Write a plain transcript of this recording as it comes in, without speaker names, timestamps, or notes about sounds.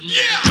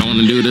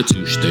Gonna do the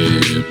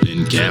two-step,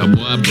 then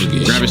cowboy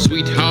boogie. Grab a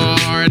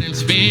sweetheart and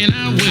spin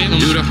out with him.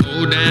 Do the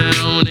hold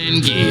down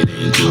and get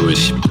into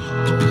it.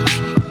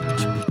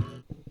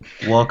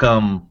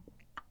 Welcome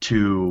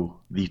to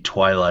the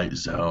Twilight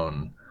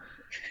Zone.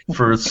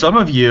 For some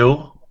of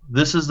you,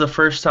 this is the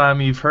first time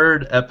you've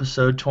heard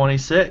episode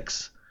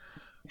 26.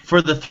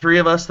 For the three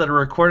of us that are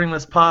recording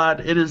this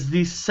pod, it is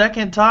the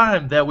second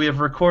time that we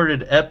have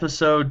recorded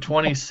episode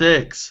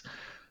 26.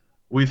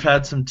 We've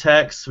had some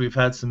texts, we've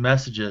had some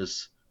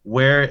messages.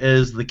 Where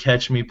is the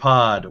Catch Me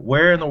Pod?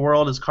 Where in the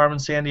world is Carmen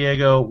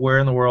Sandiego? Where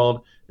in the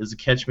world is the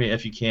Catch Me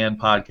If You Can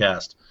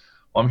podcast?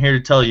 Well, I'm here to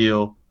tell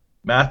you,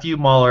 Matthew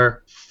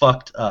Mahler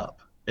fucked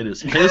up. It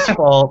is his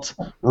fault,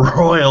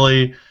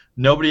 royally.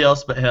 Nobody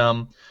else but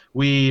him.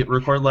 We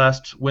recorded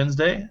last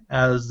Wednesday,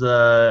 as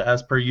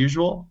per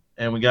usual,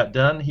 and we got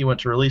done. He went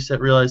to release it,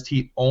 realized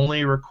he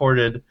only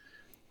recorded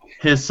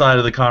his side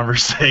of the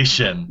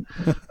conversation.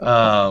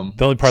 The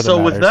only part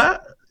so that matters.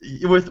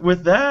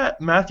 with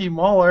that, Matthew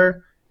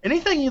Mahler,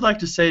 anything you'd like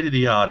to say to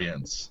the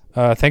audience?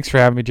 Thanks for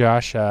having me,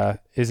 Josh.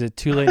 Is it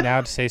too late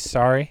now to say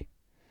sorry?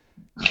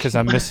 Because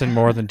I'm missing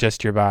more than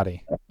just your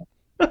body.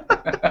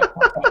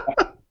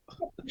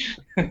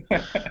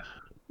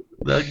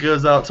 That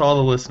goes out to all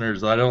the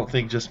listeners. I don't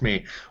think just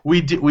me.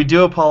 We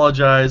do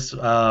apologize.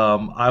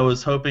 I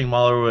was hoping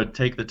Mahler would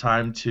take the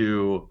time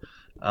to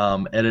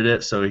edit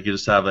it so he could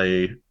just have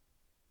a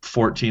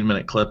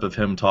 14-minute clip of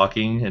him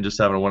talking and just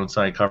having a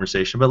one-sided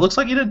conversation. But it looks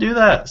like he didn't do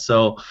that.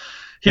 So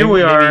here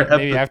we are.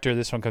 Maybe after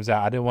this one comes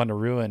out, I didn't want to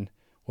ruin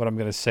what I'm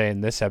going to say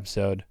in this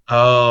episode.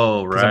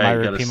 Oh, right. I might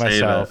repeat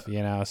myself,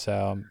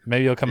 so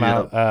maybe it'll come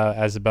out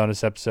as a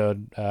bonus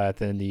episode at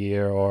the end of the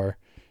year, or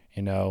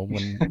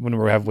when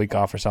we have a week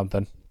off or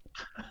something.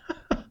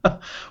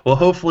 Well,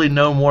 hopefully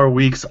no more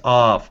weeks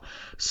off.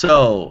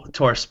 So,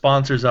 to our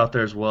sponsors out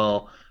there as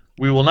well,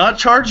 we will not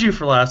charge you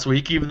for last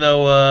week, even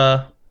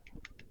though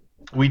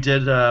we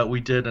did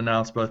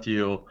announce both of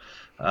you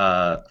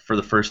for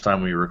the first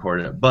time we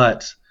recorded it.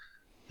 But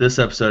this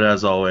episode,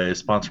 as always,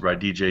 sponsored by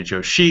DJ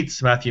Joe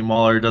Sheets. Matthew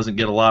Mahler doesn't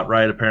get a lot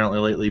right apparently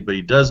lately, but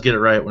he does get it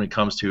right when it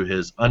comes to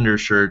his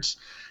undershirts.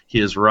 He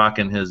is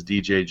rocking his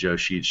DJ Joe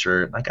Sheets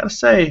shirt. And I gotta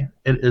say,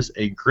 it is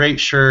a great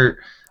shirt,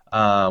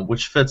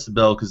 which fits the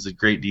bill because he's a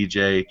great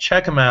DJ.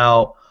 Check him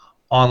out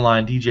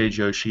online,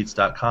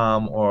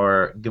 djjoesheets.com,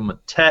 or give him a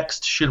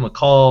text, shoot him a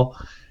call.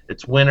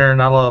 It's winter.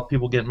 Not a lot of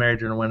people get married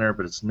during the winter,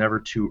 but it's never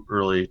too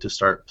early to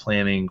start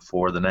planning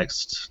for the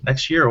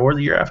next year or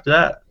the year after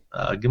that.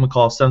 Give him a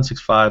call,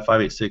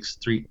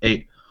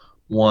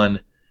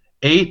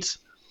 765-586-3818.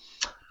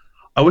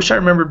 I wish I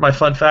remembered my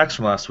fun facts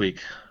from last week.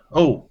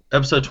 Oh,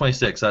 episode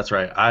 26, that's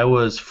right. I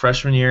was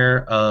freshman year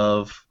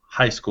of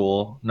high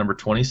school, number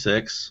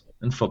 26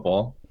 in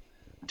football.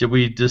 Did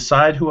we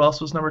decide who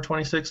else was number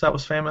 26 that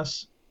was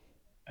famous?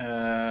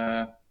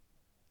 I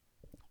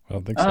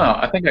don't think so. Oh,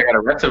 I think I got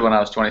arrested when I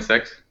was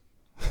 26.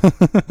 Why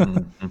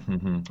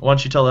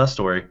don't you tell that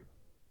story?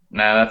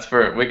 Nah, that's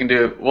for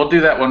we'll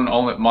do that when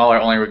Mahler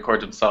only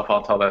records himself.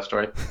 I'll tell that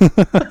story.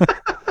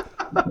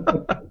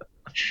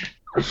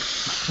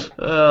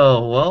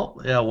 Oh,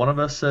 well, yeah, one of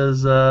us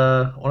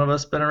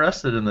been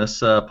arrested in this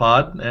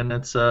pod, and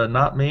it's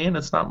not me and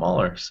it's not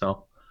Mahler,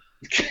 so.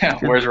 Yeah,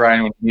 where's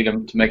Ryan when you need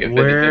him to make it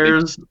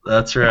 50-50?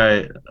 That's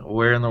right.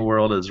 Where in the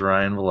world is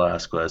Ryan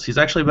Velasquez? He's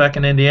actually back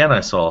in Indiana,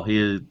 I saw.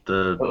 He's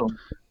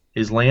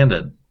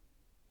landed.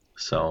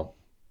 So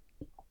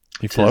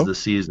he flew? The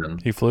season.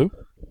 He flew?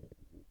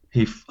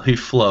 He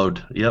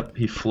flowed. Yep,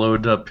 he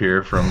flowed up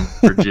here from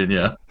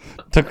Virginia.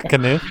 Took a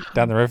canoe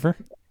down the river?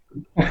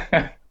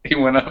 He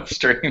went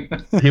upstream.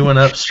 He went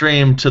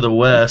upstream to the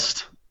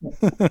west.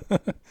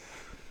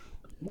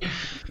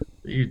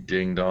 You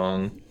ding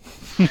dong.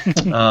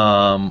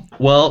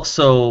 Well,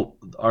 so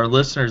our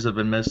listeners have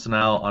been missing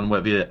out on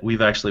what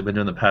we've actually been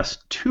doing the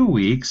past 2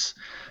 weeks.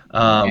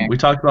 We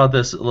talked about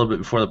this a little bit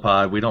before the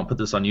pod. We don't put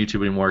this on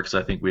YouTube anymore because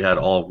I think we had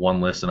all of one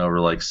listen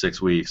over like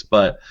 6 weeks.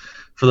 But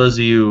for those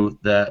of you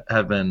that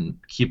have been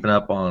keeping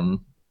up on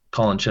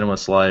Colin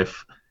Chenoweth's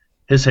life,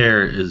 his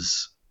hair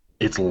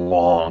it's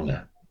long.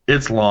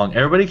 It's long.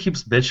 Everybody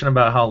keeps bitching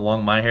about how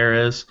long my hair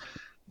is.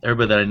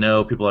 Everybody that I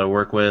know, people I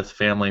work with,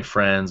 family,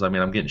 friends, I'm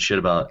getting shit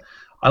about it.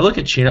 I look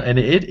at Chino, and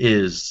it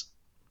is,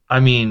 I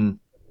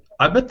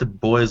bet the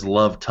boys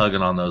love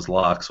tugging on those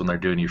locks when they're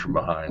doing you from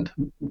behind.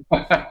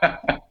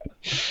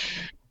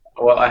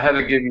 Well, I had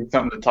to give you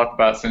something to talk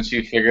about since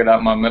you figured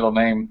out my middle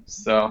name,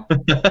 so.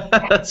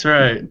 That's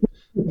right.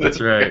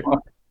 That's right.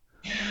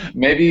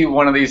 Maybe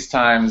one of these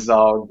times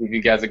I'll give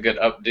you guys a good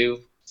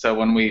updo, so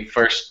when we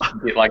first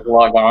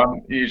log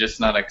on, you're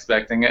just not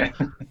expecting it.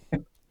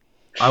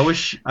 I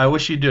wish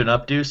you'd do an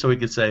updo so we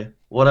could say,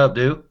 "What up,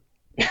 do?"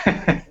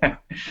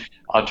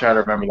 I'll try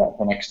to remember that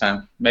for next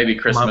time. Maybe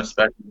Christmas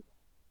special.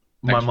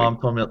 My mom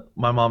told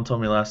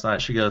me last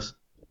night. She goes,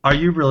 "Are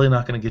you really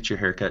not going to get your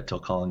hair cut till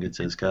Colin gets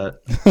his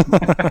cut?"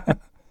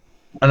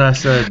 And I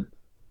said,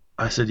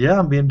 "Yeah,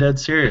 I'm being dead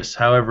serious."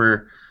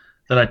 However,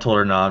 Then I told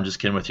her, no, I'm just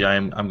kidding with you.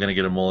 I'm gonna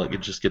get a mullet,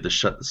 just get the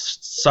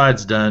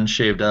sides done,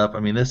 shaved up. I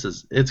mean, it's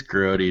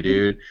grody,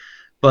 dude.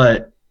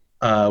 But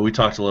we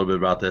talked a little bit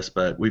about this,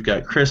 but we've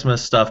got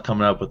Christmas stuff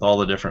coming up with all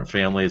the different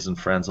families and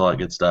friends, all that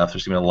good stuff.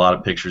 There's gonna be a lot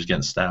of pictures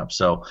getting snapped,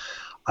 so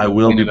I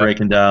will be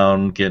breaking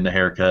down, getting a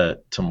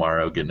haircut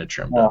tomorrow, getting it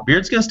trimmed up.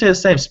 Beard's gonna stay the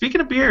same.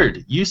 Speaking of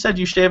beard, you said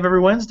you shave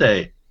every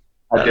Wednesday.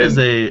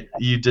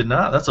 You did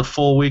not. That's a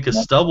full week of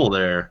stubble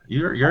there.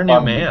 You're a new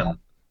man.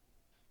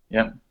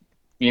 Yep.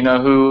 You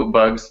know who it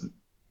bugs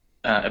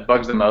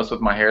the most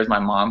with my hair is my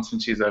mom,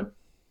 since she's a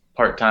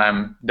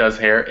part-time does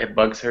hair. It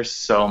bugs her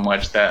so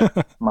much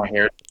that my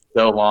hair is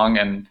so long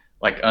and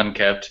like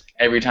unkept.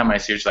 Every time I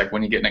see her, she's like,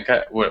 "When are you getting a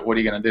cut? What are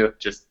you gonna do?"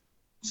 Just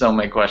so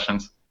many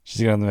questions.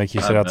 She's gonna make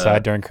you sit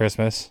outside during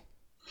Christmas.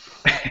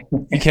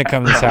 You can't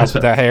come to this house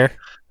with that hair.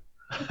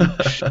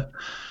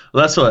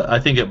 Well, that's what I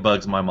think. It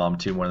bugs my mom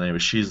too more than anyone.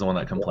 She's the one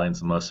that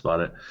complains the most about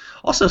it.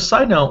 Also,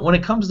 side note, when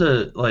it comes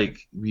to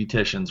like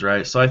beauticians,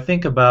 right? So I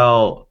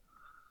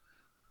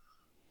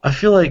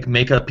feel like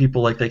makeup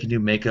people, like they can do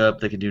makeup,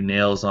 they can do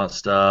nails on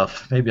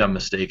stuff. Maybe I'm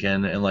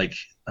mistaken. And like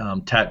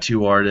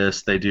tattoo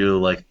artists, they do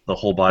like the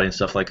whole body and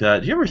stuff like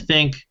that. Do you ever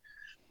think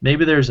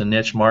maybe there's a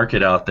niche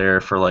market out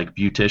there for like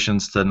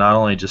beauticians to not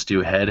only just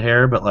do head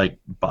hair, but like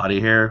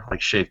body hair,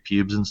 like shave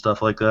pubes and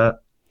stuff like that?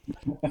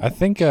 I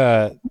think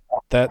that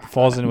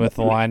falls in with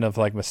the line of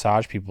like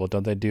massage people.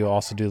 Don't they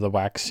also do the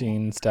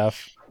waxing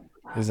stuff?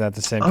 Is that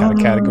the same kind of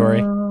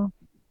category?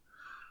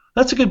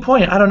 That's a good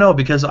point. I don't know,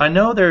 because I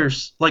know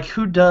there's like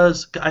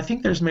I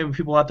think there's maybe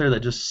people out there that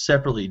just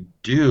separately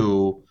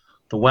do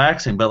the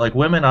waxing, but like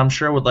women, I'm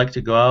sure would like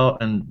to go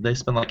out and they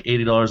spend like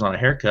 $80 on a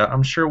haircut.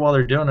 I'm sure while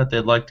they're doing it,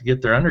 they'd like to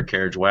get their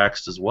undercarriage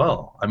waxed as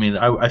well. I mean,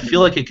 I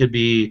feel like it could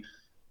be.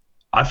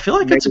 I feel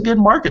like it's a good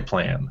market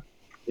plan.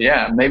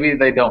 Yeah, maybe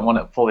they don't want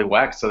it fully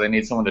waxed, so they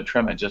need someone to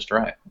trim it just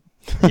right.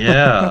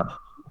 Yeah.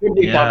 We'd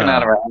be talking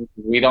out of our ass.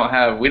 We don't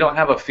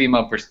have a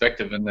female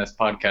perspective in this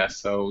podcast,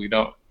 so we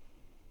don't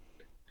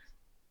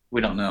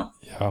know.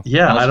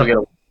 Yeah. Unless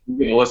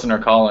we get a listener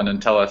call in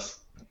and tell us.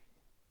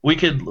 We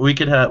could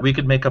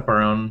make up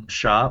our own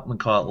shop and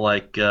call it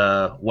like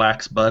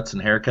wax butts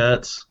and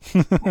haircuts.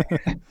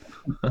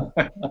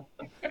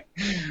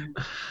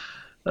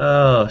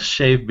 Oh,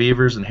 shave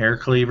beavers and hair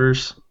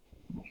cleavers.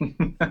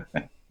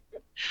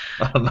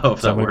 I don't know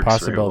if that works.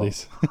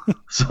 Possibilities. Well.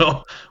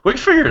 So we can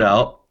figure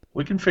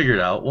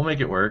it out. We'll make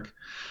it work.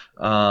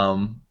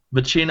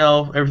 But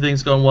Chino,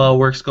 everything's going well.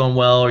 Work's going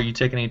well. Are you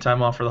taking any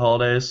time off for the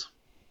holidays?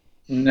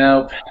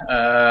 Nope.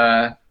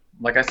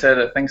 Like I said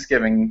at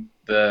Thanksgiving,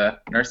 the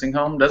nursing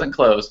home doesn't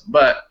close,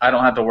 but I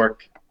don't have to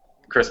work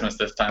Christmas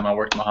this time. I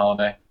worked my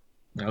holiday.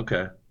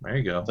 Okay, there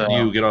you go. So,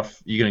 you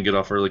gonna get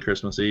off early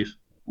Christmas Eve?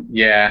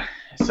 Yeah.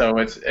 So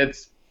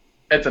it's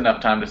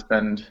enough time to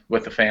spend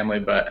with the family,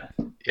 but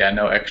yeah,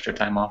 no extra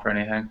time off or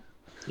anything.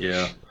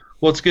 Yeah.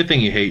 Well, it's a good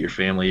thing you hate your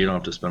family. You don't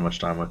have to spend much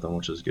time with them,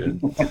 which is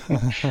good.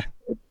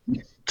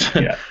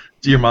 Yeah.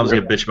 Your mom's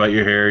gonna bitch about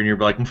your hair, and you're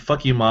like,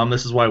 "Fuck you, mom.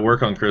 This is why I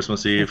work on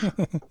Christmas Eve."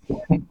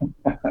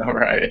 All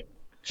right.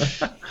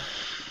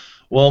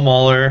 Well,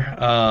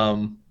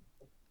 Mahler,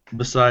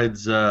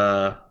 besides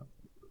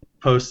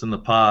posting the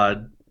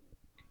pod,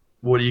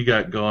 what do you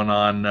got going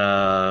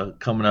on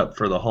coming up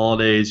for the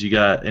holidays? You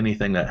got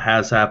anything that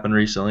has happened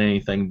recently?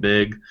 Anything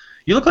big?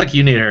 You look like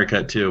you need a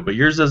haircut too, but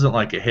yours isn't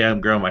like, "Hey,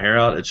 I'm growing my hair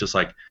out." It's just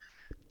like,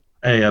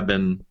 "Hey, I've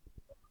been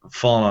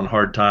falling on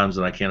hard times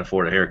and I can't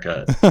afford a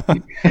haircut."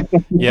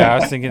 Yeah, I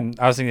was thinking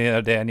the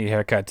other day I need a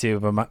haircut too,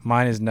 but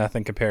mine is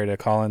nothing compared to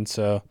Colin's,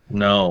 so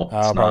no,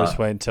 I'll probably just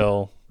wait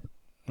until,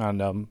 I don't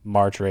know,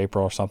 March or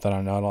April or something. I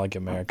don't know. I don't like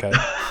getting my haircut.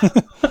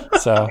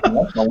 So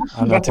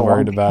I'm not too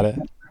worried about it.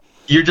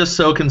 You're just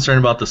so concerned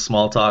about the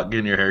small talk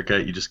getting your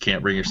haircut, you just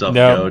can't bring yourself to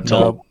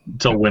go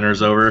until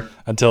winter's over.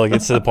 Until it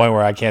gets to the point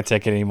where I can't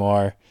take it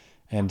anymore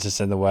and it's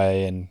just in the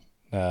way, and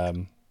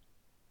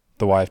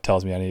the wife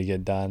tells me I need to get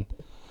it done.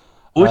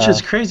 Which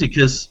is crazy,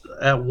 because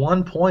at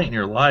one point in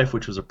your life,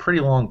 which was a pretty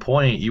long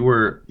point, you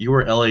were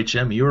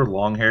LHM, you were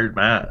long-haired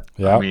Matt.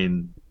 Yep. I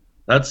mean,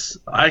 it's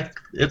hard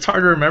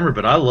to remember,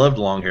 but I loved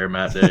long-haired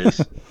Matt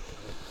days.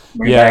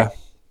 Yeah,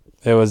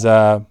 it was.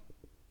 I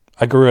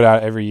grew it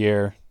out every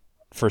year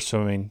for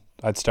swimming.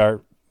 I'd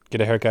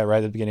get a haircut right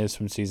at the beginning of the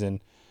swim season, and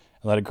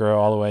let it grow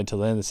all the way until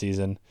the end of the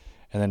season,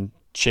 and then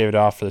shave it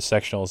off for the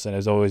sectionals. And it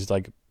was always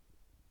like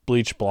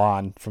bleach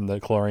blonde from the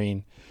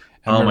chlorine.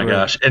 Oh my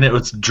gosh. And it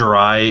was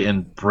dry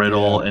and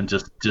brittle and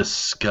just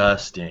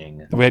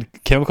disgusting. We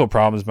had chemical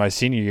problems my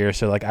senior year,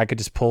 so like I could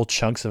just pull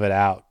chunks of it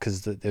out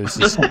because it was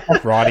just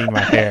rotting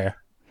my hair.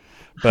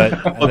 But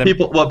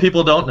what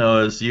people don't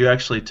know is you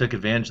actually took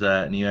advantage of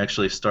that, and you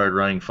actually started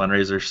running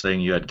fundraisers saying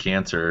you had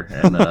cancer,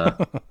 and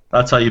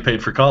that's how you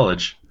paid for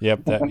college.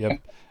 Yep.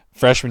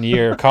 Freshman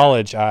year of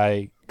college,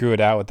 I grew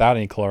it out without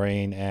any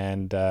chlorine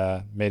and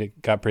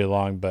got pretty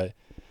long, but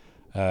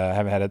I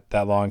haven't had it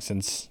that long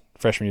since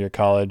freshman year of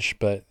college.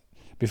 But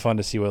it'd be fun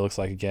to see what it looks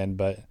like again.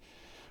 But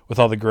with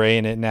all the gray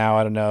in it now,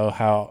 I don't know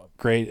how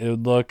great it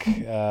would look,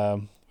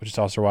 which is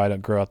also why I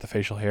don't grow out the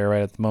facial hair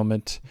right at the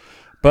moment.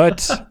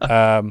 But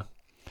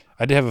I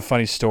I did have a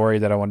funny story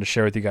that I wanted to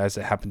share with you guys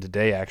that happened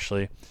today,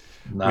 actually.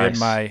 Nice. We had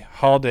my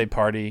holiday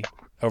party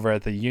over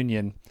at the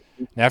Union.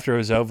 And after it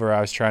was over,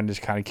 I was trying to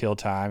just kind of kill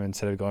time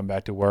instead of going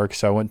back to work.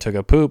 So I went and took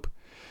a poop.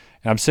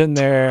 And I'm sitting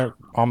there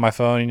on my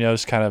phone,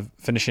 just kind of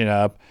finishing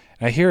up.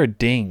 And I hear a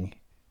ding.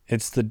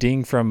 It's the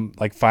ding from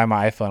like Find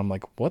My iPhone. I'm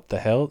like, what the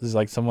hell? Is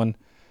like someone in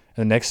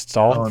the next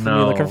stall for me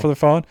looking for the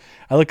phone?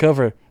 I look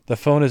over. The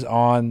phone is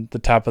on the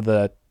top of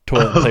the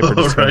toilet paper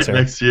dispenser.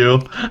 Right next to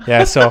you.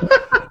 Yeah, so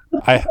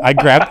I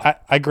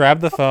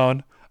grabbed the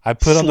phone. I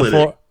put it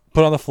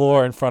on the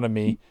floor in front of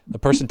me. The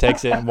person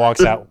takes it and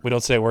walks out. We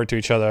don't say a word to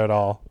each other at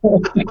all.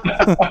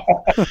 The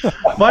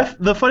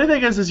funny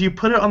thing is you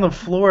put it on the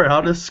floor.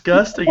 How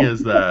disgusting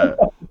is that?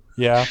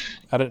 Yeah,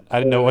 I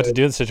didn't know what to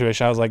do in the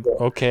situation. I was like,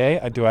 okay,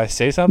 do I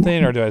say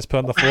something or do I just put it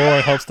on the floor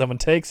and hope someone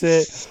takes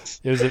it?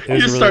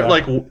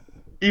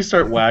 You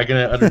start wagging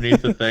it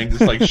underneath the thing,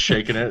 just like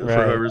shaking it for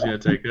whoever's gonna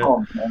take it.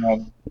 Oh,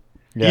 man.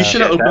 Yeah. You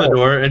should have opened the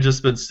door and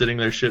just been sitting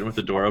there shitting with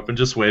the door open,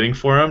 just waiting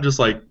for him, just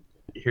like,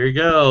 here you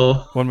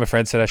go. One of my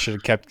friends said I should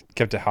have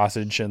kept it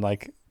hostage and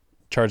like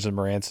charged them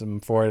a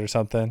ransom for it or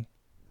something.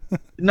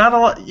 Not a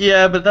lot,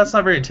 yeah, but that's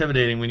not very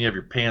intimidating when you have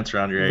your pants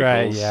around your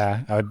ankles. Right? Yeah,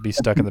 I would be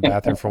stuck in the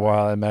bathroom for a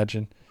while, I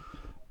imagine.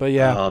 But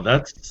yeah. Oh,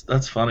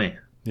 that's funny.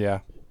 Yeah.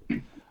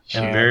 And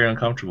very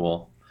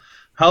uncomfortable.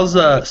 How's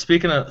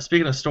speaking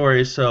of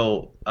stories?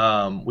 So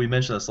we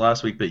mentioned this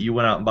last week, but you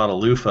went out and bought a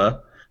loofah.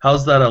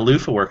 How's that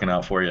loofah working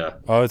out for you?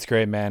 Oh, it's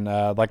great, man.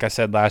 Like I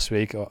said last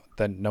week,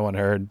 that no one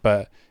heard,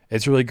 but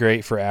it's really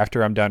great for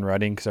after I'm done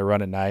running because I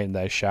run at night and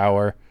I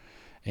shower,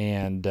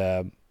 and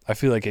I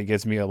feel like it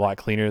gets me a lot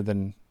cleaner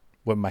than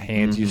what my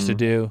hands used to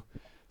do.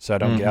 So I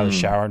don't get out of the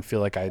shower and feel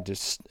like I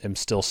just am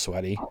still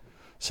sweaty.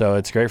 So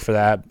it's great for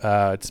that.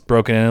 It's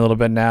broken in a little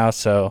bit now,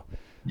 so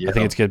I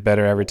think it's getting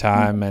better every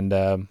time. And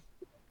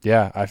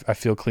I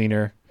feel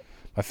cleaner.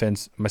 My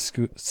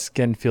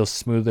skin feels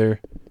smoother.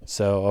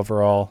 So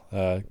overall,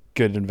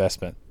 good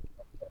investment.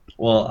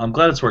 Well, I'm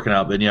glad it's working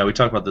out. But yeah, we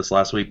talked about this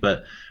last week.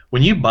 But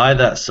when you buy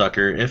that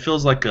sucker, it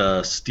feels like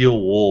a steel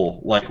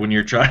wool. Like when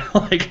you're trying,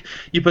 like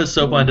you put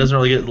soap on, it doesn't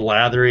really get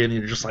lathery, and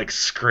you're just like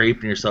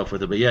scraping yourself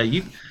with it. But yeah,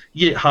 you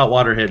get hot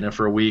water hitting it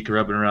for a week,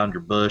 rubbing around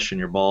your bush and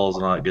your balls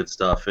and all that good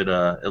stuff. It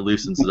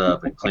loosens it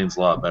up and cleans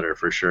a lot better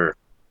for sure.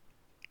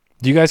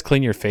 Do you guys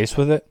clean your face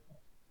with it?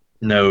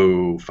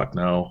 No, fuck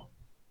no.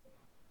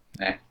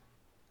 Nah.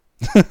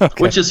 Okay.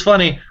 Which is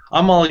funny.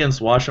 I'm all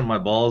against washing my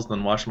balls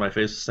than washing my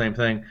face, the same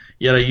thing.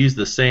 Yet I use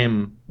the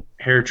same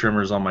hair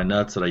trimmers on my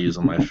nuts that I use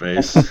on my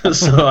face.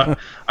 So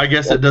I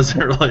guess it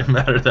doesn't really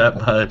matter that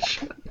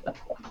much.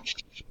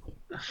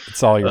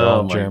 It's all your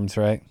own germs,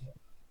 right?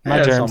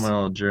 It's all my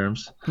own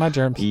germs. My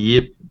germs.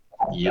 Yep.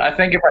 I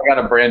think if I got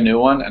a brand new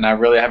one and I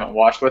really haven't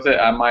washed with it,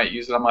 I might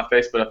use it on my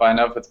face. But if I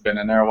know if it's been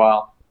in there a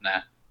while, nah,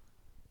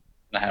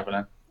 not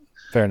happening.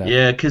 Fair enough.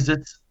 Yeah, because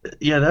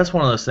that's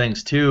one of those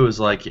things too. Is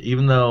like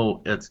even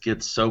though it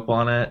gets soap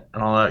on it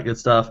and all that good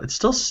stuff, it's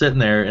still sitting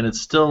there and it's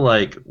still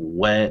like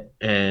wet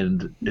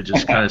and it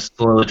just kind of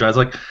slowly dries.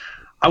 Like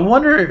I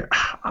wonder,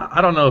 I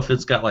don't know if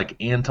it's got like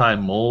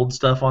anti-mold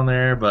stuff on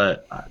there,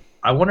 but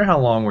I wonder how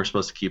long we're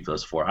supposed to keep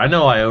those for. I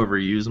know I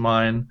overuse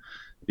mine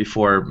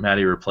before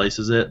Maddie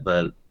replaces it,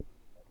 but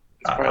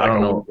I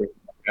don't know.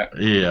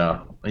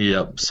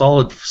 Yeah,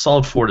 solid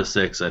 4 to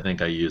 6. I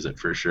think I use it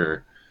for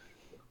sure.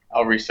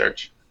 I'll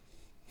research.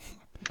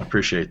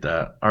 Appreciate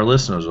that. Our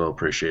listeners will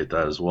appreciate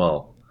that as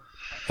well.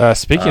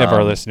 Speaking of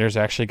our listeners,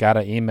 I actually got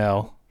an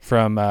email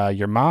from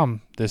your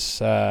mom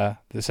this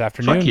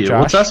afternoon. Fuck you.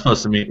 Josh. What's that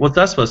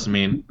supposed to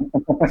mean?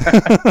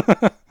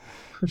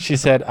 She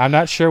said, "I'm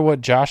not sure what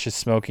Josh is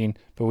smoking,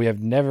 but we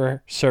have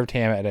never served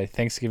ham at a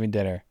Thanksgiving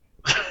dinner."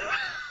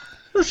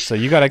 So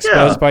you got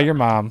exposed by your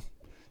mom.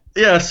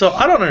 Yeah, so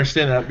I don't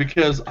understand that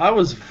because I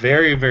was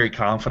very, very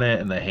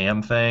confident in the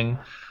ham thing,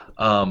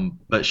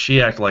 but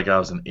she acted like I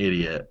was an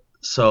idiot.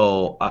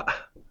 So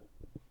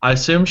I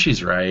assume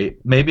she's right.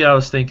 Maybe I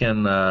was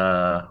thinking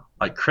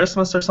like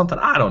Christmas or something.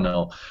 I don't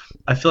know.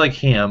 I feel like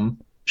ham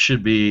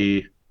should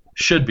be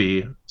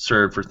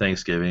served for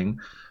Thanksgiving.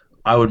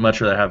 I would much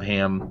rather have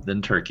ham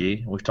than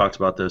turkey. We've talked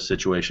about those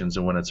situations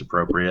and when it's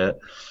appropriate.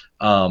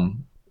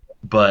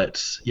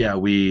 But yeah,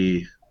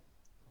 we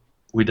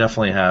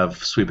definitely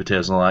have sweet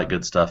potatoes and all that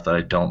good stuff that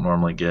I don't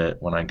normally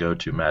get when I go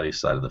to Maddie's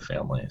side of the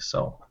family.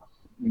 So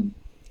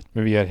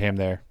maybe you had ham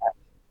there.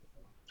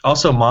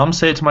 Also, Mom,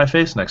 say it to my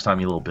face next time,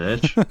 you little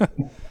bitch.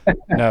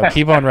 No,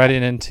 keep on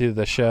writing into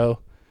the show,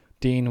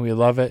 Dean. We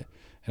love it,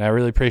 and I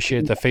really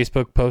appreciate the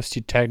Facebook post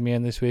you tagged me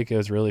in this week. It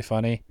was really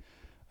funny.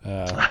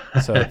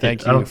 So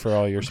thank you for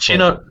all your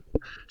support.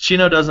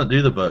 Chino doesn't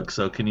do the book,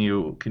 so can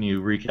you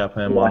recap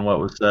him on what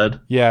was said?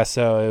 Yeah,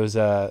 so it was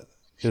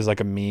like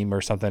a meme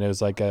or something. It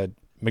was like a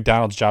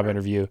McDonald's job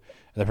interview,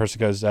 and the person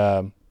goes,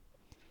 a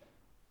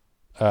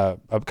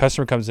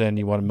customer comes in,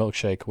 you want a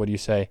milkshake. What do you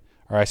say?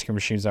 Our ice cream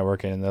machine's not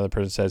working. And the other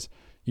person says,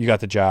 you got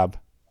the job.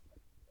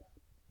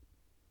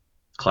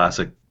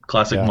 Classic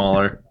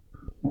Mahler.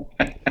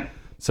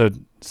 So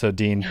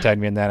Dean tagged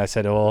me in that. I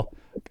said, well,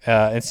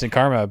 instant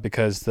karma,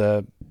 because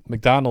the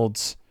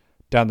McDonald's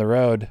down the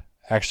road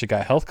actually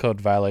got health code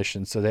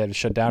violations, so they had to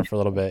shut down for a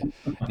little bit.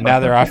 And now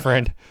they're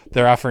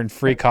offering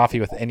free coffee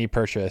with any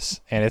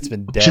purchase, and it's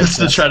been dead. Just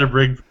to try to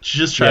bring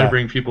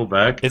people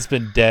back. It's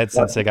been dead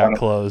since they got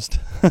closed.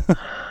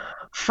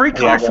 Free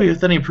coffee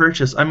with any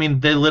purchase. I mean,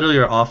 they literally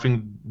are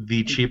offering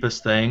the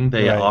cheapest thing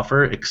they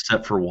offer,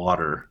 except for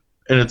water,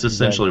 and it's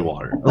essentially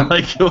water.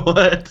 Like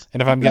what?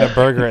 And if I'm getting a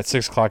burger at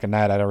 6:00 at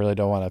night, I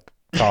don't want a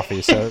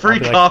coffee. So free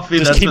coffee.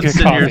 That's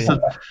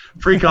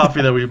free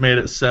coffee that we made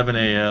at 7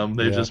 a.m.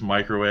 They just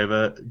microwave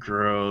it.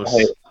 Gross.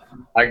 Hey,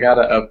 I got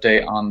an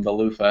update on the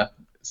loofah.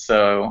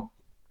 So,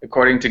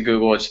 according to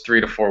Google, it's 3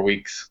 to 4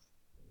 weeks.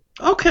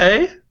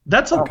 Okay,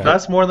 that's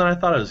more than I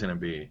thought it was gonna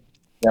be.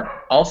 Yeah.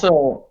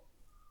 Also,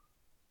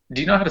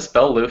 do you know how to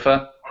spell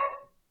loofah?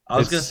 I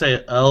was gonna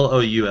say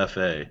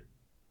Loufa.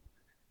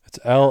 It's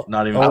L.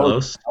 Not even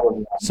close.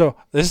 So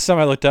this is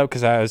something I looked up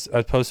because I was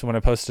posting when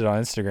I posted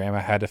on Instagram. I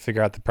had to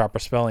figure out the proper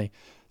spelling.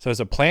 So there's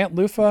a plant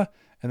loofah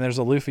and there's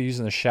a loofah used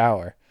in the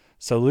shower.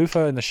 So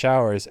loofah in the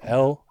shower is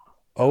Loofah,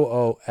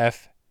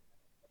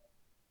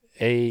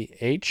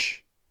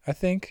 I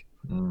think.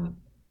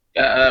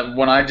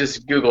 When I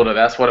just Googled it,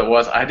 that's what it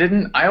was.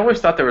 I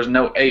always thought there was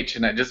no H,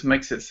 and it just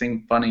makes it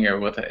seem funnier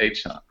with an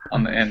H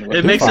on the end.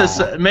 It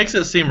makes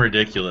it seem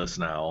ridiculous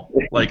now.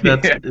 Like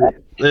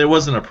it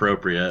wasn't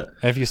appropriate.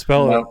 And if you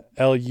spell it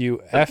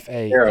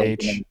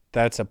Lufah,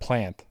 that's a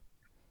plant.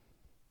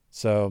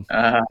 So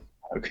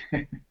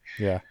okay.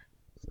 Yeah.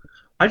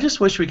 I just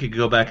wish we could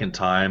go back in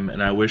time,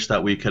 and I wish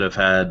that we could have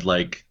had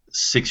like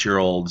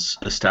 6-year-olds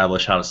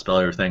establish how to spell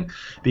everything,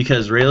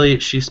 because really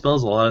she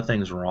spells a lot of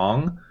things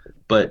wrong.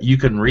 But you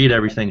can read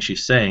everything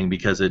she's saying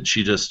because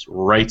she just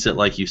writes it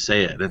like you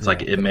say it. It's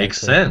like it makes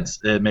sense.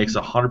 It makes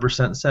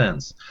 100%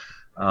 sense.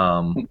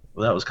 Well,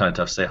 that was kind of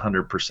tough to say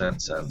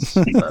 100% sense.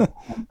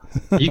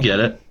 But you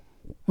get it.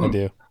 I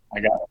do.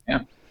 I got it.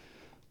 Yeah.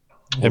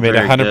 It made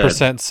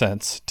 100%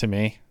 sense to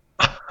me.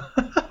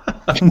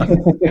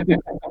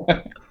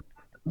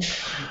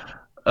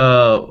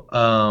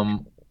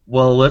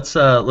 Well, let's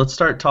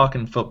start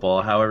talking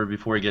football. However,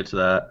 before we get to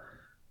that,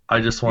 I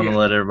just want to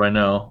let everybody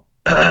know.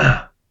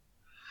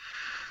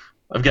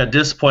 I've got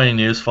disappointing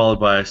news followed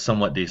by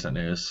somewhat decent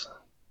news.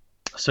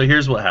 So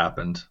here's what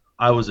happened.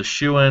 I was a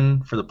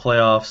shoo-in for the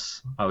playoffs.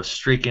 I was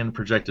streaking,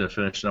 projected to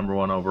finish number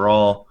 1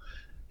 overall.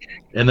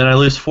 And then I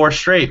lose 4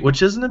 straight,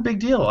 which isn't a big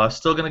deal. I was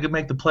still going to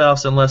make the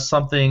playoffs unless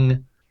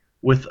something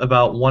with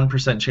about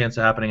 1% chance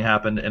of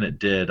happened, and it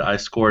did. I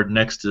scored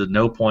next to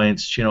no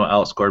points. Chino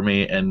outscored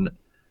me, and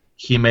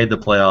he made the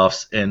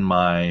playoffs in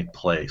my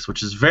place,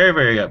 which is very,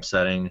 very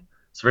upsetting.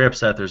 It's very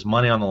upset. There's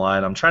money on the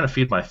line. I'm trying to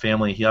feed my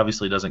family. He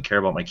obviously doesn't care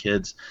about my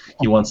kids.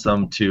 He wants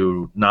them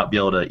to not be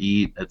able to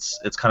eat. It's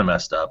kind of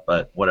messed up,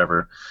 but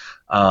whatever.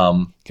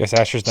 Guess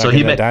Asher's not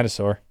getting a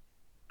dinosaur.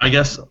 I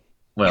guess.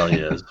 Well, he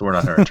is. We're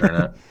not going to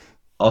return it.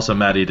 Also,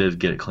 Maddie did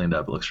get it cleaned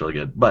up. It looks really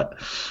good. But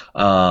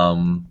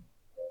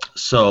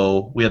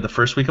so we had the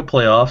first week of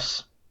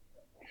playoffs.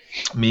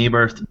 Me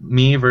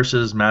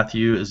versus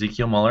Matthew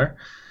Ezekiel Muller.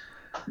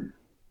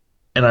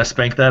 And I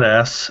spanked that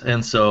ass,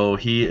 and so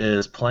he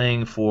is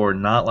playing for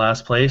not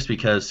last place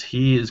because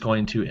he is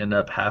going to end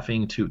up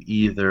having to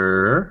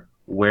either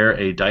wear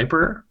a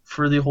diaper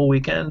for the whole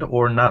weekend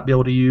or not be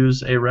able to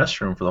use a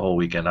restroom for the whole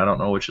weekend. I don't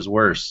know which is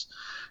worse.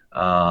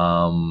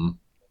 Don't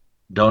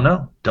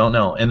know.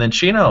 And then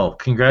Chino,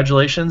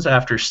 congratulations.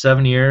 After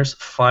 7 years,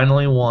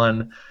 finally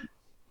won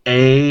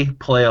a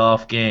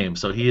playoff game.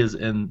 So he is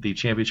in the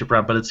championship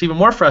round. But it's even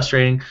more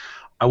frustrating.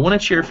 I want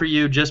to cheer for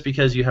you just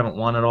because you haven't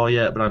won it all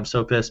yet, but I'm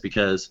so pissed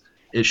because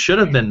it should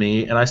have been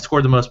me, and I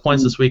scored the most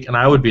points this week, and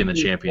I would be in the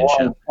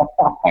championship.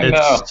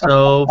 It's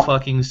so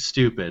fucking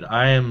stupid.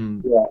 I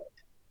mean,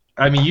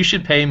 you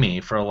should pay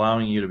me for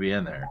allowing you to be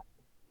in there.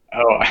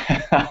 Oh,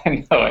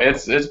 I know.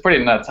 It's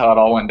pretty nuts how it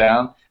all went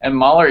down. And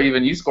Mahler,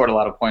 even you scored a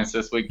lot of points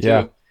this week, too.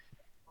 Yeah.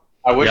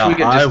 I was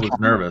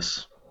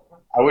nervous.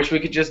 I wish we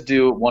could just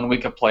do 1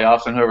 week of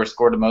playoffs, and whoever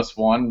scored the most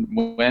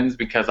wins,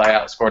 because I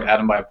outscored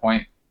Adam by a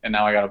point. And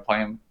now I got to play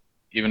him,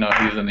 even though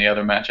he's in the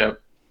other matchup.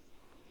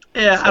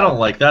 Yeah, so, I don't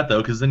like that,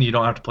 though, because then you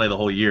don't have to play the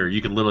whole year.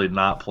 You could literally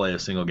not play a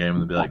single game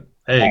and be like,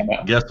 hey,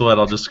 guess what?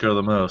 I'll just score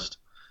the most.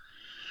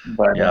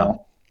 But yeah.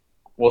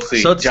 We'll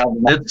see. So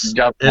Job's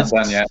not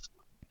done yet.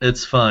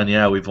 It's fun.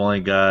 Yeah, we've only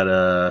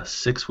got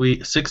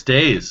 6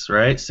 days,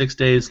 right? 6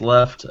 days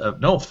left.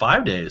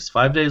 5 days.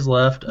 5 days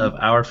left of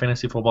our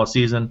fantasy football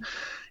season,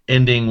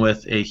 ending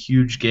with a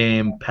huge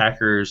game,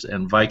 Packers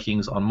and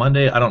Vikings on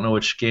Monday. I don't know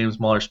which games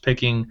Mahler's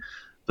picking,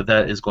 but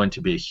that is going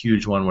to be a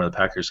huge one where the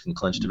Packers can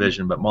clinch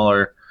division. But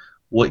Mahler,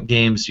 what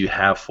games do you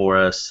have for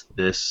us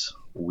this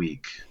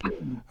week? All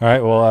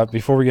right. Well,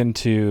 before we get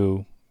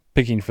into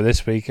picking for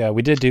this week,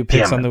 we did do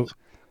picks on the.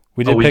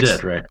 We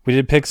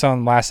did picks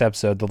on last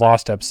episode, the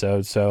lost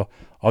episode. So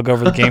I'll go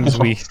over the games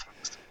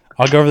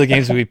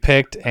we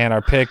picked and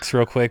our picks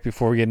real quick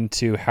before we get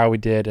into how we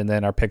did, and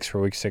then our picks for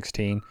week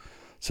 16.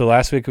 So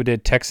last week we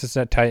did Texans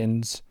at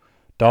Titans,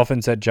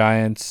 Dolphins at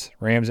Giants,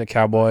 Rams at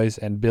Cowboys,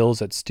 and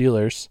Bills at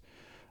Steelers.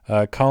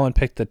 Colin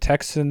picked the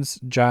Texans,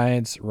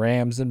 Giants,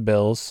 Rams, and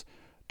Bills.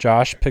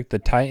 Josh picked the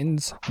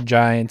Titans,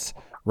 Giants,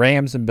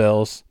 Rams, and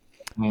Bills.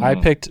 I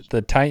picked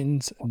the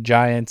Titans,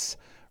 Giants,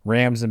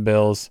 Rams, and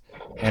Bills.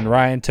 And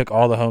Ryan took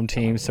all the home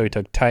teams, so he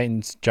took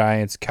Titans,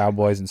 Giants,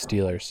 Cowboys, and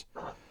Steelers.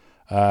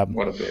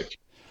 What a bitch.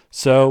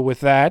 So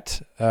with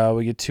that,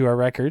 we get to our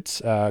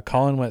records.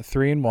 Colin went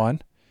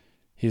 3-1.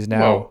 He's now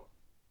Whoa.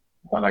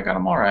 Thought I got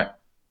them all right.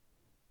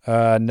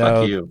 Fuck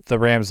no, you. the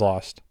Rams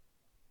lost.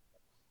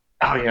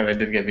 Oh, yeah, they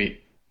did get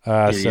beat.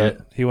 So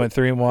Idiot. he went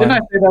Didn't 3-1. I say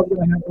that was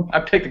going to happen?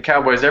 I pick the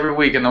Cowboys every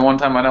week, and the one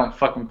time I don't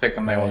fucking pick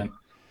them, they Right. win.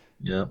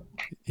 Yep.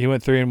 He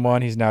went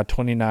 3-1. He's now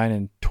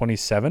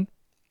 29-27.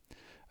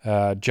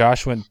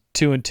 Josh went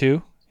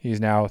 2-2.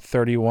 He's now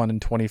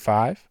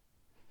 31-25.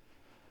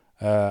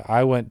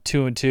 I went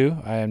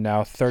 2-2. I am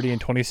now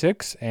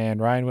 30-26.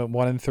 And Ryan went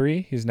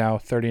 1-3. He's now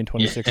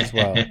 30-26 as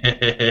well.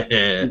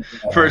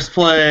 First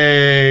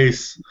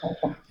place.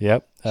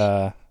 Yep.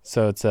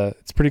 So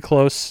it's pretty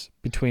close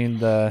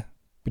between all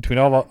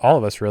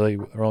of us. Really,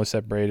 we're only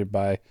separated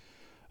by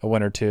a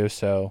win or two.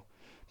 So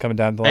coming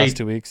down to the last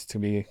 2 weeks, it's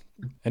gonna be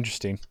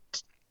interesting.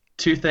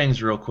 Two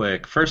things real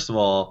quick. First of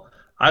all,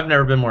 I've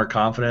never been more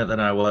confident than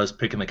I was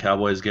picking the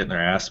Cowboys getting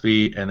their ass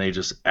beat, and they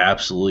just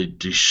absolutely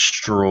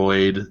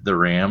destroyed the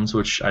Rams,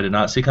 which I did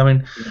not see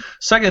coming.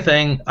 Second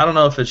thing, I don't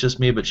know if it's just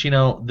me, but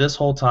Chino, this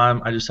whole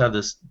time I just have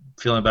this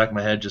feeling back in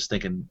my head just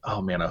thinking,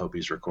 oh man, I hope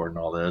he's recording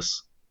all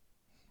this.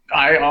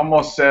 I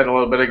almost said a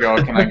little bit ago,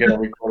 can I get a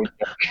recording?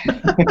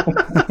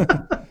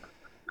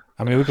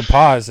 I mean, we can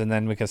pause and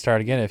then we can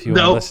start again if you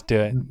want to listen to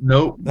it.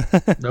 Nope.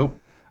 Nope.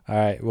 All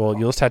right. Well,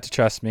 you'll just have to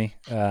trust me.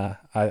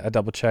 I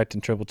double checked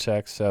and triple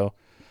checked. So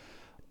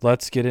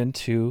let's get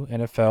into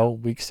NFL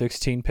Week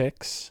 16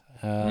 picks.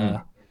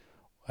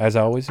 As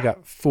always, we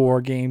got 4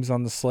 games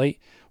on the slate.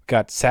 We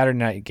got Saturday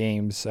night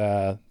games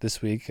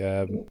this week.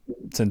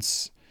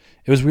 Since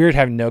it was weird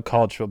having no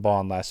college football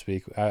on last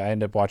week, I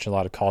ended up watching a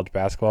lot of college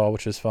basketball,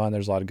 which was fun.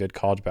 There's a lot of good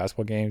college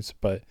basketball games,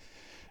 but it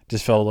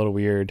just felt a little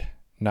weird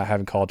not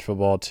having college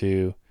football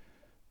to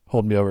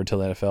hold me over to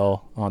the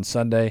NFL on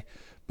Sunday.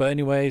 But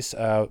anyways,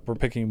 we're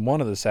picking one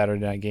of the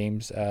Saturday night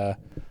games,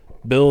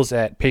 Bills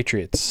at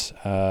Patriots.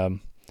 The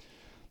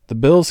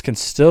Bills can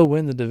still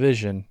win the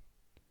division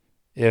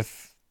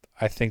if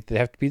I think they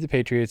have to beat the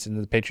Patriots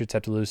and the Patriots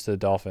have to lose to the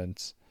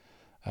Dolphins.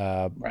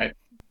 Right.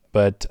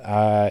 But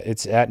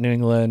it's at New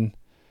England,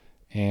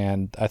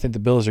 and I think the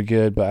Bills are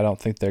good, but I don't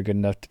think they're good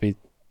enough to beat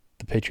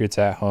the Patriots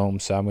at home,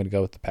 so I'm going to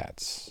go with the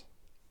Pats.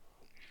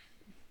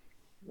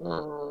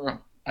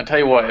 I tell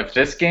you what, if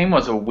this game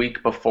was a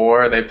week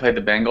before they played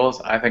the Bengals,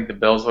 I think the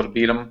Bills would have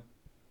beat them.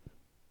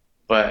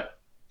 But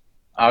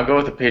I'll go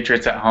with the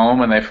Patriots at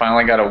home, and they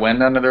finally got a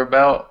win under their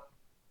belt.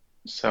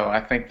 So I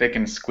think they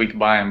can squeak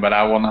by them, but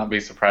I will not be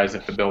surprised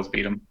if the Bills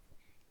beat them.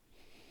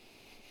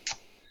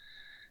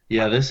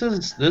 Yeah, this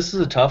is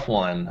a tough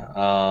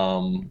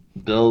one.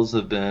 Bills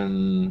have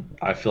been,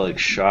 I feel like,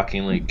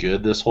 shockingly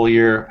good this whole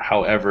year.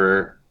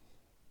 However,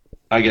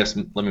 I guess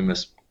let me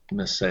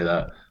missay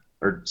that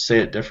or say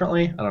it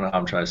differently. I don't know how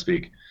I'm trying to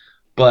speak,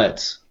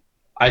 but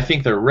I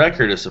think their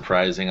record is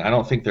surprising. I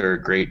don't think they're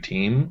a great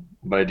team,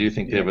 but I do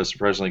think they have a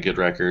surprisingly good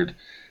record.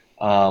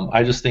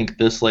 I just think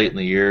this late in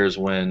the year is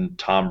when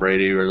Tom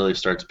Brady really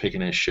starts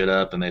picking his shit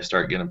up and they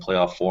start getting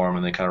playoff form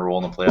and they kind of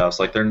roll in the playoffs.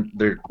 Like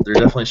they're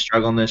definitely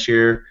struggling this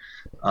year,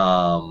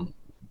 but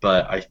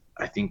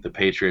I think the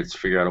Patriots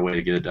figure out a way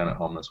to get it done at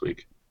home this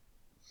week.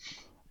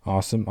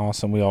 Awesome.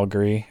 We all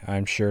agree.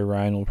 I'm sure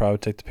Ryan will probably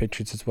take the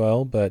Patriots as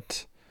well,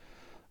 but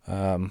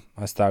I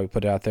just thought we'd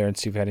put it out there and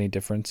see if we had any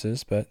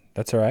differences, but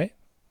that's all right.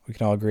 We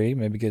can all agree.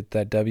 Maybe get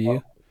that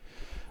W.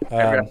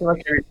 I feel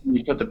like every time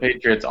you put the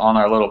Patriots on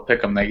our little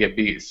pick 'em, they get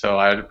beat. So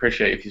I'd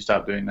appreciate if you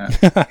stop doing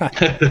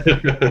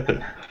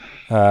that.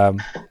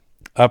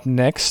 Up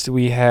next,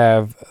 we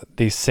have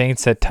the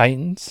Saints at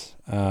Titans.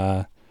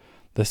 The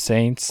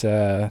Saints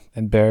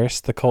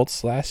embarrassed the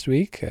Colts last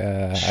week.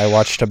 I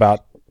watched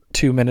about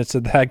 2 minutes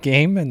of that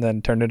game and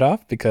then turned it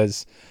off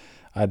because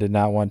I did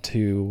not want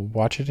to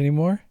watch it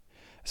anymore,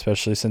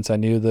 especially since I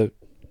knew that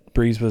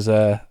Breeze was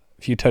a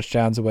few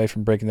touchdowns away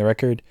from breaking the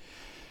record,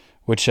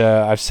 which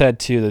I've said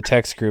to the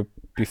text group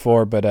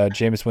before, but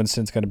Jameis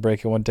Winston's going to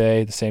break it one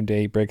day, the same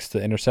day he breaks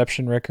the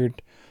interception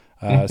record.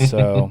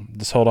 So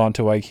just hold on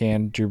to what you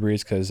can, Drew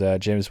Brees, because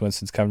Jameis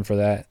Winston's coming for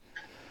that.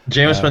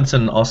 Jameis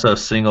Winston also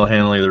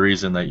single-handedly the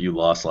reason that you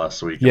lost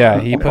last week. Yeah,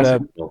 he put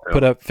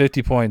up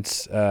 50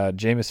 points.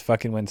 Jameis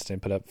fucking Winston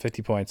put up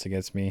 50 points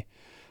against me.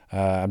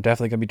 I'm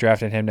definitely going to be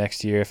drafting him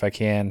next year if I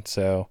can.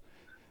 So,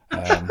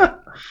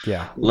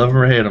 yeah. Love him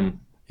or hate him.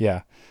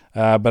 Yeah.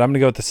 But I'm going to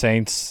go with the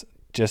Saints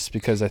just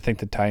because I think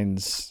the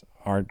Titans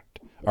are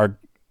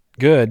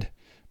good,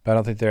 but I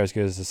don't think they're as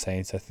good as the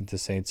Saints. I think the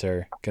Saints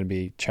are going to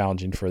be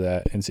challenging for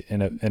that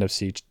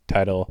NFC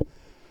title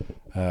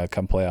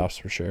come playoffs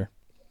for sure.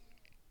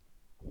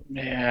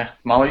 Yeah.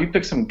 Molly, you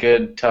picked some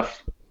good,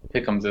 tough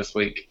pick-ems this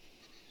week.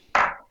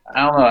 I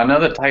don't know. I know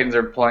the Titans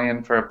are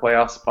playing for a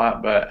playoff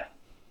spot, but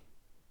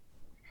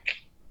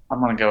I'm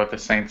going to go with the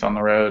Saints on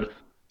the road.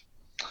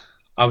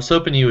 I was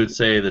hoping you would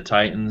say the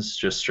Titans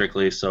just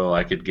strictly so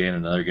I could gain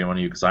another game on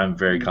you because I'm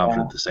very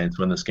confident the Saints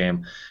win this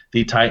game.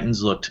 The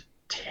Titans looked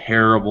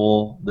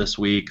terrible this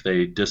week.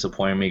 They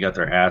disappointed me, got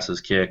their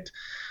asses kicked.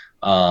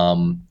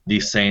 The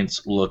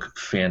Saints look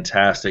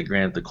fantastic.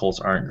 Granted, the Colts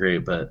aren't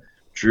great, but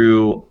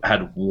Drew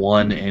had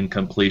one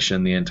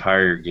incompletion the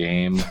entire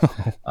game.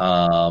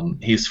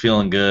 He's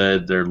feeling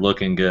good. They're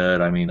looking good.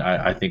 I mean,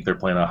 I think they're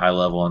playing at a high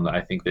level, and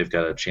I think they've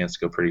got a chance to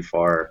go pretty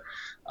far.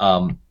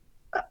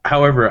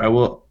 However, I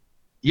will.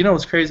 You know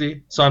what's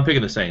crazy? So I'm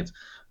picking the Saints.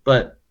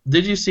 But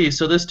did you see?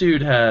 So this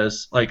dude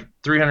has like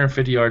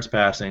 350 yards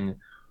passing,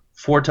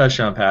 4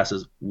 touchdown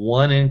passes,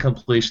 1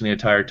 incompletion the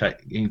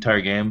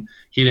entire game.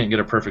 He didn't get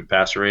a perfect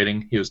passer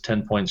rating. He was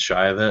 10 points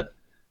shy of it.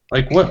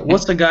 Like,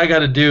 what's the guy got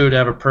to do to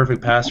have a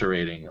perfect passer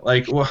rating?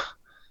 Like,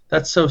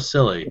 that's so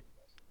silly.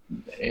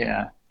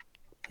 Yeah.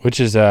 Which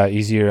is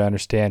easier to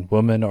understand,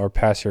 woman or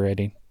passer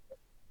rating?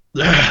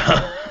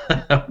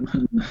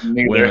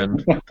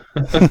 Women.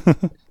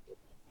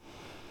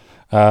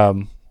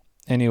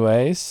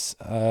 Anyways,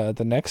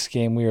 the next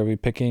game we will be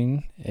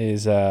picking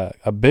is a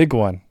big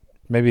one,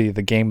 maybe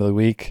the game of the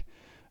week.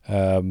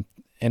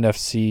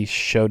 NFC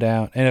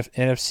showdown,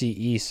 NFC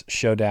East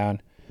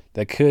showdown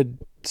that could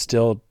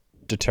still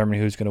determine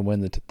who's going to win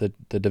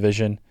the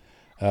division.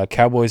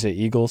 Cowboys at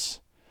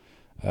Eagles.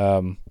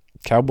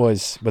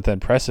 Cowboys with an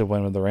impressive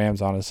win with the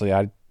Rams. Honestly,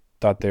 I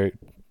thought they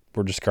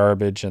were just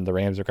garbage and the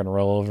Rams are going to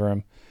roll over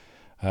them.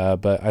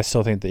 But I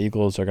still think the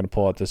Eagles are going to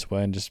pull out this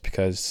win just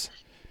because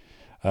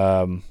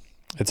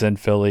it's in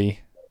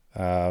Philly.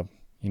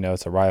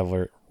 It's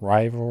a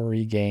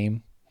rivalry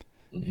game,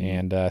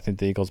 and I think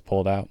the Eagles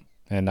pulled out.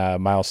 And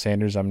Miles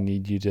Sanders, I'm going to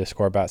need you to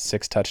score about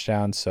 6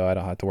 touchdowns so I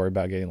don't have to worry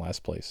about getting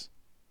last place.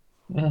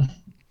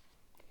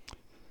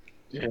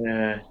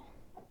 Yeah.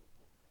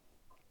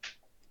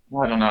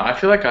 Well, I don't know. I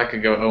feel like I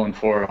could go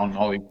 0-4 on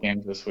all these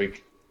games this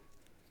week.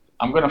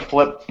 I'm gonna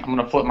flip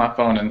my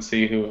phone and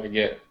see who I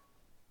get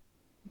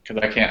because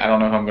I don't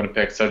know who I'm gonna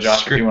pick. So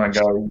Josh, if you want to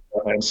go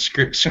ahead.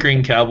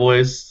 Screen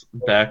Cowboys,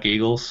 back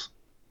Eagles.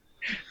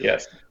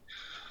 Yes.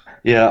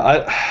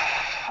 Yeah,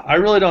 I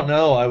really don't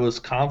know. I was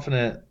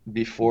confident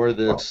before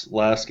this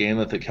last game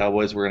that the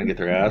Cowboys were going to get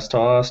their ass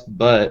tossed,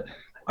 but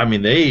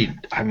they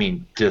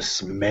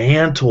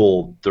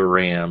dismantled the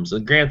Rams.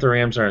 And granted, the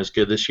Rams aren't as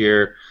good this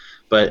year,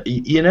 but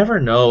you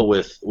never know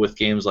with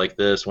games like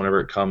this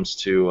whenever it comes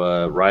to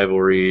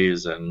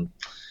rivalries and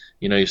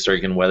you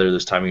start getting weather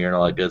this time of year and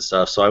all that good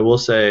stuff. So I will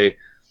say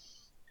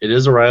it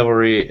is a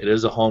rivalry. It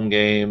is a home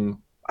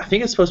game. I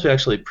think it's supposed to be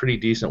actually pretty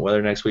decent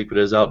weather next week, but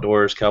it is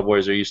outdoors.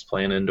 Cowboys are used to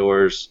playing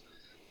indoors.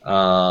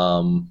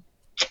 Carson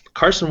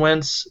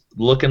Wentz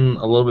looking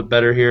a little bit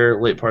better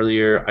here late part of the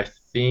year. I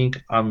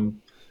think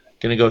I'm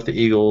going to go with the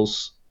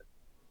Eagles,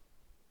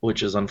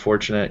 which is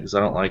unfortunate because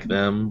I don't like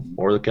them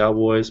or the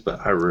Cowboys,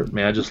 but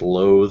I just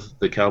loathe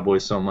the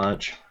Cowboys so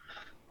much.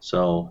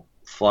 So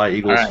fly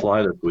Eagles, All right.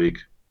 fly this week.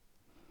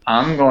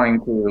 I'm going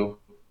to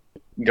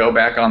go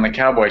back on the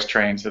Cowboys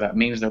train, so that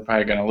means they're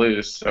probably going to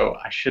lose. So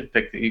I should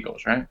pick the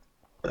Eagles, right?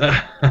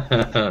 I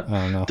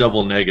don't know.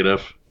 Double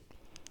negative.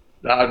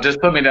 Just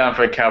put me down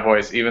for the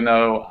Cowboys, even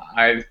though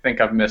I think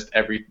I've missed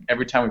every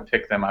time we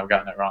pick them, I've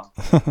gotten it wrong.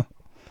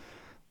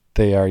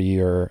 They are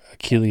your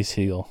Achilles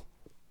heel.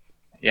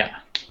 Yeah.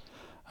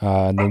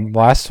 And then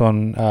last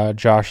one,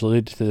 Josh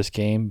alluded to this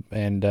game,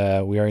 and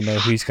we already know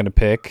who he's going to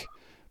pick.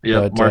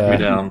 Yep, But, mark me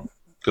down.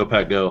 Go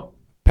Pack, go.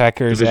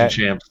 Packers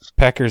Division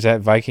champs.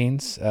 at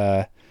Vikings.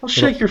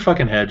 Shake your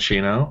fucking head,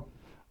 Chino.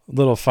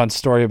 Little fun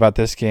story about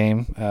this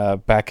game.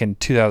 Back in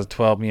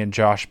 2012, me and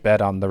Josh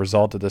bet on the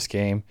result of this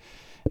game,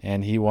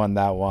 and he won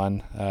that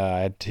one. I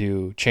had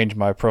to change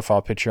my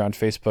profile picture on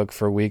Facebook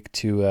for a week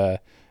to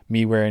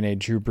me wearing a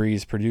Drew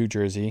Brees Purdue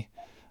jersey.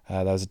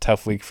 That was a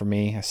tough week for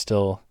me. I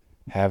still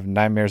have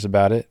nightmares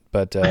about it,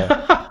 but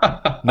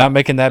not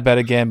making that bet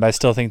again. But I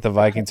still think the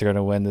Vikings are going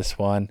to win this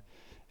one.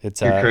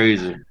 You're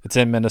crazy. It's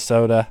in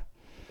Minnesota,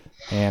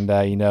 and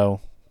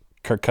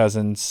Kirk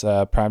Cousins,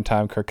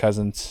 primetime Kirk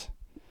Cousins.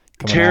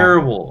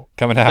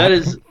 Coming out. That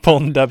is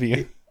pulling the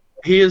W.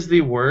 He is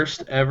the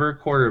worst ever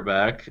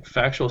quarterback.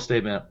 Factual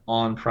statement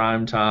on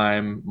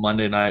primetime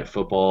Monday Night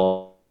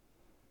Football.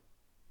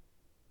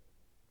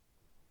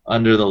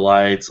 Under the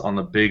lights, on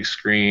the big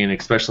screen,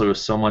 especially with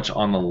so much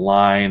on the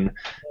line.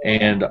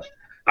 And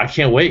I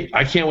can't wait.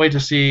 I can't wait to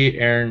see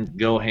Aaron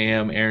go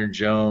ham, Aaron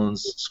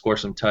Jones score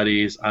some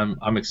tutties.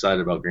 I'm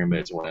excited about Green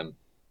Bay to win.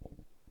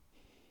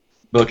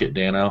 Book it,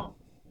 Dano.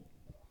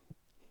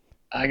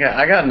 I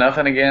got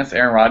nothing against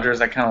Aaron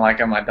Rodgers. I kind of like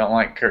him. I don't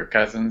like Kirk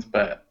Cousins,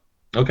 but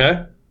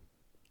Okay.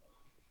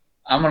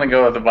 I'm going to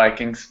go with the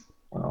Vikings.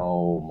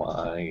 Oh,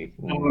 my.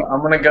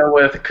 I'm going to go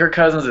with Kirk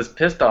Cousins is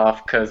pissed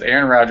off because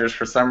Aaron Rodgers,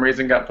 for some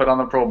reason, got put on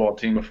the Pro Bowl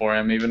team before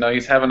him, even though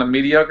he's having a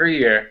mediocre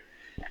year.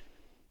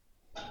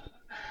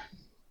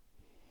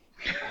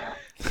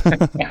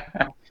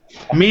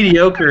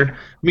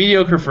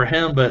 Mediocre for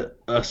him, but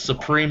a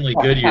supremely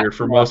good year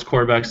for most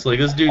quarterbacks. Like,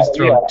 this dude's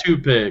thrown 2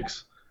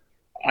 picks.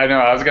 I know.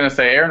 I was gonna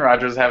say Aaron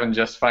Rodgers is having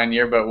just fine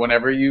year, but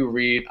whenever you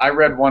read, I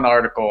read one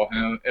article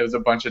and it was a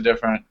bunch of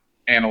different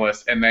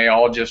analysts, and they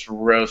all just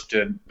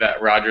roasted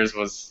that Rodgers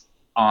was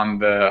on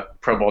the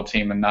Pro Bowl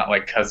team and not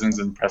like Cousins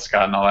and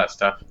Prescott and all that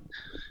stuff.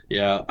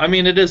 Yeah, I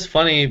mean, it is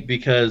funny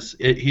because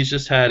he's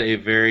just had a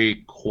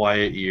very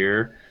quiet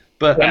year.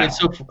 But, I mean,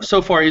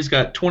 so far he's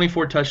got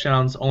 24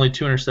 touchdowns, only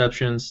 2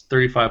 interceptions,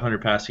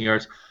 3,500 passing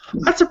yards.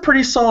 That's a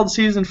pretty solid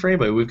season for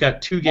anybody. We've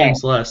got 2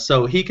 games left,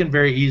 so he can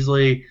very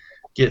easily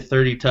get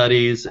 30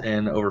 tutties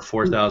and over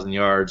 4,000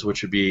 yards,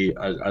 which would be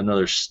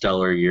another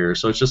stellar year.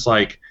 So it's just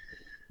like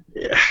 –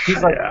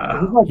 he's like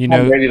You know-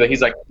 Tom Brady,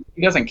 he's like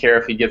he doesn't care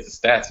if he gets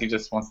the stats, he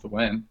just wants to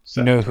win.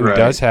 So. You know who Right.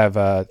 does have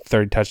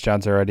 30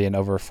 touchdowns already and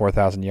over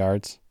 4,000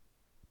 yards?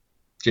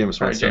 Jameis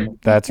Sorry, Winston. James.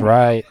 That's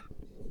right.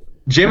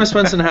 Jameis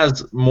Winston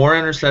has more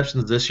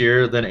interceptions this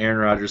year than Aaron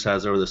Rodgers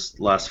has over the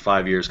last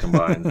 5 years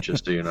combined,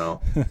 just so you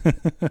know.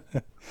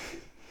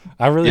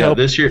 I really Yeah, hope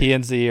this year- he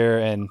ends the year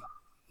and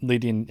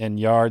leading in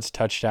yards,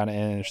 touchdown,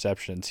 and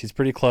interceptions. He's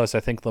pretty close.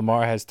 I think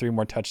Lamar has 3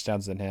 more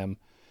touchdowns than him,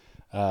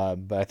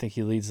 but I think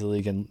he leads the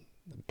league in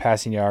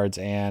passing yards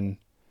and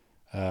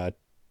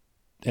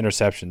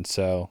interceptions.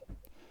 So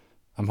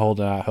I'm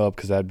holding out hope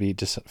because that'd be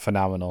just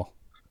phenomenal.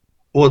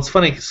 Well, it's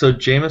funny. So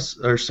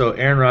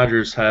Aaron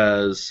Rodgers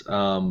has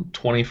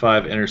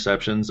 25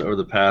 interceptions over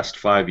the past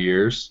 5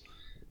 years.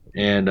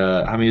 And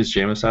how many does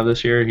Jameis have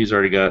this year? He's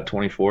already got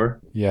 24.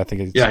 Yeah, I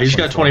think it's Yeah, he's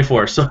got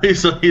 24. So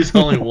he's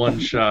only one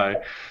shy.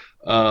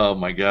 Oh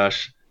my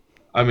gosh.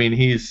 I mean,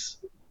 he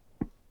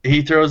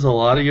throws a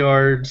lot of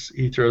yards.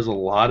 He throws a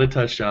lot of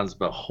touchdowns.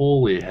 But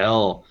holy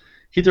hell,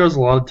 he throws a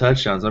lot of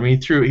touchdowns. I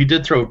mean, he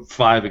did throw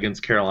 5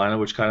 against Carolina,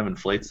 which kind of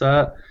inflates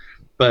that.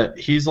 But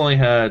he's only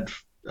had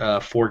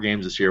 4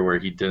 games this year where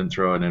he didn't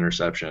throw an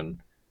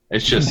interception.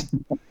 It's just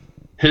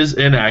his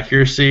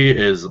inaccuracy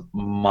is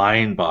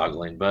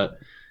mind-boggling. But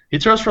he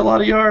throws for a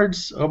lot of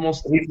yards,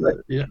 almost.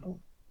 Yeah.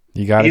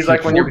 You got. He's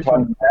like when you're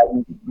playing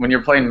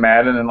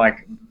Madden and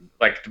like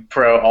the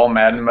pro all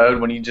Madden mode,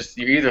 when you're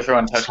either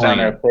throwing touchdown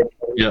or a pick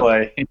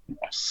play.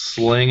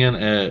 Slinging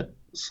it.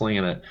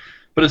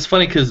 But it's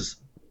funny because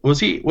was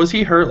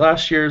he hurt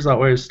last year? Is that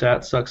why his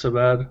stats suck so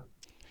bad?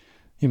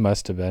 He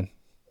must have been.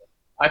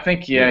 I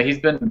think he's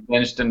been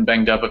benched and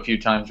banged up a few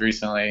times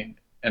recently,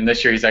 and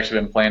this year he's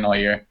actually been playing all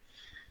year.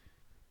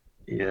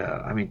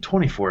 Yeah, I mean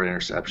 24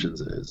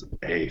 interceptions is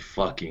a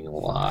fucking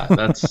lot.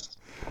 That's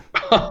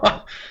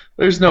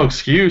there's no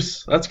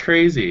excuse. That's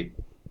crazy.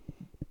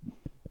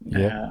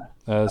 Yeah.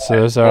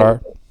 So those are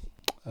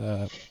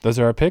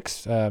our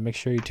picks. Make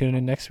sure you tune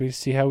in next week to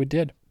see how we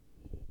did,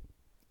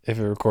 if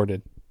it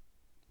recorded.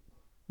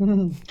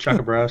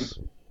 Chaka brass.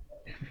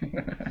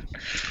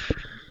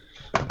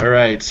 All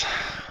right.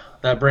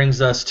 That brings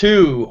us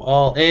to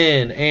All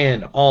In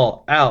and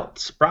All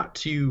Out, brought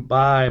to you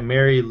by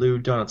Mary Lou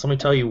Donuts. Let me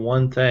tell you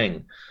one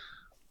thing.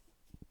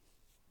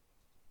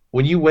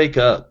 When you wake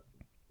up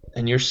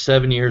and you're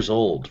 7 years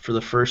old for the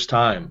first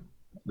time,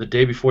 the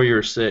day before you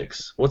were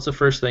 6, what's the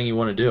first thing you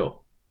want to do?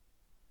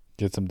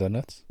 Get some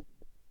donuts.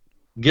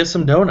 Get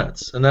some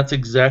donuts. And that's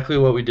exactly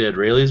what we did.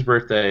 Rayleigh's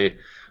birthday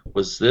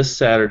was this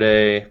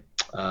Saturday,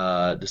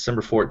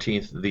 December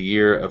 14th, the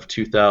year of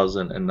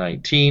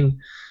 2019.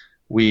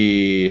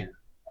 We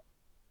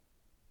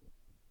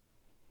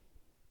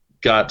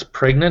got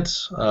pregnant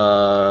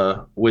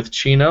with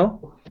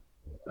Chino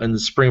in the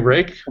spring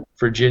break,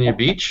 Virginia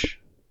Beach.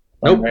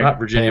 Nope, not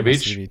Virginia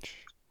Beach.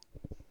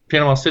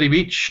 Panama City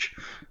Beach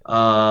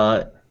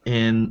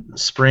in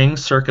spring,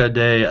 circa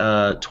day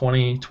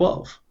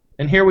 2012.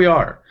 And here we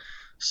are.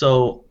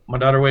 So my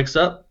daughter wakes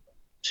up.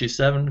 She's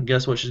 7.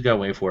 Guess what she's got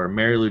waiting for her?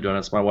 Mary Lou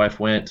Donuts. My wife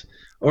went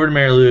over to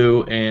Mary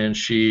Lou, and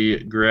she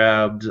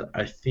grabbed,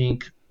 I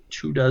think,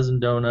 2 dozen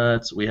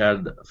donuts. We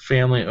had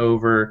family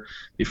over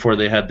before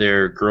they had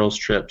their girls'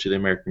 trip to the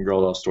American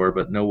Girl Doll store,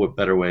 but no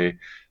better way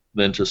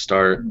than to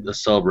start the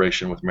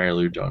celebration with Mary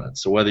Lou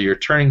Donuts. So whether you're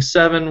turning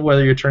 7,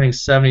 whether you're turning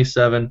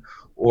 77,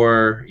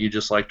 or you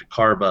just like to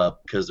carb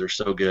up because they're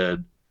so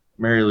good,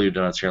 Mary Lou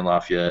Donuts here in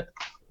Lafayette,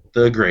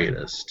 the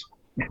greatest.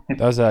 That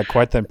was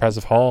quite the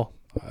impressive haul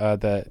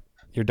that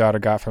your daughter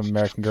got from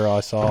American Girl. I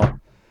saw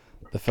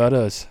the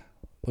photos.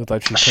 Looked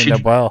like she cleaned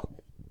up well.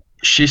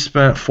 She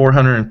spent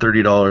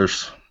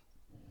 $430.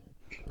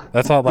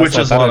 That's all. Which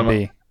is a lot that of would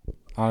be,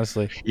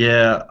 honestly.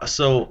 Yeah,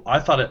 so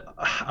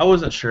I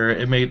wasn't sure.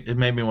 It made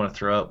me want to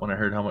throw up when I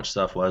heard how much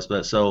stuff was.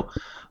 But so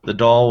the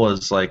doll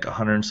was like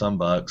 $100 and some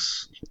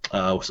bucks.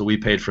 So we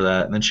paid for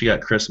that, and then she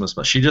got Christmas.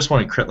 But she just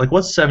wanted like,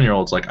 what's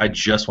 7-year-olds like? I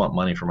just want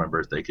money for my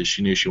birthday because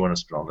she knew she wanted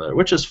to spend all that,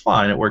 which is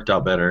fine. It worked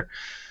out better.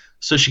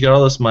 So she got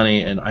all this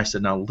money, and I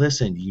said, now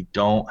listen, you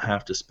don't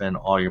have to spend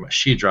all your money.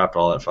 She dropped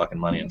all that fucking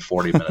money in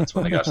 40 minutes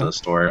when they got to the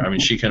store. I mean,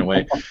 she couldn't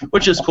wait,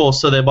 which is cool.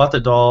 So they bought the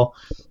doll.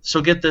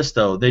 So get this,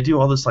 though. They do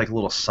all this like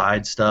little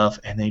side stuff,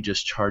 and they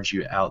just charge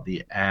you out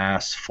the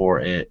ass for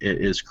it.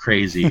 It is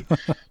crazy.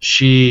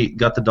 She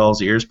got the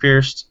doll's ears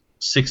pierced,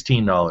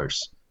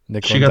 $16.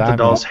 She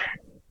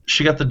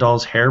got the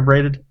doll's hair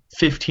braided,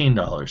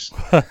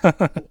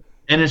 $15.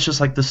 And it's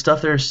just like the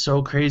stuff there is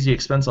so crazy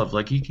expensive.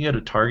 Like you can go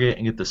to Target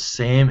and get the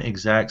same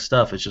exact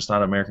stuff. It's just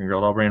not American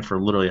Girl Doll brand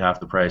for literally half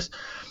the price.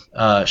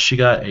 She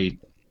got a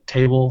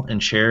table and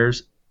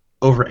chairs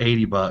over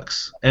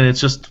 $80, and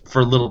it's just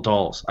for little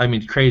dolls. I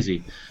mean,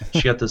 crazy.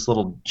 She got this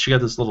little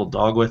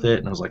dog with it,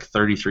 and it was like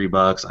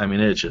 $33. I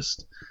mean, it's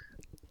just,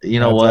 you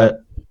know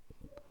what?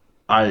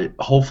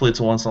 Hopefully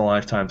it's a once in a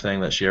lifetime thing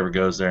that she ever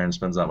goes there and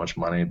spends that much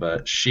money.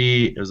 But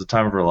it was the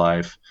time of her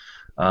life.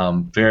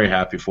 Very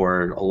happy for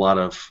her. A lot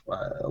of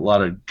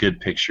good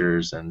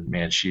pictures, and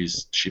man, she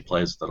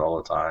plays with it all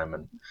the time.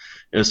 And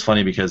it was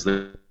funny because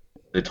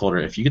they told her,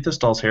 if you get this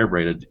doll's hair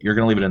braided, you're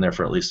gonna leave it in there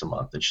for at least a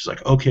month. And she's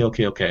like,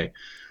 okay.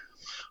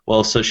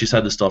 Well, so she's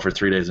had this doll for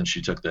 3 days, and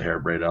she took the hair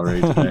braid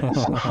already today.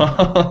 So,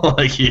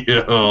 like,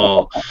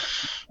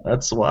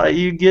 that's why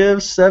you give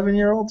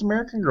 7-year-olds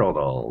American Girl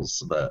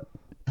dolls. But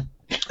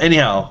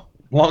anyhow,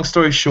 long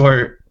story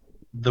short,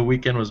 the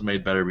weekend was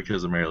made better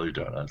because of Mary Lou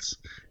Donuts.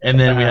 And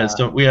then we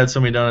had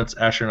so many donuts.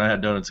 Asher and I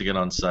had donuts again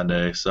on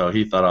Sunday, so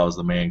he thought I was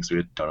the man because we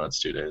had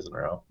donuts 2 days in a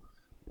row.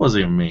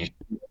 Wasn't even me,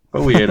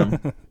 but we ate them.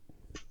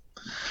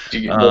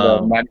 Did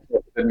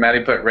Maddie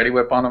put Ready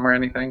Whip on them or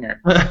anything?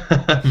 Or?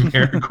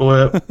 Miracle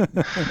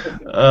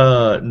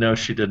Whip. No,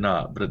 she did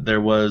not. But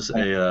there was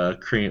a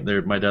cream.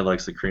 There, my dad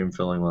likes the cream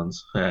filling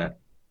ones.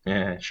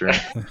 Yeah, sure.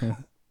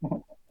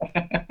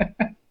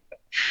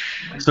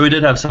 So we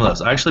did have some of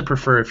those. I actually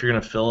prefer, if you're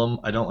gonna fill them,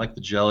 I don't like the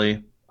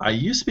jelly. I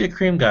used to be a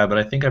cream guy, but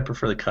I think I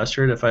prefer the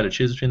custard if I had to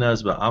choose between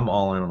those. But I'm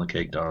all in on the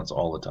cake donuts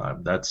all the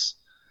time.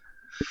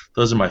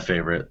 Those are my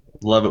favorite.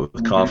 Love it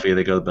with coffee.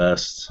 They go the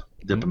best.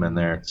 Dip them in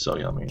there. It's so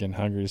yummy. Getting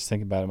hungry just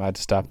thinking about them. I had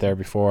to stop there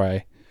before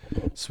I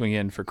swing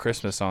in for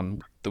Christmas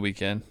on the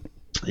weekend.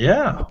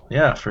 Yeah,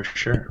 for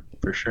sure.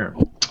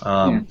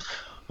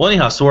 Well,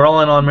 anyhow, so we're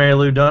all in on Mary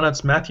Lou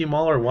Donuts. Matthew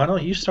Mahler, why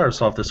don't you start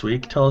us off this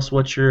week? Tell us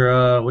what you're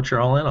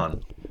all in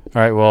on.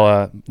 All right.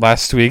 Well,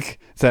 last week,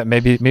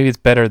 maybe it's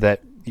better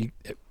that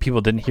people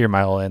didn't hear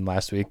my all in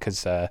last week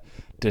because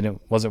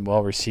wasn't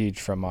well received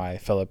from my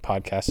fellow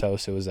podcast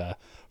hosts. It was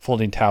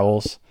folding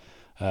towels.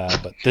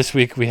 But this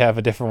week we have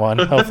a different one.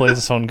 Hopefully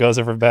this one goes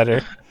over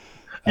better.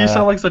 You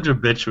sound like such a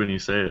bitch when you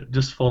say it.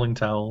 Just folding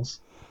towels.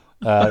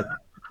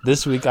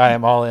 This week I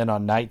am all in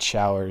on night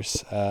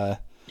showers. I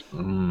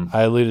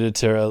alluded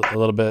to a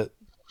little bit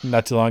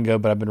not too long ago,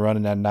 but I've been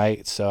running at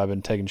night, so I've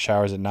been taking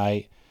showers at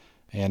night,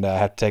 and I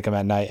have to take them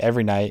at night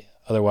every night.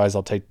 Otherwise,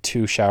 I'll take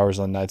 2 showers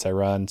on the nights I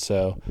run.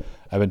 So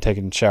I've been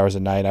taking showers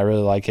at night. I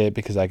really like it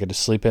because I get to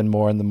sleep in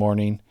more in the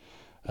morning.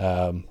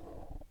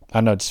 I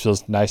don't know, it just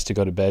feels nice to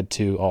go to bed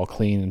too, all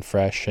clean and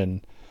fresh,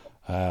 and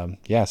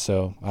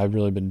so I've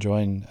really been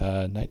enjoying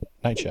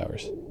night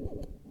showers.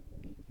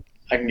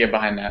 I can get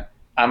behind that.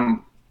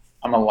 I'm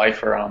a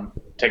lifer on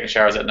taking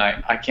showers at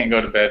night. I can't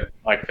go to bed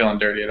like feeling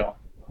dirty at all.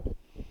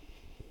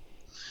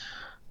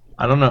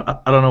 I don't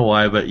know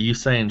why, but you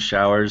saying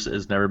showers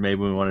has never made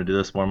me want to do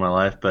this more in my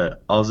life.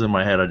 But I was in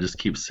my head, I just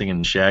keep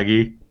singing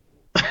Shaggy.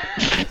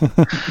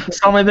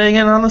 Saw me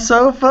banging on the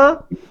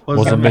sofa.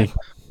 Wasn't me.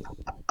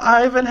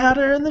 I even had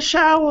her in the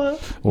shower.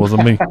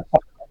 Wasn't me.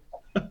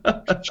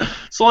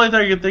 It's the only thing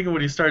I can think of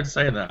when you started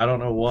saying that. I don't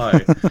know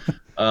why.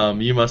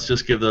 You must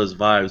just give those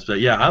vibes. But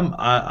yeah, I'm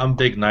a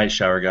big night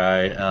shower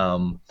guy.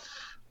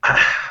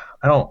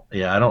 I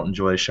don't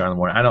enjoy a shower in the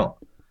morning. I don't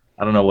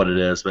know what it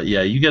is, but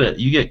yeah, you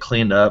get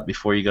cleaned up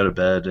before you go to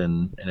bed,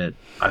 and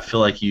I feel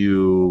like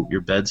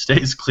your bed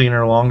stays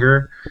cleaner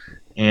longer,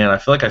 and I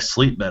feel like I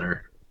sleep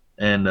better,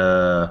 and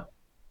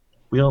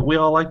we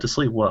all like to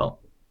sleep well.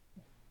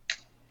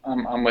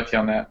 I'm with you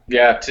on that.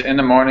 Yeah, in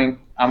the morning,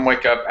 I'm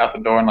wake up out the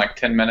door in like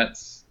 10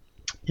 minutes.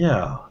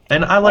 Yeah,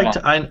 and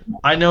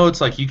I know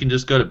it's like you can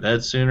just go to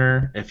bed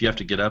sooner if you have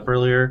to get up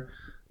earlier,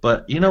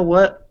 but you know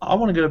what? I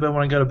want to go to bed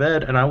when I go to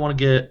bed, and I want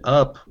to get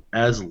up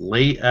as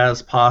late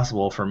as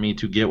possible for me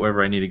to get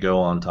wherever I need to go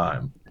on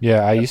time.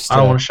 Yeah, I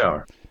don't want to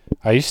shower.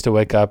 I used to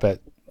wake up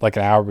at like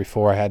an hour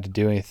before I had to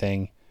do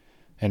anything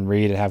and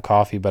read and have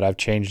coffee, but I've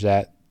changed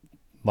that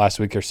last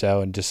week or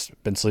so and just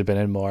been sleeping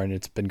in more, and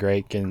it's been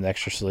great getting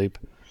extra sleep.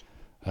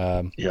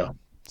 So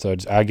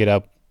I get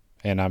up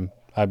and I'm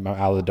out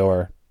of the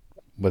door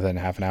within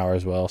half an hour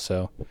as well.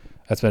 So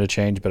that's been a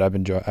change, but I've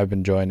been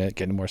enjoying it,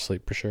 getting more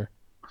sleep for sure.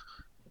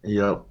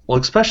 Yeah, well,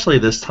 especially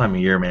this time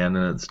of year, man,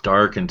 and it's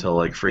dark until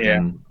like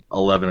freaking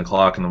 11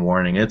 o'clock in the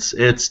morning.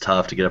 It's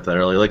tough to get up that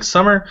early. Like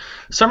summer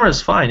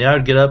is fine. Yeah, I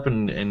would get up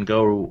and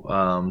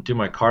go do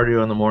my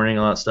cardio in the morning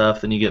and all that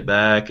stuff. Then you get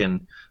back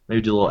and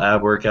maybe do a little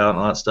ab workout and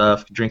all that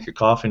stuff. Drink your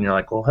coffee, and you're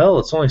like, well, hell,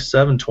 it's only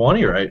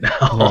 7:20 right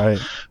now. Right.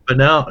 But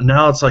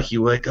now it's like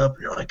you wake up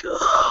and you're like,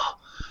 oh,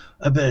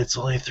 I bet it's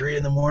only 3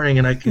 in the morning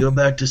and I can go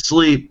back to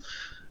sleep.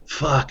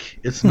 Fuck,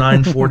 it's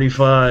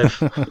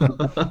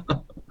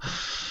 9:45.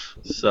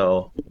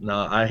 So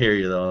no, I hear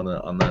you though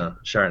on the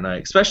shower at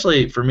night,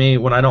 especially for me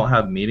when I don't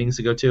have meetings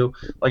to go to.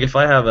 Like if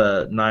I have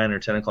a 9 or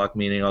 10 o'clock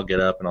meeting, I'll get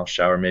up and I'll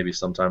shower maybe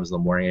sometimes in the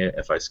morning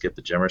if I skip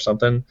the gym or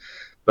something.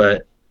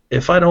 But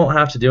if I don't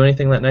have to do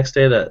anything that next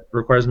day that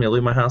requires me to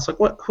leave my house, like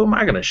who am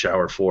I going to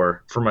shower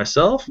for? For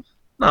myself?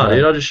 No, Right.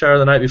 dude, I'll just shower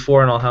the night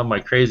before and I'll have my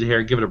crazy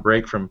hair, give it a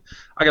break from.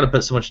 I got to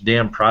put so much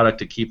damn product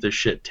to keep this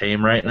shit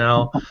tame right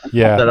now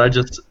Yeah, that I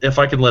just, if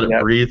I can let it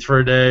Yep. breathe for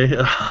a day.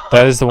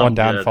 that is the one I'm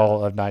good.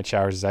 downfall of night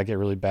showers is I get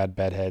really bad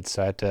bedheads,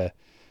 so I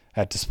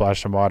had to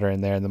splash some water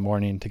in there in the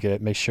morning to get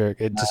it, make sure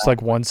it just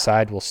like one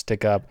side will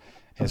stick up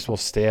and it will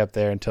stay up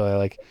there until I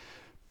like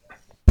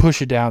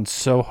push it down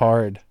so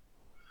hard.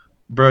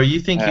 Bro, you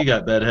think Yeah. you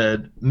got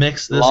bedhead?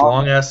 Mix this Long-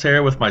 long ass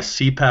hair with my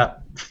CPAP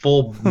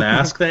full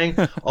mask thing.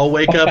 I'll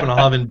wake up and I'll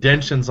have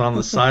indentions on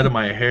the side of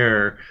my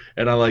hair,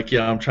 and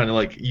I'm trying to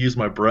like use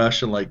my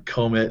brush and like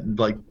comb it and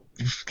like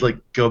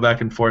go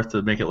back and forth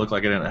to make it look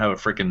like I didn't have a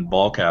freaking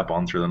ball cap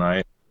on through the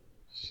night.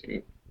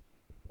 Shoot.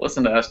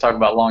 Listen to us talk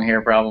about long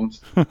hair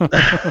problems.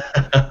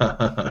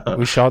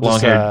 We should all long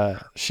just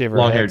hair, shave our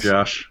long hair, heads.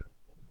 Josh.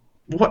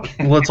 What?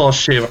 Let's all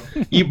shave.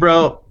 You,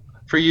 bro.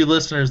 For you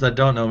listeners that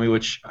don't know me,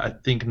 which I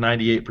think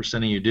 98%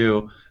 of you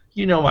do,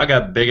 you know I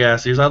got big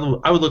ass ears. I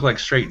would look like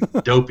straight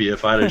dopey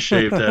if I had a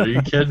shaved head. Are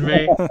you kidding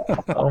me?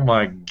 Oh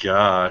my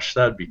gosh,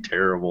 that'd be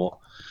terrible.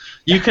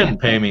 You couldn't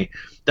pay me.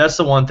 That's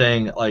the one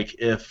thing. Like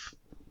if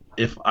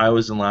I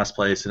was in last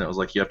place and it was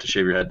like you have to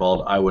shave your head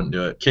bald, I wouldn't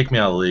do it. Kick me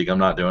out of the league. I'm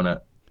not doing it.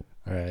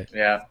 All right.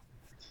 Yeah.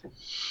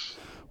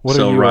 What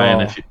So are you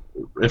Ryan, all-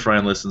 if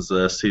Ryan listens to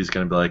this, he's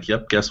gonna be like,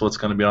 "Yep, guess what's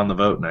gonna be on the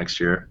vote next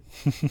year."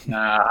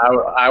 Nah,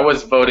 I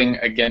was voting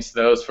against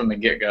those from the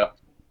get-go.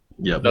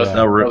 Yep, Those- Yeah. that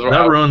those were-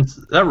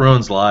 that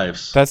ruins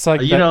lives. That's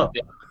like you that- know.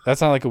 That's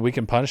not like a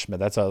weekend punishment.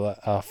 That's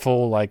a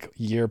full like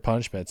year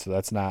punishment. So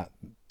that's not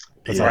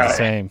not the Yeah.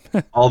 same.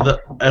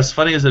 As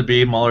funny as it'd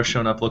be, Mahler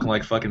showing up looking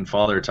like fucking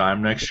Father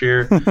Time next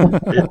year.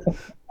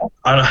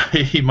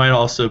 He might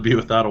also be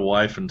without a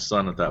wife and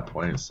son at that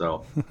point.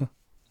 So,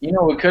 You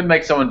know, we could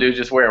make someone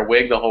just wear a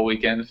wig the whole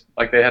weekend.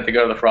 Like they had to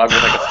go to the frog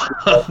with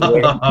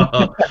like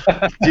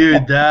a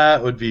dude,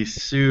 that would be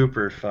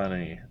super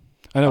funny.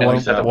 I know And one,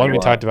 we said that one we we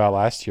want- talked about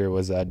last year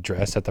was that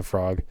dress at the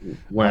Frog.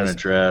 Wearing a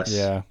dress.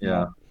 Yeah.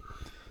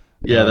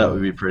 Yeah, that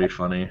would be pretty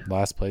funny.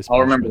 Last place. I'll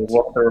remember. punishments.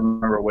 We'll have to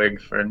remember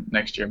wig for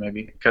next year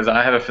maybe, because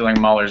I have a feeling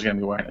Mahler's gonna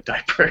be wearing a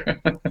diaper.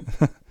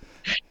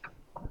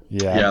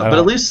 Yeah, Yeah, I but don't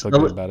at least feel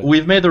good about it.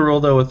 we've made the rule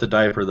though with the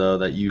diaper though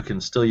that you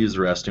can still use the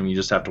restroom. You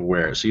just have to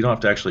wear it, so you don't have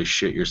to actually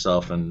shit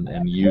yourself and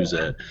use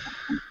it.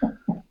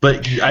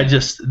 But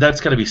that's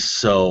got to be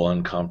so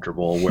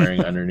uncomfortable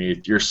wearing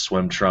underneath your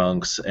swim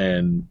trunks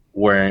and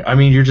wearing. I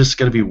mean, you're just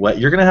gonna be wet.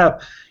 You're gonna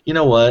have. You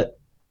know what?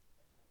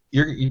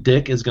 Your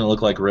dick is gonna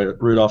look like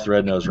Rudolph the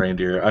Red-Nosed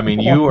Reindeer. I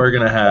mean, you are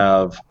gonna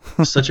have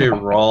such a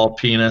raw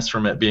penis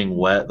from it being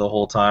wet the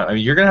whole time. I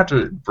mean, you're gonna have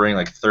to bring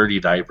like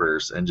 30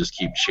 diapers and just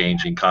keep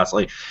changing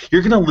constantly.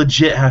 You're gonna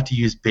legit have to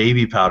use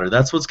baby powder.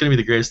 That's what's gonna be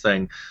the greatest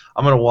thing.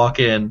 I'm gonna walk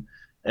in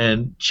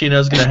and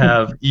Chino's gonna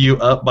have you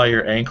up by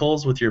your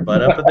ankles with your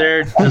butt up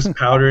there, just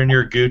powdering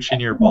your gooch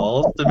and your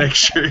balls to make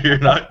sure you're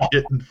not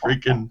getting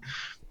freaking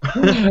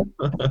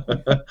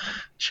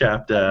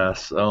chapped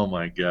ass. Oh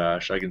my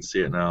gosh, I can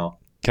see it now.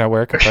 Can I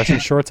wear compression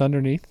shorts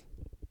underneath?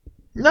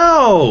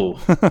 No,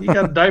 you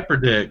got a diaper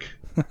dick.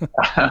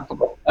 I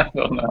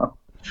don't know. All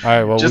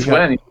right. Well, Just we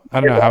got, when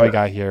I don't know how we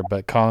got here,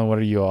 but Colin, what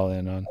are you all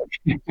in on?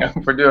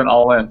 we're doing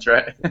all ins,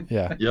 right?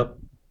 Yeah. Yep.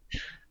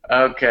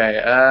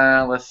 Okay.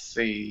 Let's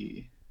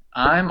see.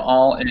 I'm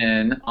all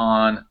in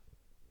on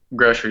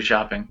grocery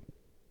shopping.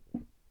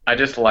 I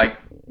just like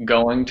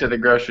going to the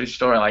grocery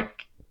store.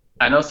 Like,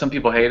 I know some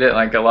people hate it.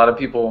 Like, a lot of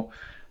people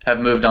have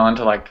moved on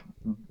to like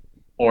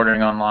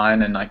ordering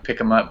online and like pick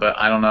them up, but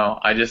I don't know.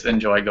 I just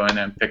enjoy going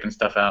there and picking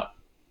stuff out.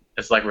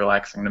 It's like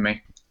relaxing to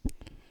me.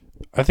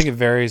 I think it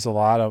varies a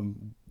lot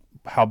on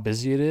how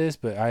busy it is,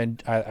 but I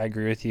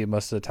agree with you.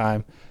 Most of the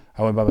time,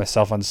 I went by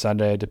myself on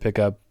Sunday to pick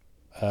up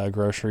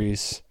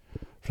groceries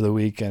for the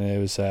week, and it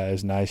was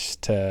nice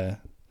to,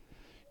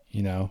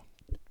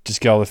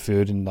 just get all the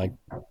food and like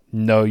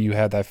know you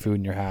have that food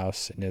in your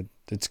house, and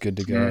it's good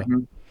to go.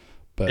 Mhm.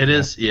 But It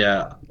is,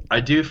 yeah. I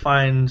do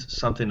find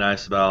something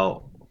nice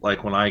about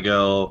like when I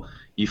go,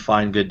 you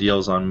find good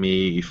deals on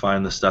me, you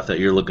find the stuff that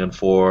you're looking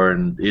for,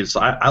 and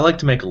I like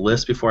to make a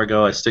list before I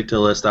go. I stick to a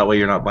list, that way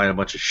you're not buying a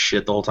bunch of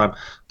shit the whole time.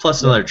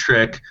 Plus another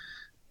trick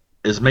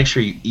is make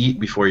sure you eat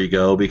before you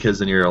go, because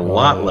then you're a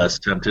lot less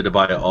tempted to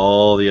buy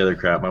all the other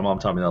crap. My mom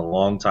taught me that a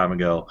long time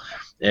ago.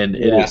 And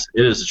it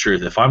is the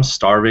truth. If I'm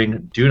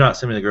starving, do not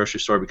send me to the grocery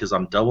store, because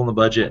I'm doubling the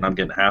budget and I'm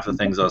getting half the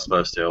things I was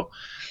supposed to.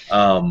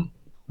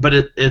 But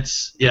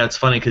it's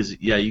funny because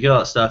you get all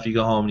that stuff, you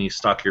go home and you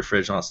stock your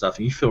fridge and all that stuff,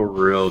 and you feel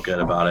real good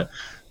about it.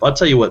 But I'll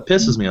tell you what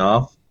pisses me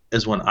off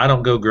is when I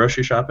don't go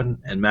grocery shopping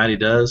and Maddie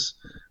does.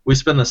 We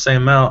spend the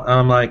same amount, and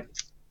I'm like,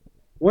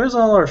 "Where's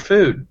all our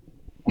food?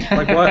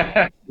 Like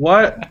what?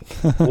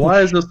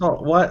 Why is this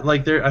not? What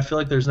like there? I feel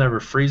like there's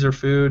never freezer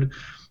food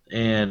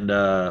and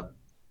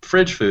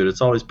fridge food.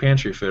 It's always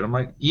pantry food. I'm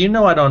like,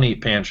 I don't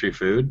eat pantry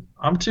food.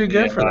 I'm too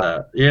good for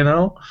that,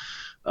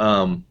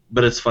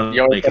 But it's funny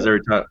because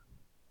every time.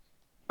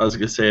 I was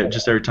gonna say,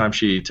 just every time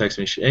she texts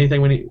me,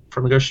 anything we need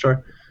from the grocery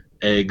store,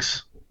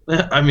 eggs.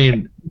 I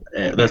mean,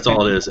 that's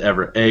all it is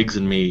ever. Eggs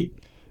and meat.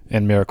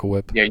 and Miracle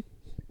Whip.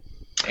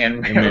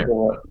 And And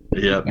Miracle Whip.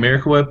 Yeah,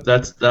 Miracle Whip.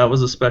 That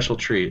was a special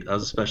treat. That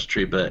was a special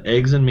treat. But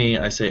eggs and me,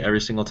 I say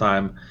every single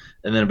time,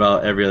 and then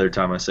about every other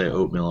time I say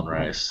oatmeal and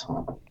rice.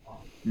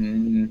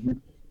 Mhm.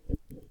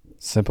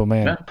 Simple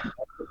man. Yeah.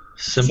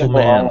 Simple Simple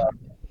man. all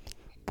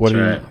What That's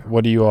are right.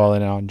 what are you all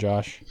in on,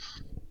 Josh?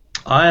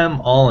 I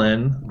am all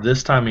in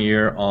this time of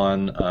year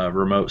on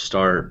remote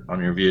start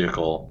on your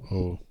vehicle.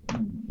 Oh,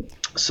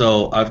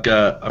 So I've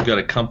got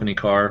a company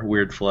car,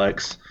 Weird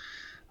Flex.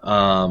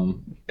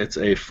 It's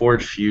a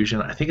Ford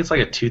Fusion. I think it's like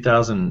a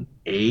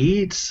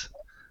 2008,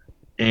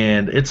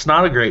 and it's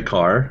not a great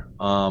car,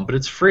 but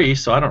it's free,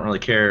 so I don't really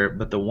care.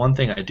 But the one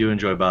thing I do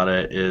enjoy about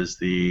it is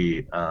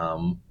the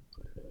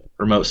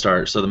remote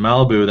start. So the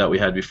Malibu that we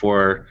had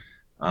before,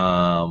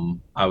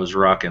 I was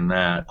rocking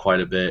that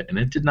quite a bit, and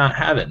it did not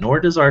have it. Nor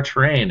does our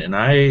terrain. And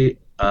I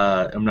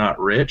am not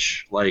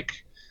rich like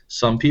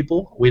some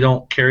people. We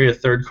don't carry a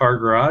third car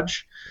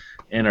garage,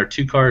 and our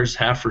two cars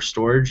half for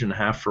storage and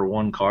half for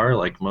one car,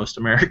 like most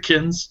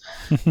Americans.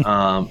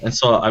 And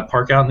so I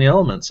park out in the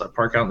elements. I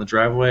park out in the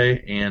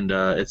driveway, and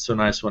it's so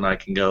nice when I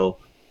can go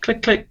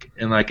click click,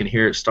 and I can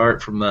hear it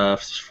start from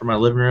my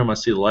living room. I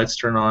see the lights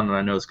turn on, and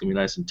I know it's gonna be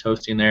nice and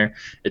toasty in there.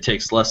 It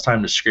takes less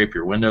time to scrape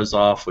your windows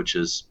off, which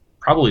is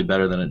probably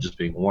better than it just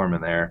being warm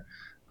in there.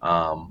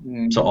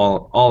 So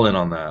all in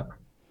on that.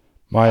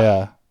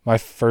 my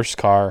first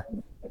car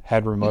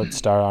had remote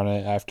start on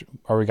it after,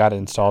 or we got it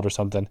installed or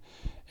something,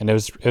 and it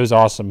was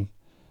awesome.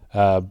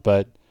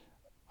 But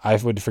I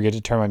would forget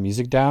to turn my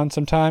music down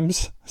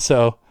sometimes.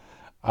 So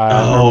I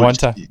remember one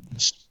time.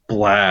 Just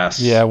blast.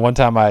 Yeah, one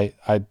time I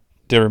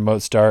did a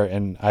remote start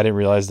and I didn't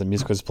realize the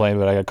music was playing,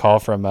 but I got a call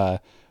from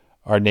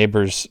our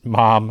neighbor's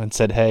mom and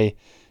said, "Hey,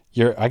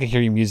 I can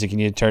hear your music. You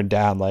need to turn it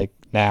down like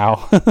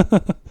now."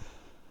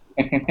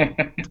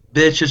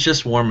 Bitch, it's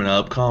just warming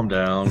up. Calm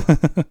down.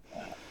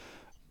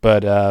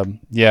 But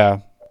yeah,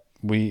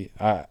 we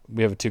have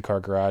a 2-car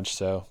garage,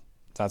 so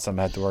it's not something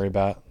I have to worry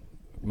about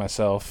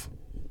myself.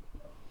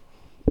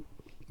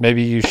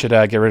 Maybe you should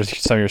get rid of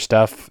some of your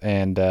stuff,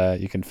 and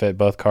you can fit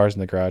both cars in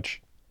the garage.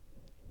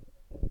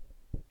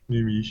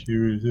 Maybe you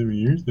should some of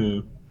your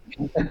stuff.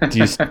 Do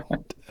you?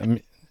 I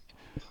mean,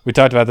 we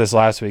talked about this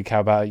last week. How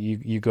about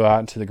you go out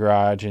into the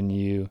garage and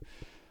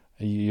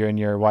you're in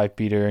your wife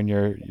beater and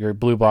your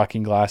blue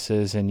blocking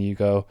glasses, and you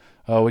go,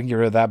 "Oh, we can get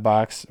rid of that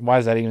box. Why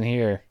is that even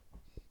here?"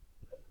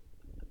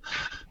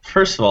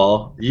 First of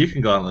all, you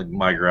can go out in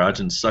my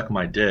garage and suck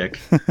my dick.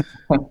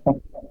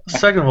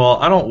 Second of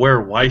all, I don't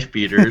wear wife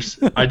beaters.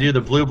 I do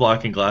the blue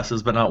blocking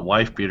glasses, but not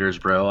wife beaters,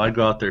 bro. I'd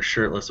go out there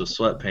shirtless with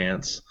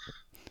sweatpants.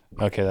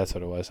 Okay, that's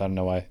what it was. I don't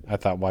know why I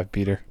thought wife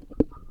beater.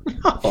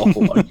 Oh,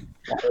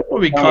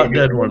 we'll be caught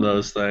dead in one of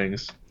those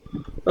things.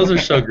 Those are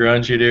so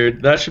grungy,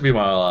 dude. That should be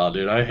my all-out,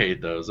 dude. I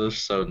hate those. Those are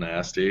so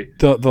nasty.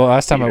 The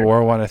last time I Beater.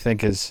 wore one, I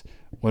think, is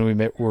when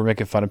we were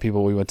making fun of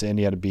people. We went to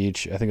Indiana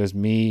Beach. I think it was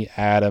me,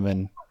 Adam,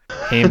 and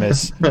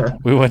Amos.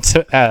 We went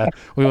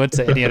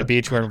to Indiana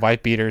Beach wearing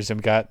white beaters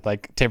and got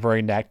like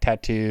temporary neck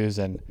tattoos,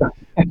 and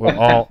we're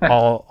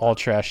all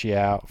trashy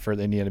out for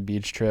the Indiana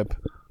Beach trip.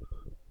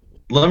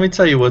 Let me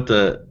tell you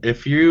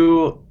if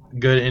you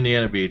go to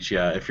Indiana Beach,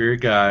 yeah, if you're a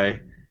guy,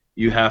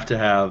 you have to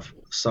have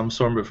some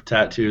sort of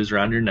tattoos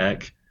around your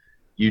neck.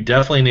 You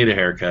definitely need a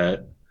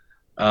haircut.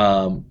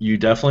 You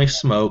definitely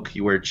smoke.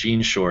 You wear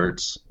jean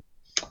shorts.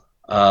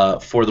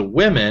 For the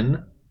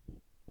women,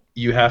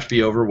 you have to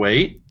be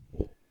overweight.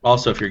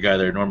 Also, if you're a guy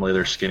there, normally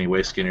they're skinny,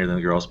 way skinnier than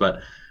the girls,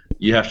 but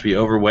you have to be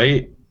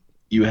overweight.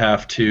 You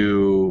have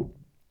to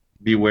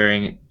be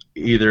wearing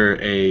either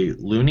a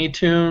Looney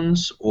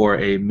Tunes or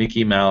a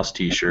Mickey Mouse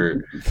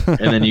T-shirt, and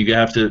then you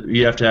have to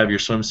have your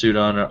swimsuit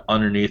on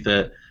underneath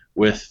it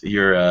with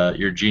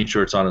your jean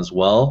shorts on as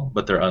well,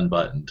 but they're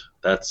unbuttoned.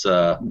 That's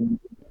and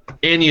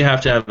you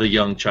have to have a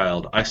young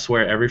child. I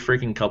swear, every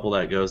freaking couple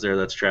that goes there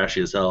that's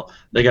trashy as hell,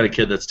 they got a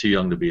kid that's too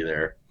young to be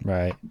there.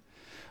 Right.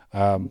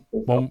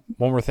 One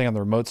more thing on the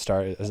remote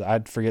start is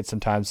I'd forget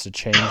sometimes to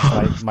change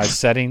my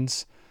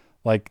settings.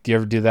 Like, do you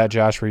ever do that,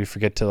 Josh, where you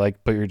forget to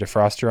like put your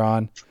defroster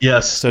on?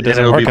 Yes, So it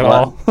doesn't work at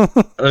all.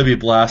 It'll be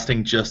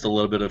blasting just a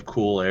little bit of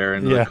cool air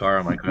into Yeah. the car.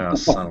 I'm like, oh,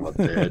 son of a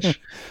bitch.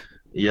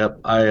 Yep,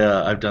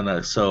 I've done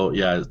that. So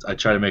yeah, I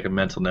try to make a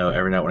mental note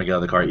every night when I get out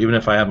of the car, even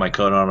if I have my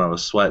coat on, I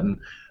was sweating.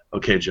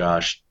 Okay,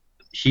 Josh,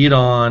 heat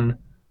on.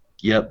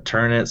 Yep,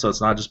 turn it so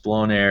it's not just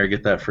blowing air.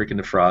 Get that freaking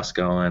defrost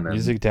going. And,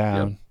 Music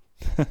down.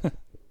 Yep,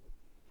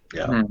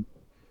 yeah.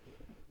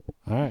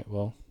 All right.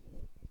 Well,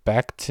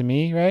 back to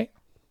me, right?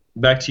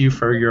 Back to you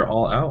for your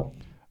all out.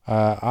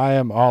 I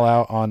am all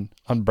out on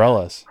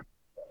umbrellas.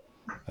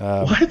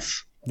 What?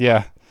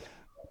 Yeah.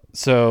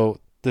 So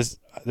this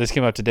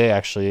came up today,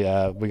 actually.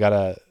 We got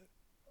a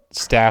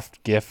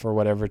staffed gift or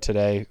whatever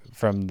today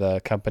from the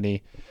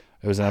company.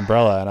 It was an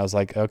umbrella, and I was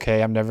like,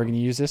 okay, I'm never going to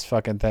use this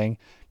fucking thing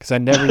because I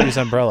never use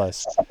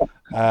umbrellas.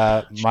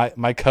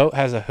 My coat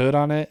has a hood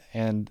on it,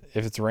 and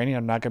if it's raining,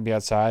 I'm not going to be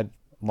outside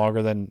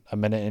longer than a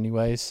minute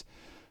anyways.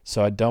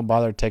 So I don't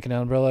bother taking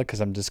an umbrella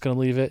because I'm just going to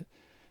leave it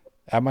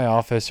at my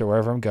office or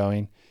wherever I'm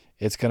going.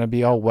 It's going to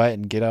be all wet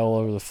and get all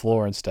over the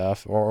floor and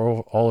stuff,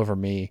 or all over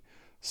me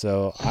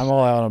So I'm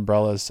all out on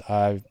umbrellas.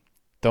 I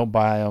don't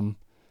buy them.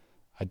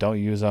 I don't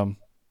use them.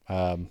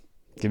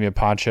 Give me a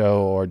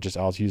poncho or just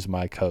I'll use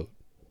my coat.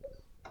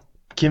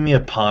 Give me a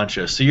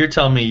poncho. So you're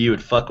telling me you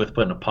would fuck with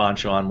putting a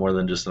poncho on more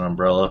than just an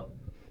umbrella?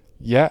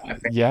 Yeah, I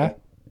think yeah,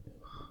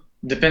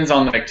 depends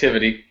on the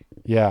activity.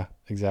 yeah,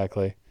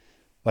 exactly.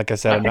 Like I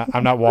said,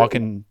 I'm not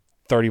walking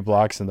 30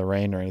 blocks in the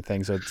rain or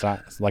anything, so it's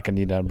not like I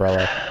need an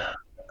umbrella.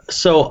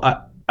 So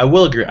I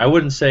will agree. I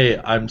wouldn't say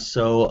I'm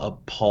so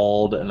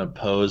appalled and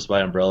opposed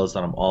by umbrellas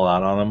that I'm all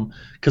out on them,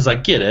 because I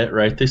get it,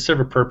 right? They serve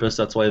a purpose.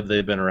 That's why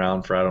they've been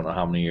around for I don't know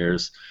how many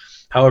years.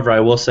 However, I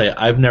will say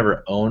I've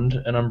never owned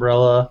an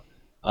umbrella,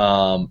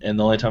 and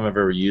the only time I've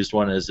ever used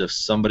one is if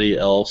somebody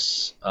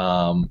else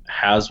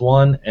has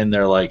one and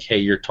they're like, "Hey,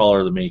 you're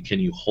taller than me. Can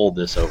you hold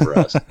this over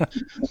us?"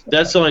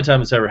 That's the only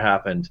time it's ever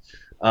happened.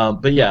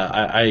 But yeah,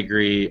 I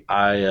agree.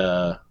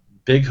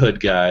 Big hood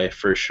guy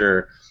for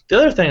sure. The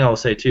other thing I will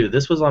say too,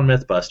 this was on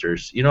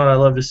MythBusters. You know what I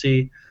love to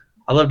see?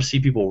 I love to see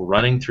people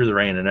running through the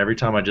rain, and every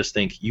time I just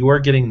think you are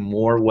getting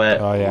more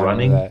wet Oh, yeah, I remember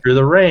running that. through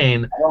the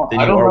rain than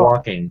I you don't are know.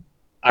 walking.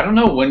 I don't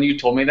know when you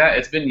told me that.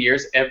 It's been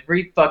years.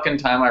 Every fucking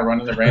time I run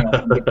in the rain,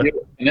 I think of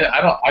you. And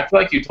I feel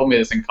like you told me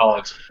this in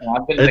college. And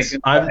I've been thinking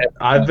about it.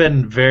 I've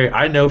been very,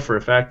 I know for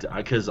a fact,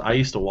 because I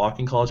used to walk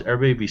in college.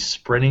 Everybody would be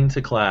sprinting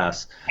to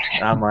class,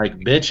 and I'm like,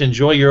 bitch,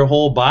 enjoy your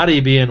whole body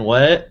being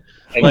wet.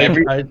 And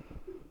Like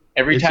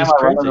every it's time just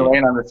I run in the crazy.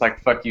 rain, I'm just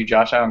like, fuck you,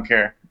 Josh. I don't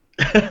care.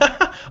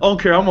 I don't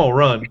care. I'm gonna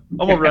run.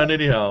 I'm gonna run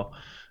anyhow.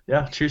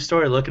 Yeah, true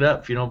story. Look it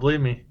up if you don't believe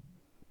me.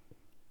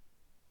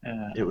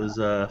 It was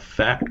a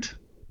fact.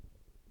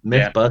 Myth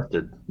Yeah.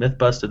 busted. Myth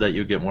busted that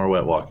you get more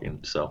wet walking.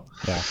 So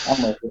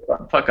I'm like,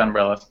 fuck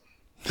umbrellas.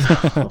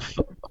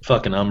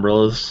 fucking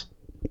umbrellas.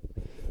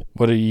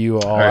 What are you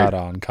all right. out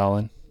on,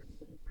 Colin?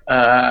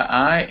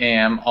 I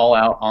am all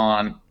out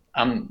on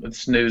the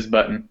snooze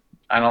button.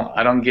 I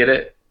don't get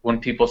it when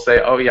people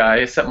say, "Oh yeah,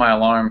 I set my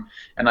alarm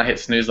and I hit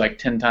snooze like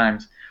 10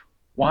 times."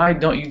 Why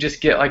don't you just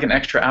get like an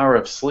extra hour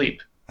of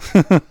sleep?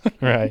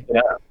 Right.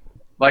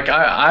 Like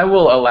I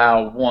will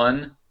allow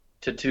 1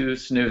 to 2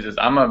 snoozes.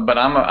 I'm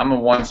a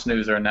one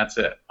snoozer and that's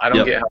it. I don't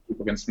Yep. get how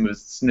people can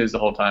snooze the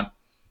whole time.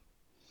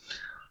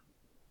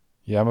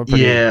 Yeah, I'm a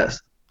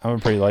Yes.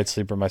 pretty light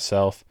sleeper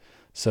myself.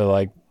 So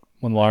like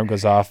when the alarm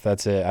goes off,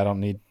 that's it.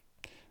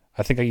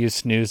 I think I used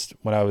snooze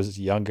when I was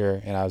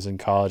younger and I was in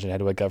college and had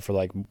to wake up for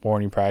like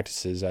morning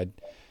practices. I'd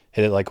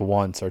hit it like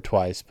once or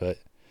twice, but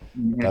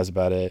that was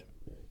about it.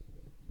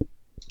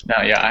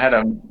 No, yeah, I had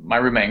my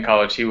roommate in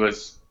college. He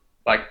was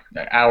like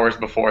hours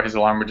before his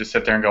alarm would just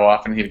sit there and go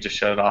off, and he would just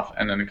shut it off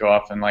and then go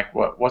off and like,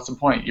 what's the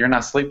point? You're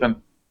not sleeping.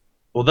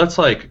 Well, that's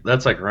like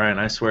Ryan.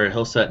 I swear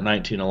he'll set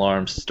 19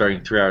 alarms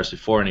starting 3 hours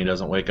before, and he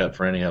doesn't wake up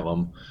for any of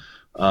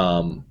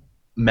them.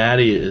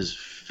 Maddie is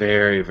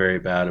very, very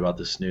bad about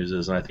the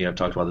snoozes, and I think I've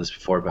talked about this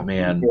before. But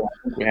man,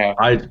 Yeah.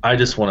 I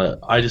just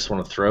want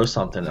to throw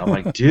something. I'm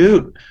like,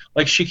 dude,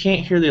 like she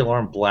can't hear the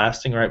alarm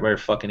blasting right by her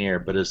fucking ear,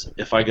 but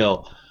if I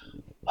go,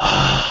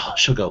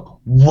 she'll go,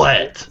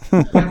 what?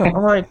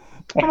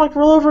 I'm like,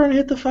 roll over and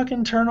hit the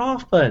fucking turn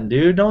off button,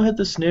 dude. Don't hit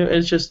the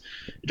snooze. It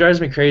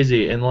drives me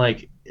crazy. And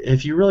like,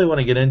 if you really want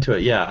to get into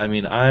it, yeah, I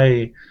mean,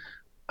 I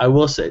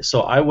will say,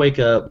 so I wake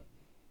up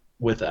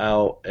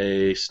without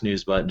a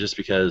snooze button just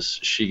because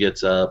she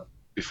gets up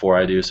before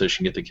I do, so she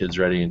can get the kids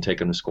ready and take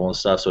them to school and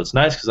stuff. So it's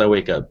nice because I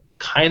wake up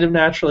kind of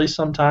naturally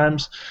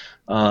sometimes.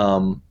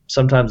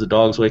 Sometimes the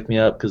dogs wake me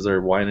up because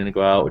they're whining to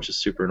go out, which is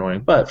super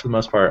annoying. But for the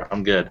most part,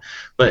 I'm good.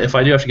 But if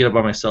I do have to get up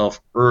by myself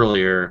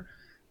earlier,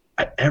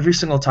 every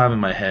single time in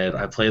my head,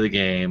 I play the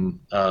game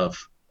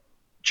of,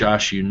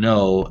 Josh,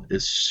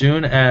 as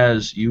soon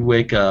as you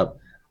wake up,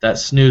 that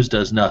snooze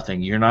does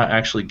nothing. You're not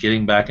actually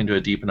getting back into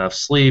a deep enough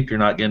sleep. You're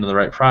not getting to the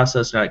right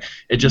process.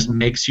 It just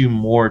makes you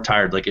more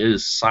tired. Like, it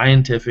is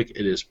scientific.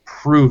 It is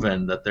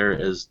proven that there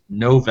is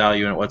no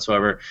value in it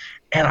whatsoever.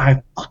 And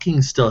I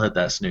fucking still hit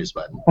that snooze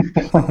button.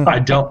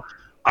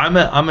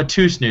 I'm a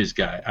 2 snooze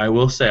guy. I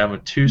will say I'm a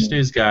 2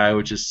 snooze guy,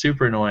 which is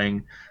super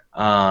annoying.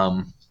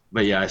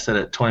 But yeah, I said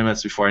it 20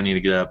 minutes before I need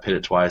to get up, hit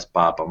it twice,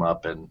 bop, I'm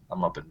up and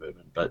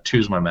moving. But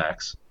 2's my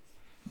max.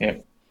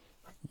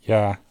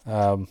 Yeah.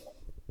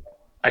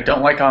 I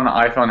don't like on the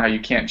iPhone how you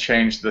can't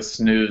change the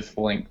snooze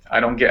length. I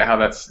don't get how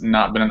that's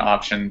not been an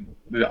option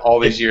all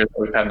these years that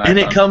we've had an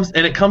iPhone.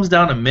 And it comes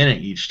down a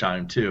minute each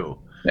time too.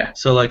 Yeah.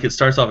 So like it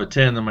starts off at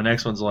 10, then my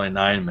next one's only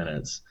 9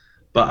 minutes.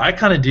 But I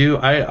kind of do.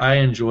 I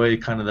enjoy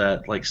kind of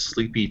that like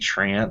sleepy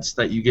trance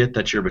that you get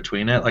that you're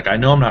between it. Like I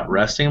know I'm not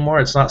resting anymore.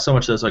 It's not so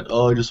much that it's like,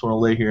 oh, I just want to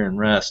lay here and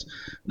rest.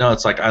 No,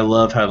 it's like I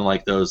love having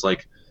like those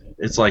like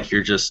it's like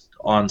you're just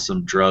on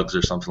some drugs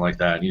or something like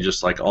that, and you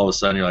just like all of a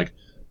sudden you're like,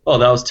 oh,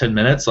 that was 10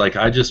 minutes. Like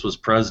I just was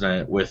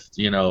president with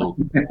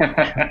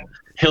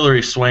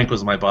Hillary Swank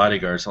was my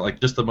bodyguard. So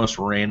like just the most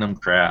random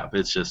crap.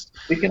 It's just.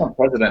 Speaking of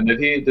president,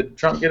 did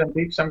Trump get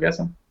impeached? I'm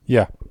guessing.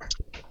 Yeah.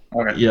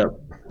 Okay. Yep.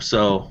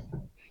 So.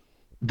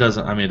 It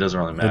doesn't really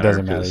matter. It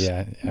doesn't matter.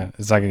 Yeah.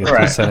 It's not going to get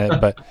to the Senate,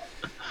 but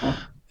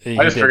He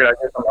I just did. figured I'd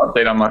get some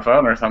update on my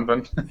phone or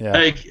something. Yeah.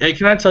 Hey,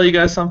 can I tell you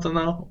guys something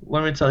though?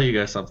 Let me tell you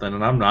guys something,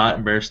 and I'm not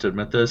embarrassed to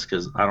admit this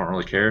because I don't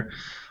really care.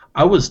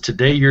 I was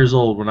today years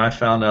old when I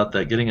found out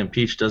that getting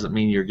impeached doesn't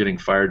mean you're getting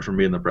fired from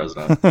being the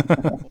president.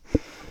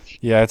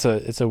 Yeah,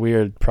 it's a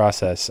weird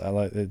process.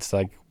 It's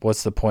like,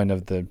 what's the point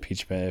of the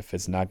impeachment if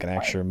it's not going to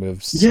actually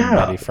remove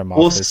somebody from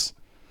Well, office?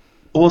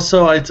 Well,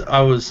 so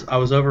I was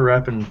over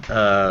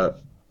repping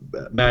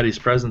Maddie's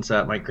presence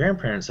at my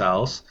grandparents'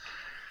 house,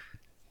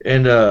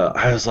 and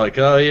I was like,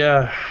 oh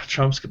yeah,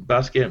 Trump's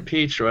about to get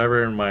impeached or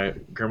whatever, and my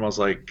grandma's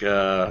like,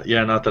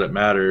 yeah, not that it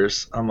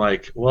matters. I'm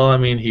like, well, I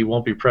mean, he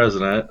won't be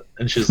president,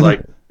 and she's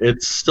like,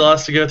 it still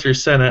has to go through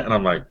Senate, and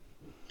I'm like,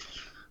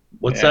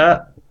 what's Yeah.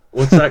 that?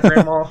 What's that,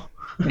 Grandma?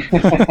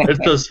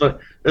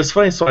 It's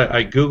funny. So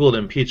I googled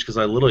impeach because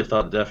I literally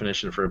thought the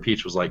definition for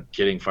impeach was like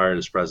getting fired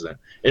as president.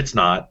 It's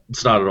not.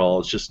 It's not at all.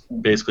 It's just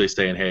basically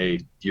saying, hey,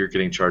 you're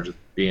getting charged with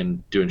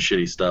doing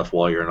shitty stuff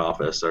while you're in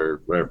office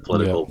or whatever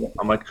political. Yeah.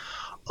 I'm like,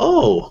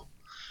 oh,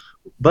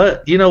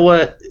 but you know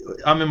what?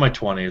 I'm in my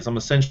 20s. I'm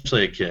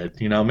essentially a kid.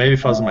 You know, maybe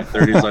if I was in my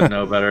 30s, I'd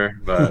know better.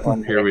 But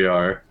here we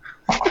are.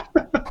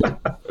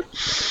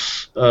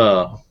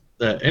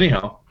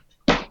 Anyhow.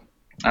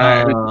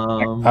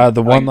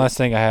 The one last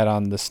thing I had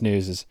on the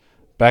snooze is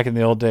back in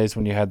the old days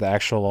when you had the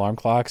actual alarm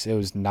clocks, it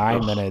was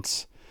 9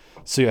 minutes.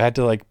 So you had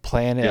to like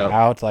plan it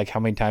out, like how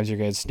many times you're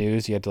going to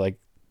snooze. You had to like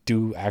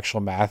do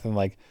actual math and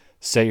like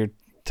set your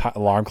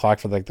alarm clock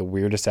for like the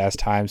weirdest ass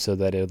time so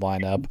that it would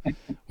line up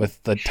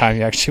with the time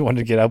you actually wanted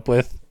to get up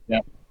with.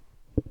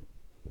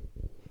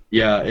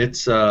 Yeah,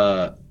 it's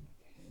math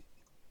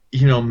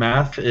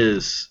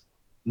is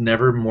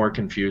never more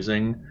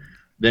confusing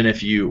than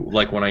if you,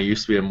 like when I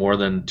used to be a more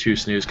than two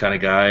snooze kind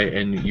of guy,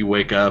 and you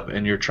wake up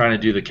and you're trying to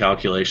do the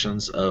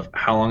calculations of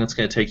how long it's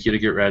going to take you to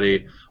get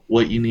ready,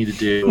 what you need to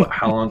do,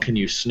 how long can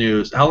you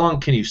snooze, how long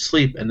can you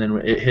sleep, and then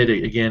it hit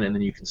it again, and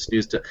then you can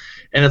snooze to,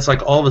 and it's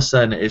like all of a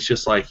sudden it's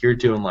just like you're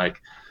doing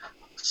like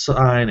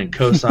sine and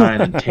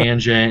cosine and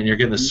tangent, and you're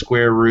getting the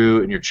square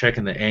root, and you're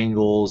checking the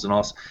angles and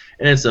all,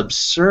 and it's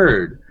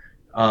absurd.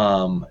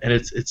 And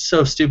it's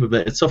so stupid,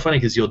 but it's so funny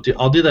because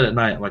I'll do that at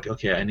night. I'm like,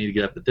 okay, I need to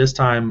get up at this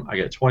time. I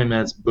got 20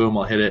 minutes. Boom,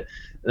 I'll hit it,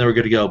 and then we're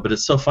good to go. But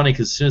it's so funny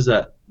because as soon as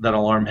that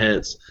alarm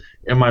hits,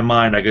 in my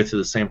mind, I go through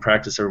the same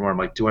practice every morning.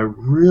 I'm like, do I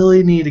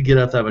really need to get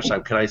up that much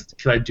time? Could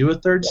I do a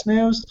third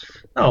snooze?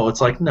 No, it's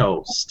like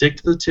no. Stick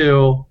to the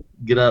two.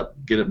 Get up,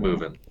 get it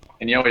moving.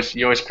 And you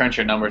always crunch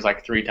your numbers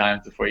like 3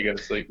 times before you go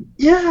to sleep.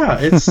 Yeah,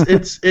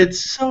 it's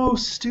so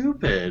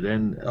stupid.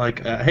 And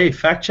like, hey,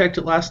 fact checked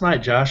it last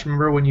night, Josh.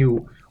 Remember when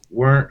you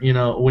weren't,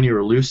 when you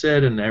were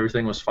lucid and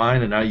everything was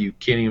fine, and now you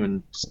can't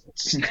even,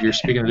 you're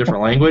speaking a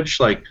different language?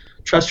 Like,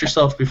 trust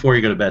yourself before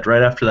you go to bed,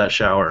 right after that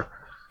shower.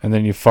 And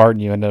then you fart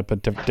and you end up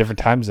at a different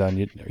time zone.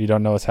 You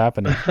don't know what's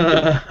happening.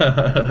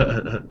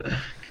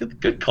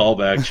 Good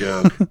callback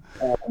joke.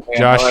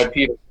 Josh.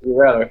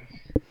 Rather.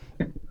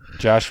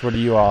 Josh, what are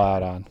you all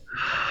out on?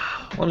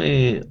 Let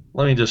me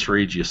just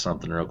read you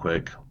something real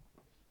quick.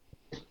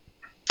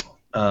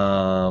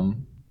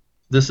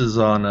 This is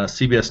on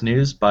CBS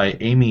News by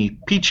Amy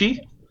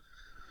Peachy.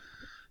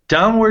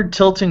 Downward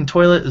tilting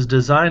toilet is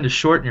designed to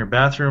shorten your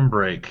bathroom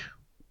break.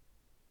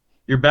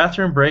 Your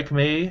bathroom break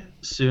may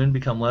soon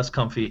become less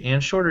comfy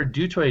and shorter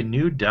due to a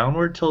new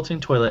downward tilting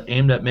toilet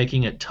aimed at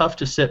making it tough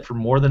to sit for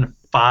more than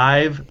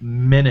 5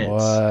 minutes.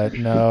 What?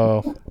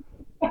 No.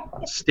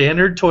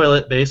 Standard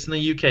Toilet, based in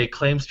the UK,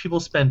 claims people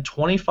spend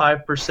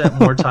 25%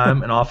 more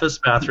time in office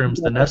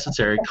bathrooms than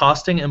necessary,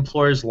 costing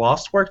employers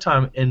lost work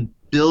time and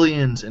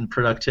billions in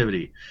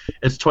productivity.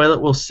 Its toilet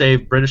will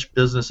save British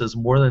businesses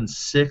more than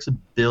 $6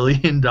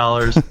 billion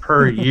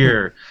per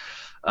year.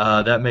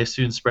 That may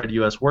soon spread to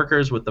U.S.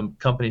 workers, with the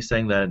company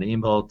saying that in an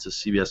email to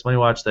CBS Money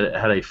Watch that it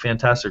had a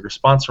fantastic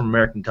response from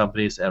American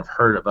companies and have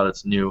heard about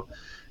its new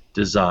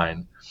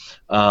design.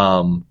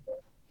 So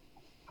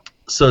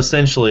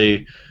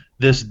essentially,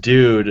 this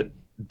dude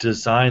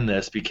designed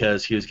this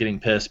because he was getting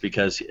pissed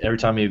because every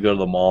time he would go to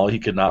the mall, he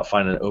could not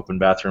find an open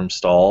bathroom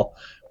stall,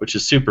 which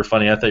is super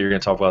funny. I thought you were going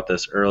to talk about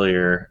this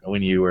earlier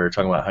when you were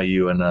talking about how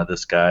you and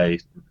this guy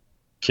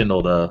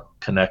kindled a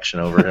connection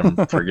over him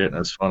for getting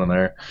his phone in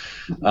there.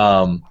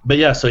 But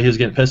yeah, so he was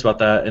getting pissed about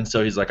that, and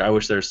so he's like, I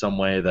wish there's some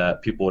way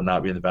that people would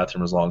not be in the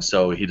bathroom as long.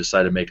 So he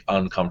decided to make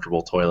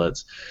uncomfortable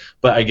toilets.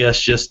 But I guess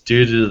just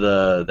due to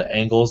the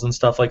angles and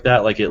stuff like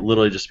that, like it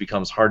literally just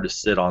becomes hard to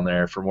sit on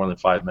there for more than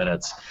 5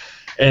 minutes.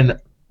 And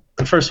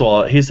first of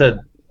all, he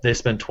said they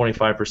spend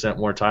 25%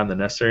 more time than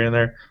necessary in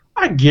there.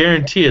 I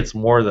guarantee it's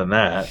more than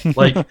that.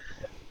 Like,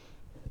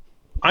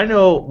 I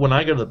know when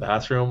I go to the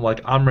bathroom,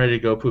 like I'm ready to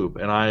go poop,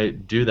 and I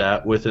do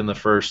that within the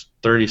first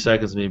 30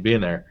 seconds of me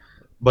being there.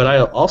 But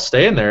I'll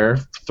stay in there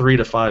 3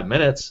 to 5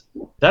 minutes.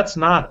 That's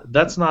not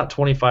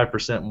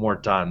 25% more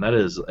time. That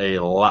is a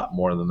lot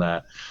more than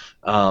that.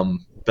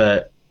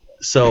 But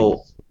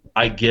so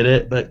I get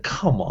it, but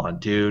come on,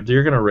 dude.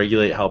 You're gonna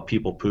regulate how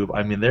people poop.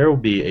 I mean, there will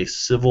be a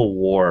civil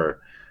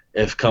war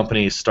if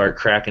companies start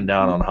cracking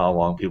down on how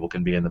long people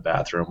can be in the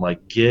bathroom.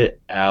 Like,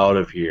 get out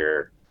of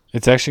here.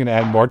 It's actually going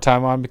to add more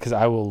time on because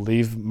I will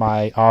leave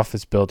my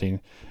office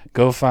building,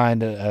 go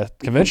find a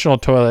conventional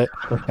toilet,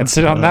 and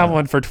sit on that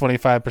one for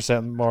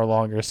 25% more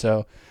longer.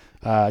 So,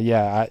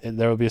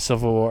 there will be a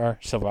civil war,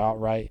 civil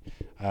outright.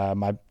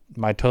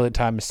 My toilet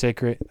time is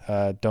sacred.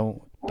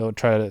 Don't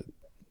try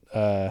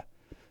to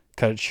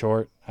cut it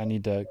short. I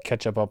need to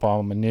catch up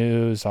on my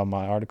news, on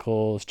my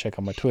articles, check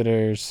on my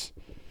Twitters,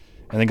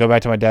 and then go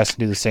back to my desk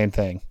and do the same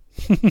thing.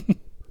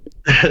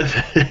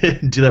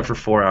 Do that for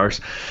 4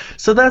 hours.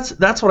 So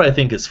that's what I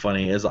think is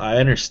funny. Is I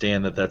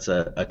understand that that's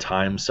a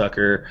time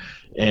sucker,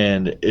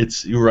 and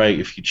you're right.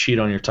 If you cheat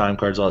on your time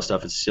cards, all that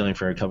stuff, it's stealing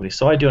from your company.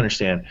 So I do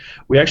understand.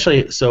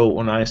 So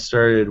when I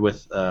started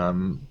with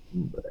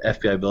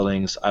FBI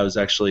buildings, I was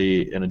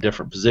actually in a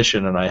different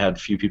position, and I had a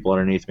few people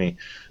underneath me.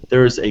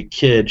 There was a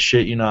kid,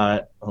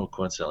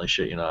 coincidentally,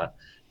 shit you not,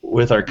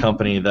 with our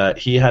company that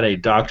he had a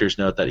doctor's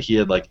note that he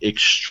had like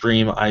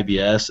extreme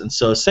IBS, and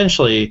so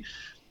essentially.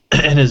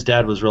 And his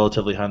dad was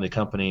relatively high in the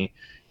company.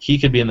 He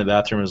could be in the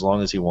bathroom as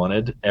long as he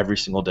wanted every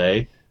single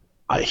day.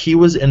 He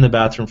was in the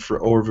bathroom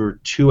for over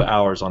 2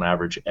 hours on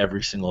average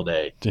every single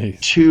day. Jeez.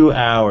 2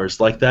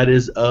 hours. Like, that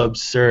is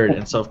absurd.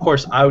 And so, of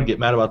course, I would get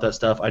mad about that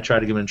stuff. I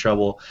tried to get him in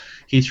trouble.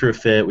 He threw a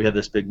fit. We had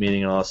this big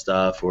meeting and all that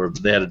stuff, or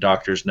they had a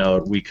doctor's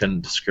note. We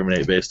couldn't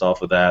discriminate based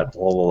off of that.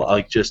 Blah, blah, blah.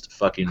 Like, just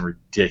fucking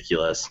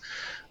ridiculous.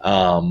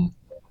 So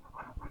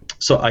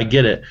I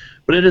get it.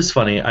 But it is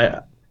funny.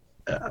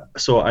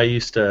 So I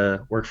used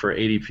to work for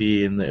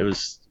ADP, and it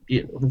was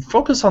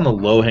focus on the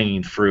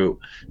low-hanging fruit.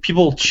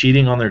 People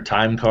cheating on their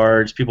time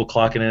cards, people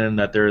clocking in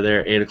that they're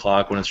there 8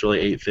 o'clock when it's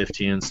really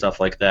 8:15 and stuff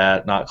like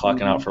that, not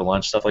clocking out for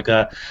lunch, stuff like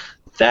that.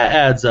 That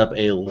adds up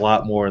a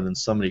lot more than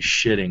somebody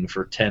shitting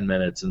for 10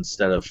 minutes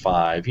instead of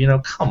 5.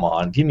 Come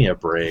on, give me a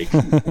break.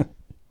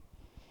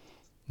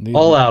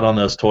 All out on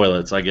those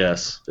toilets, I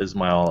guess, is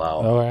my all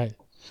out. All right.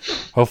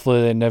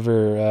 Hopefully they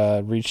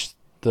never reach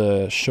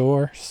the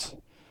shores.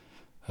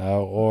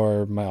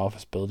 Or my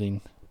office building.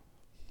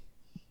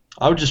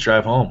 I would just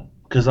drive home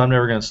because I'm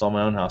never going to sell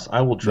my own house. I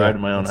will drive to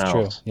my own house.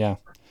 True. Yeah,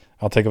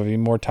 I'll take up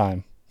even more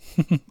time.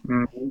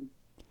 Mm-hmm.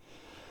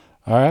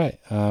 All right.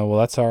 Well,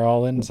 that's our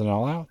all-ins and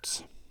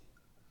all-outs.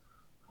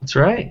 That's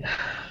right.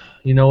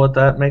 You know what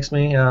that makes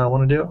me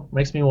want to do?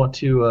 Makes me want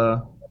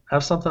to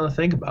have something to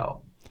think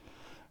about.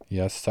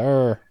 Yes,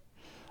 sir.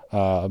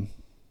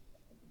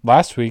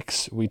 Last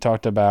week's we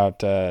talked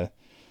about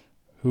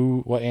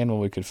what animal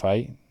we could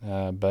fight,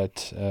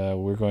 but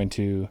we're going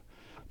to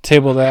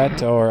table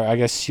that, or I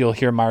guess you'll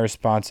hear my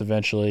response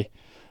eventually.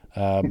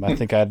 I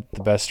think I had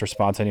the best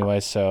response anyway,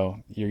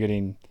 so you're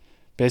getting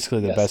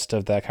basically the best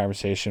of that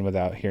conversation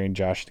without hearing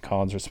Josh and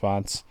Colin's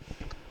response.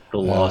 The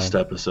lost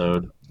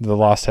episode. The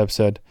lost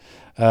episode.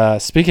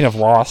 Speaking of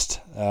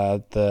lost,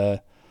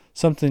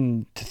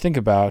 something to think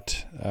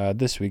about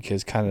this week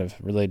is kind of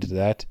related to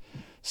that.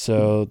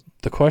 So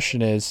the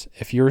question is,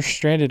 if you were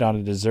stranded on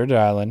a deserted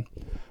island,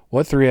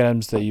 what 3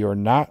 items that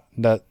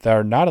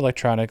are not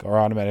electronic or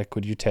automatic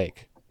would you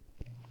take?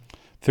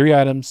 3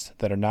 items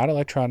that are not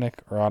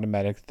electronic or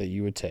automatic that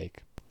you would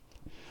take.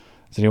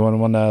 Does anyone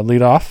want to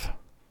lead off?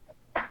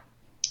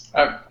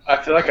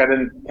 I feel like I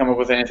didn't come up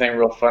with anything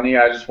real funny.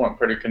 I just went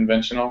pretty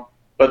conventional.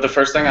 But the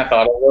first thing I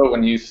thought of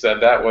when you said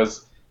that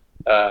was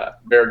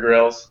Bear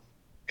Grylls,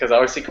 because I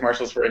always see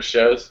commercials for his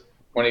shows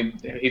when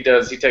he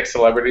takes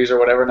celebrities or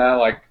whatever now,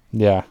 like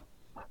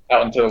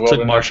out into the wilderness. It's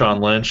like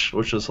Marshawn Lynch,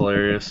 which is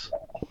hilarious.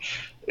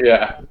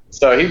 Yeah,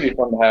 so he'd be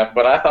fun to have.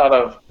 But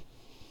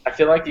I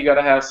feel like you got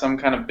to have some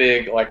kind of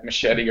big, like,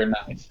 machete or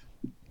knife.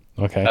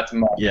 Okay. That's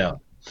mine. Yeah.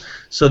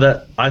 So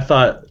that I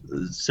thought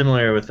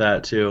similar with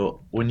that too.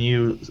 When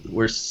you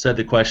said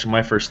the question,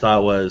 my first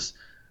thought was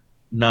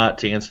not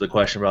to answer the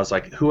question, but I was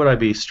like, who would I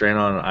be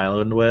stranded on an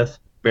island with?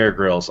 Bear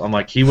Grylls. I'm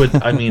like, he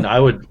would. I mean, I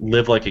would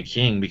live like a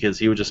king because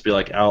he would just be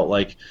like out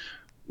like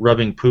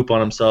rubbing poop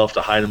on himself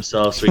to hide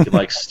himself so he could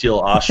like steal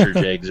ostrich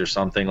eggs or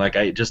something. Like,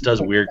 it just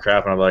does weird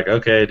crap, and I'm like,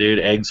 okay, dude,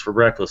 eggs for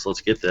breakfast.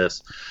 Let's get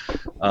this.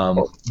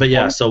 But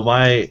yeah, so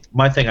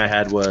my thing I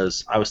had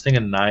was I was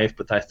thinking knife,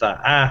 but I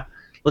thought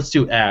let's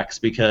do axe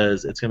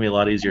because it's gonna be a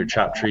lot easier to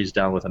chop trees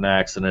down with an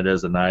axe than it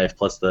is a knife.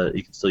 Plus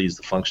you can still use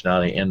the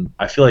functionality, and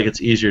I feel like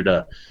it's easier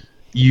to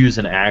use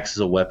an axe as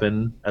a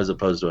weapon as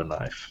opposed to a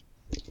knife.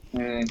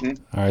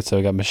 Mm-hmm. All right, so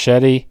we got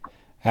machete,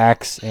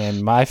 axe,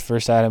 and my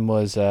first item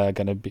was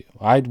gonna be.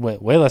 I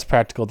went way less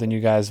practical than you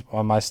guys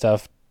on my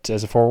stuff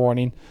as a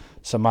forewarning.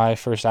 So my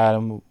first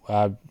item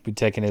I'd be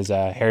taking is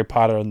Harry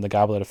Potter and the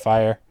Goblet of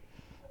Fire.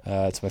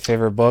 It's my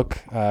favorite book.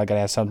 I gotta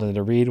have something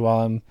to read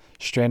while I'm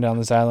stranded on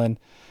this island.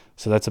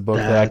 So that's a book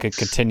that I could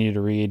continue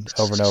to read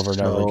over and over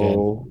and over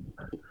again.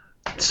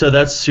 So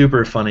that's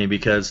super funny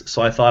because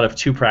I thought of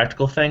 2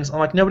 practical things. I'm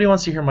like, nobody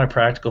wants to hear my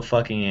practical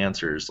fucking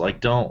answers. Like,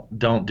 don't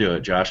do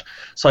it, Josh.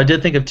 So I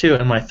did think of 2,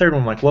 and my third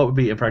one, I'm like, what would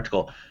be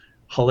impractical?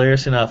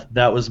 Hilarious enough,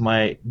 that was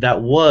my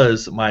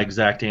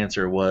exact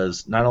answer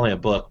was not only a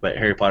book, but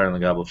Harry Potter and the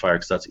Goblet of Fire,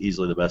 because that's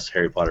easily the best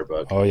Harry Potter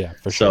book. Oh yeah,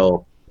 for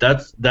sure.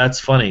 So that's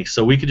funny.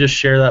 So we could just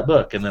share that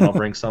book, and then I'll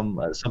bring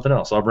something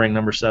else. I'll bring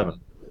number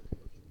 7.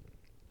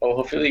 Well,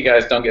 hopefully you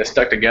guys don't get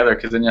stuck together,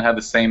 because then you'll have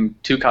the same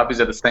 2 copies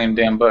of the same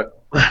damn book.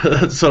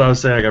 That's what I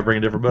was saying. I gotta bring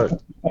a different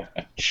book. I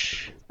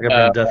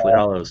gotta bring Deathly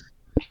Hallows.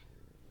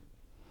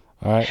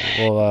 All right.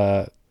 Well,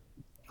 I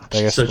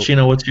guess So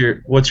Chino, what's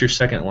your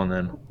second one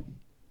then?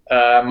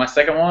 My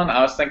second one,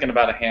 I was thinking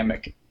about a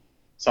hammock.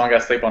 Someone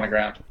got to sleep on the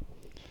ground.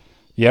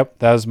 Yep,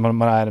 that was one of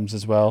my items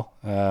as well.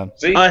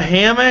 See? A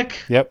hammock?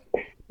 Yep.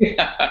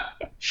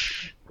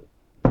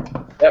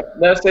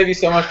 That'll save you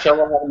so much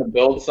trouble having to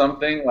build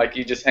something. Like,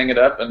 you just hang it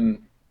up and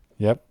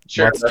Yep.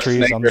 sure, Lots of a trees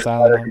snake on or the side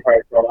of spider the can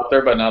probably crawl out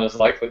there, but not as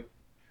likely.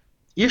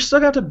 You still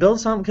got to build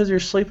something because you're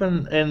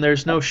sleeping and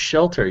there's no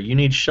shelter. You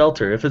need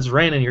shelter. If it's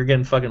raining, you're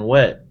getting fucking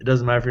wet. It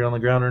doesn't matter if you're on the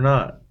ground or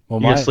not.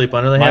 Well, You gotta sleep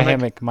under the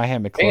hammock? My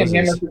hammock Hey, and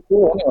closes. hammocks are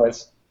cool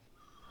anyways.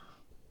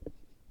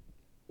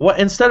 What?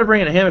 Instead of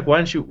bringing a hammock,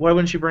 why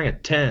wouldn't you bring a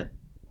tent?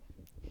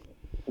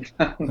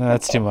 No,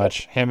 that's too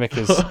much. Hammock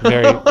is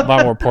a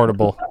lot more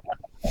portable.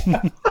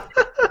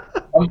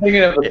 I'm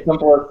thinking of the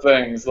simplest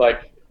things.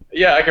 Like,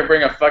 yeah, I could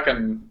bring a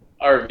fucking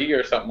RV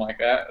or something like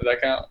that. Does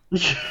that count?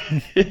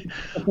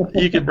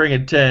 You could bring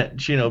a tent.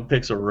 Chino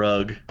picks a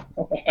rug.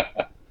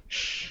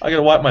 I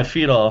gotta wipe my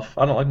feet off.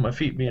 I don't like my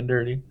feet being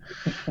dirty.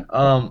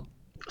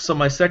 So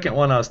my second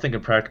one, I was thinking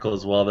practical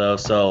as well, though.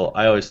 So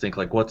I always think,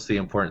 like, what's the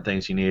important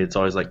things you need? It's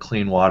always like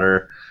clean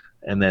water,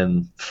 and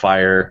then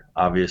fire,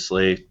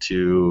 obviously,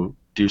 to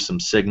do some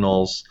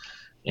signals,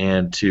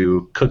 and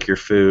to cook your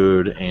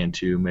food, and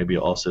to maybe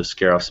also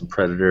scare off some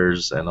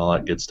predators and all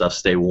that good stuff.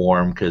 Stay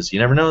warm, because you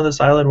never know this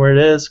island where it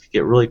is. It could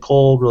get really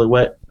cold, really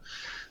wet.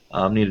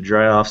 Need to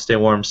dry off, stay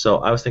warm. So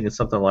I was thinking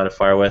something to light a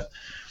fire with.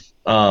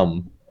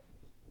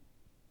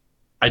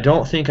 I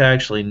don't think I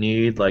actually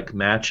need like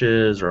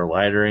matches or a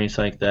lighter or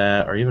anything like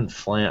that, or even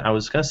flint. I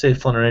was gonna say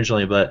flint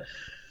originally, but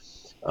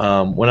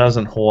when I was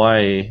in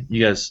Hawaii,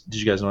 did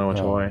you guys know I went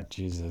to Hawaii?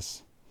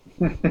 Jesus.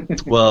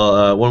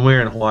 Well, when we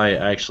were in Hawaii,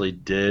 I actually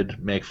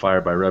did make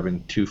fire by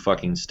rubbing 2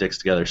 fucking sticks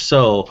together.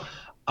 So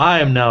I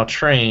am now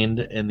trained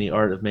in the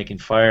art of making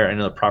fire. I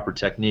know the proper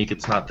technique.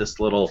 It's not this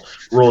little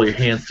roll your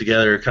hands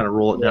together, kind of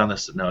roll it down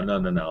this. No.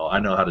 I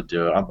know how to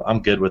do it.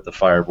 I'm good with the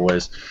fire,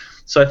 boys.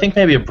 So I think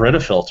maybe a Brita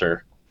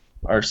filter,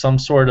 or some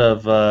sort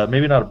of,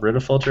 maybe not a Brita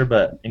filter,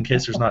 but in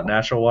case there's not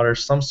natural water,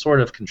 some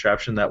sort of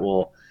contraption that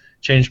will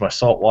change my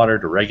salt water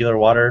to regular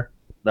water.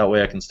 That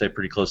way I can stay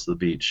pretty close to the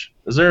beach.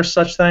 Is there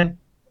such thing?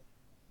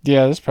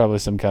 Yeah, there's probably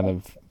some kind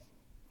of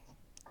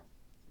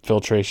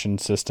filtration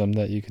system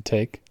that you could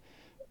take.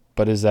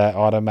 But is that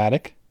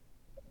automatic?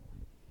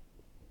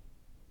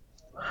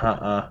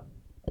 I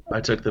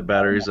took the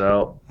batteries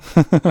out.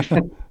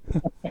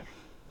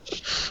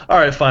 All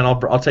right, fine.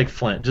 I'll take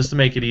flint just to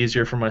make it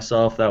easier for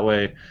myself. That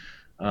way,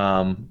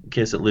 in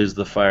case it loses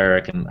the fire,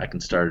 I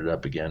can start it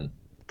up again.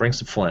 Bring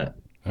some flint.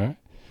 All right.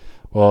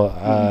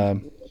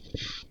 Well,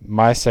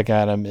 my second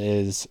item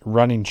is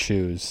running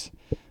shoes.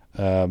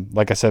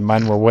 Like I said,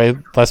 mine were way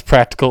less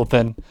practical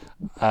than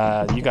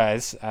you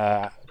guys.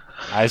 I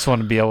just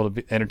want to be able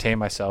to entertain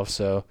myself,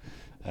 so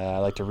I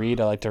like to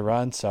read, I like to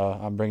run, so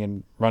I'm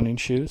bringing running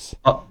shoes.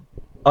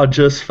 I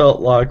just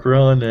felt like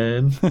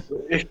running.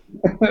 There's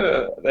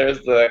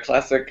the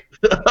classic.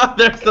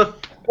 There's the.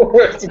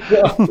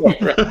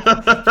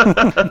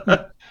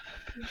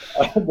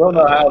 I don't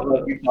know how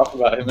much we talk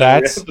about him.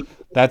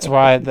 That's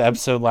why the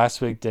episode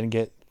last week didn't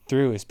get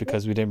through, is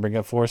because we didn't bring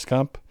up Forrest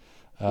Gump.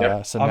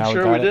 Yep. So I'm now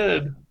sure we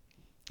did.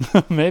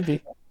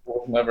 Maybe.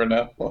 We'll never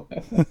know.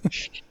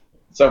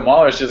 So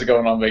Mahler's just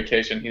going on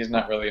vacation. He's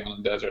not really on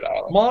a desert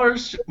island.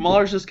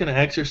 Mahler's just gonna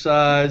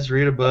exercise,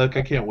 read a book.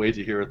 I can't wait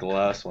to hear what the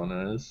last one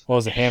is. What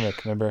was a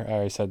hammock? Remember, I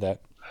already said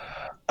that.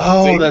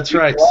 Oh, See, that's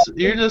right.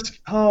 You're just.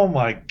 Oh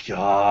my I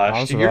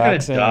gosh, was you're gonna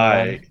relaxing,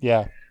 die.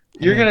 Yeah.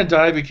 You're gonna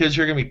die because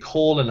you're gonna be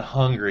cold and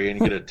hungry and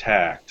get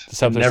attacked.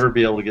 Just hope And there's- never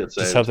be able to get Just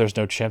hope saved. there's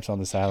no chimps on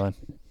this island.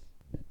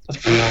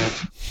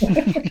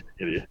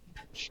 Idiot.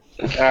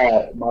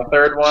 Alright, my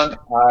third one,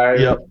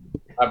 Yep.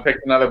 I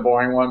picked another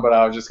boring one, but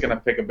I was just gonna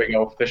pick a big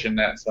old fishing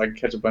net so I can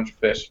catch a bunch of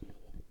fish.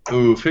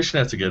 Ooh, fishing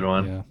net's a good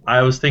one. Yeah.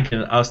 I was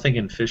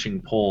thinking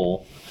fishing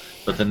pole,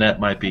 but the net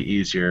might be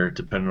easier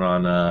depending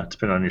on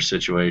your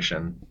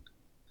situation.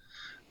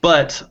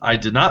 But I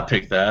did not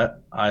pick that.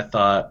 I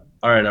thought,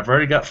 all right, I've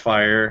already got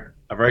fire.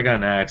 I've already got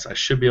an axe. I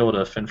should be able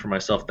to fend for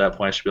myself at that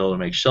point. I should be able to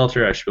make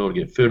shelter. I should be able to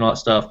get food and all that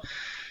stuff.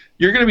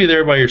 You're going to be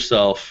there by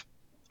yourself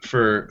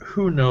for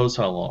who knows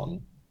how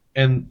long.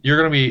 And you're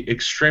going to be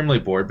extremely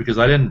bored because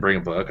I didn't bring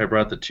a book. I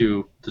brought the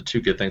two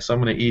good things. So I'm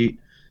going to eat.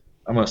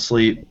 I'm going to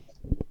sleep.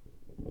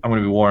 I'm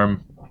going to be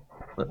warm.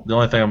 The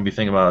only thing I'm going to be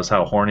thinking about is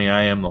how horny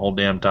I am the whole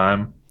damn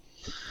time.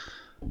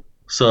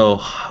 So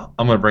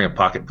I'm going to bring a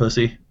pocket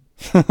pussy.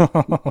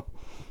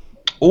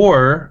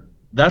 Or,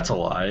 that's a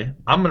lie,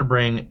 I'm going to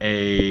bring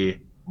a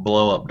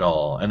blow-up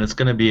doll, and it's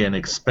going to be an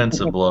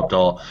expensive blow-up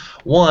doll.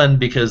 One,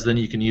 because then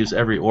you can use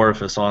every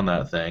orifice on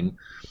that thing.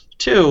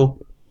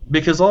 Two,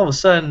 because all of a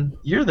sudden,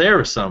 you're there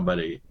with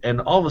somebody, and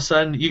all of a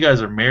sudden, you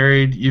guys are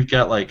married, you've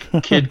got, like,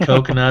 kid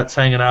coconuts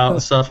hanging out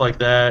and stuff like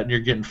that, and you're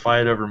getting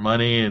fight over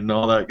money and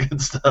all that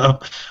good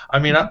stuff. I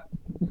mean,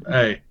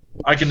 hey,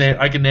 I can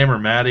name her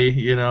Maddie.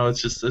 You know,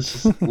 it's just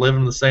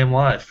living the same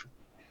life.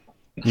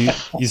 You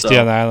So, stay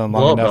on the island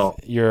long blow enough. belt.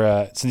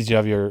 You're since you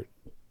have your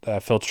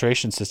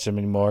filtration system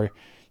anymore,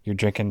 you're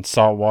drinking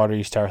salt water.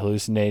 You start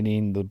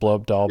hallucinating. The blow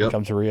up doll Yep.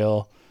 becomes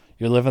real.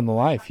 You're living the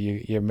life.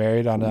 You're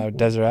married on a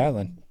desert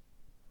island.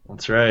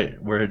 That's right.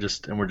 We're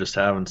just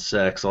having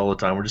sex all the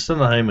time. We're just in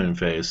the honeymoon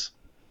phase.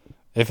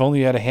 If only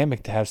you had a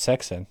hammock to have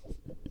sex in.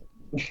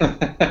 Sex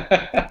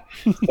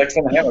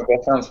in the hammock.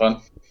 That sounds fun.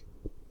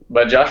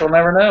 But Josh will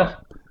never know.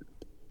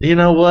 You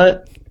know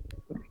what?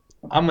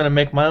 I'm gonna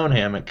make my own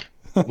hammock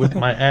with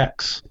my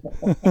axe.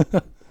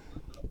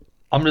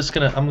 I'm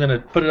gonna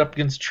put it up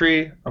against a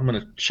tree. I'm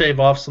gonna shave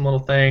off some little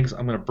things.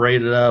 I'm gonna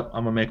braid it up.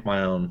 I'm gonna make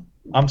my own.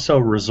 I'm so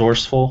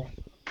resourceful.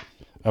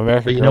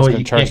 American But you know Girl's what? gonna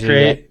You charge can't you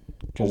create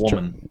a gonna char-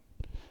 woman.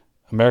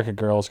 American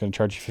Girl's gonna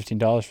charge you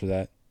 $15 for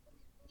that.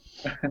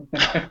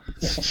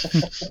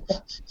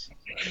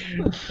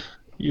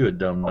 You a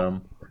dumb.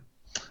 All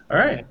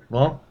right.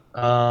 Well,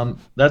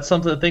 that's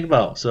something to think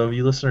about. So if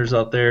you listeners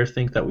out there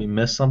think that we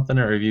missed something,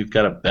 or if you've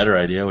got a better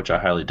idea, which I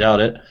highly doubt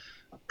it,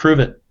 prove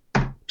it.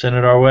 Send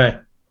it our way.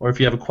 Or if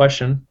you have a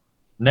question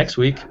next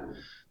week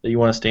that you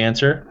want us to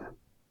answer,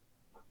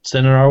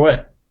 send it our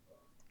way.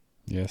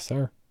 Yes,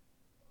 sir.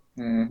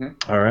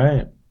 Mm-hmm. All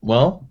right.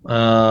 Well,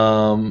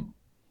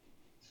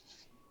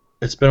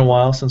 it's been a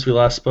while since we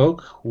last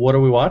spoke. What are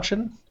we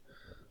watching?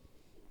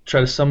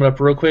 Try to sum it up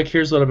real quick.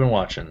 Here's what I've been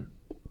watching.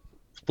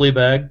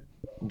 Fleabag.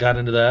 Got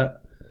into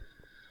that.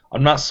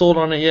 I'm not sold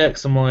on it yet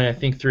because I'm only, I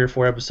think, 3 or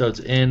 4 episodes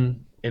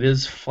in. It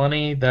is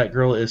funny. That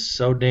girl is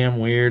so damn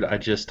weird. I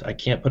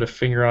can't put a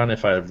finger on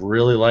if I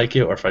really like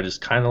it or if I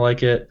just kind of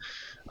like it.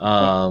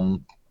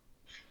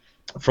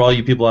 For all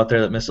you people out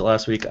there that missed it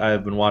last week,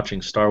 I've been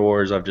watching Star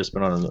Wars. I've just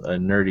been on a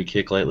nerdy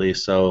kick lately,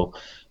 so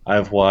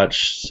I've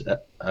watched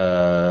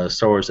Star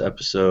Wars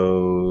episode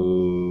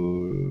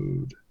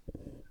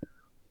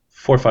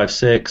 4, 5,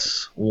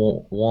 6,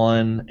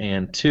 1,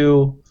 and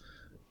 2.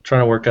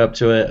 Trying to work up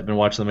to it. I've been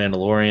watching The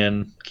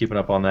Mandalorian, keeping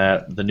up on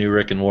that. The new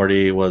Rick and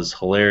Morty was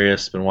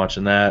hilarious. Been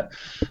watching that.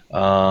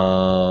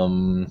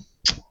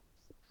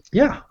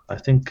 Yeah, I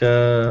think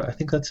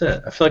that's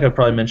it. I feel like I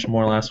probably mentioned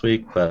more last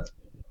week, but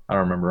I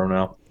don't remember them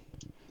now.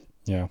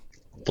 Yeah.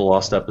 The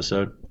lost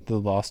episode. The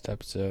lost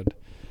episode.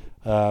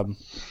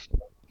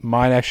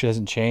 Mine actually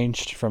hasn't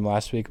changed from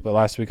last week, but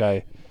last week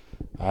I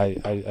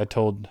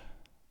told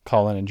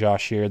Colin and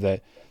Josh here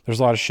that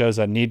there's a lot of shows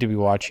I need to be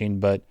watching,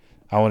 but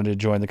I wanted to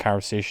join the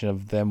conversation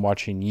of them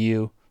watching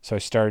You, so I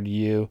started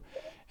You,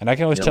 and I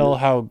can always tell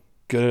how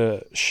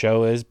good a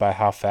show is by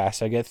how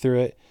fast I get through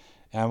it.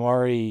 And I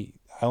only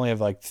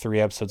have like 3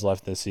 episodes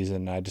left this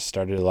season. I just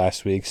started it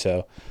last week,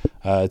 so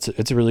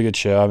it's a really good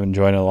show. I'm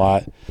enjoying it a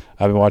lot.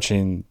 I've been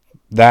watching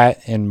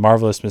that and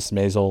Marvelous Mrs.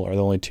 Maisel are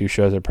the only 2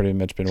 shows I've pretty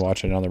much been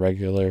watching on the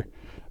regular.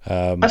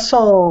 I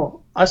saw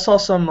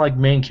some like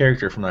main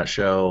character from that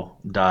show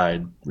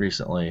died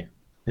recently.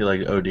 He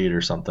like OD'd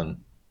or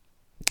something.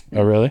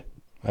 Oh, really?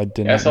 I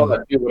didn't. Yeah, I saw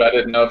that too, but I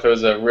didn't know if it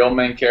was a real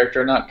main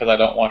character or not because I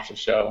don't watch the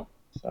show.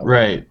 So.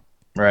 Right.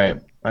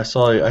 I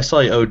saw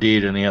he OD'd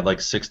and he had like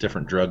 6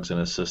 different drugs in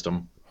his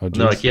system. Oh, And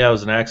they're like, yeah, it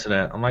was an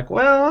accident. I'm like,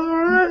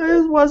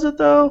 well, was it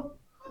though?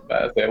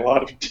 That's a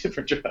lot of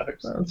different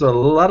drugs. That's a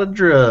lot of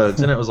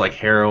drugs, and it was like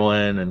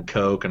heroin and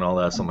coke and all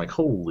that. So I'm like,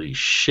 holy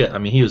shit! I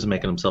mean, he was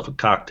making himself a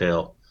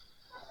cocktail.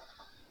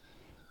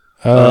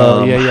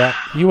 Yeah.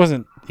 He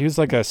wasn't. He was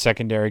like a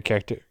secondary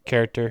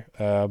character.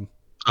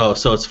 Oh,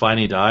 so it's fine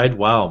he died?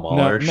 Wow,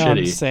 Mahler, No, I'm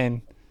shitty. just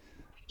saying.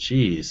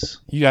 Jeez.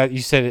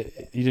 You said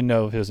it, you didn't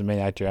know if he was a main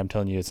actor. I'm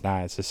telling you, it's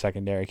not. It's a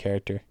secondary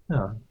character.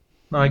 Yeah.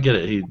 No, I get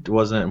it. He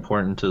wasn't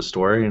important to the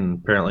story, and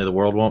apparently the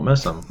world won't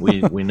miss him.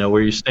 We know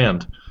where you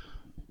stand.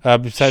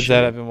 Besides Shit.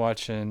 that, I've been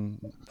watching,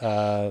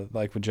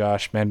 like with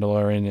Josh,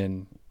 Mandalorian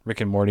and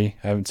Rick and Morty.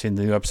 I haven't seen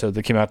the new episode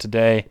that came out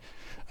today.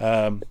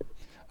 I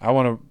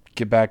want to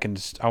get back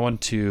and I want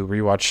to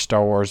rewatch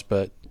Star Wars,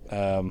 but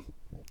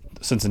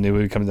since the new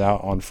movie comes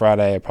out on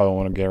Friday, I probably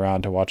want to get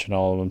around to watching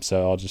all of them.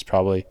 So I'll just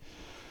probably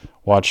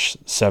watch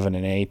 7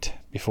 and 8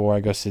 before I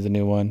go see the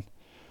new one.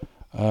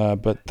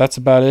 But that's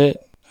about it.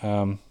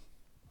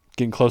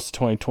 Getting close to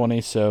 2020,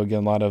 so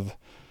getting a lot of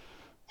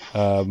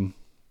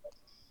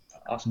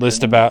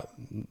list about.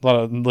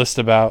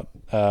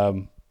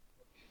 Oh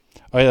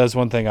yeah, that's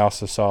one thing I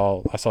also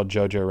saw. I saw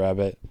Jojo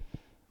Rabbit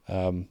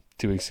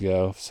 2 weeks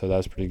ago, so that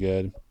was pretty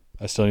good.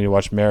 I still need to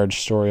watch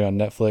Marriage Story on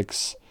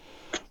Netflix.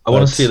 I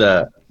want to see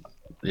that.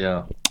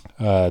 Yeah.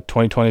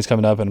 2020 is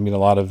coming up, and I'm getting a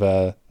lot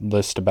of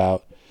list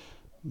about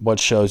what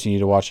shows you need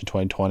to watch in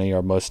 2020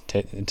 or most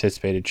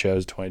anticipated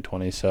shows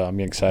 2020. So I'm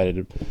getting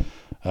excited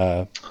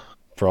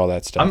for all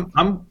that stuff.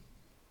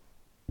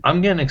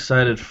 I'm getting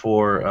excited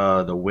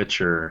for The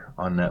Witcher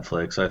on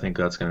Netflix. I think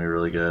that's going to be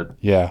really good.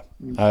 Yeah,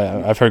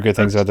 I've heard good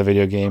things about the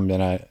video game,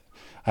 and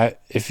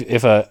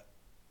if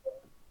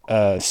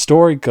a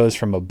story goes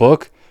from a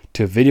book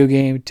to a video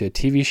game to a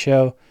TV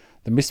show,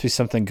 there must be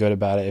something good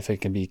about it if it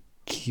can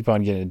keep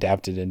on getting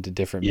adapted into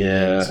different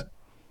mediums.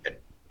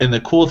 And the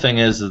cool thing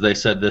is they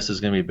said this is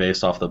going to be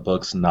based off the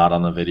books, not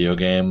on the video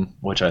game,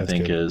 which I That's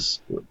think good.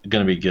 is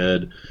going to be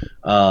good.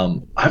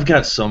 I've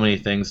got so many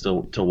things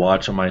to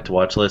watch on my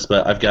to-watch list,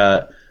 but I've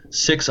got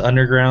Six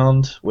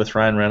Underground with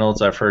Ryan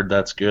Reynolds. I've heard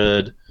that's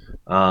good.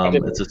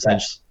 did It's that.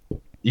 essentially.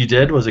 You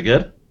did? Was it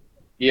good?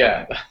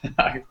 Yeah,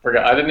 I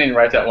forgot. I didn't even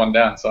write that one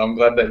down, so I'm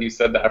glad that you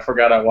said that. I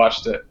forgot I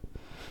watched it.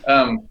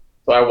 So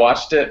I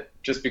watched it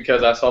just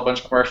because I saw a bunch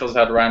of commercials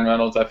that had Ryan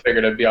Reynolds. I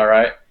figured it'd be all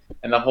right.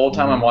 And the whole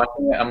time I'm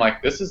watching it, I'm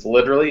like, this is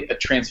literally a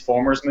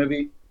Transformers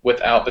movie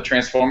without the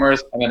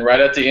Transformers. And then right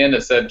at the end,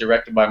 it said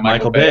directed by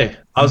Michael Bay.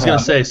 I was going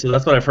to say, so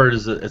that's what I've heard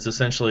is that it's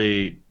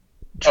essentially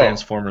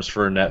Transformers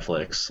for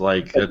Netflix.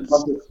 Like, It's a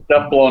bunch of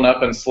stuff blown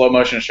up in slow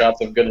motion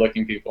shots of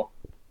good-looking people.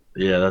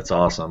 yeah, that's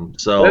awesome.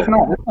 But So it's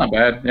not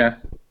bad. Yeah.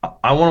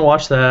 I want to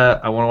watch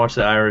that. I want to watch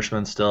The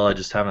Irishman still. I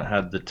just haven't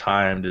had the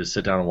time to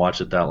sit down and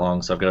watch it that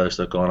long, so I've got other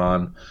stuff going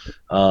on.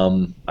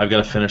 I've got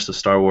to finish the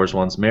Star Wars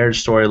ones.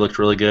 Marriage Story looked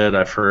really good.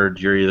 I've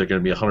heard you're either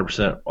going to be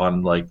 100%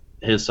 on like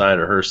his side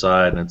or her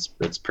side, and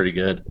it's pretty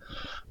good.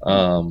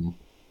 But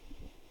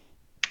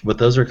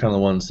those are kind of the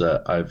ones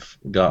that I've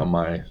got on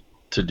my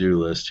to-do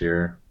list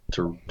here,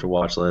 to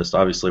watch list.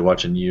 Obviously,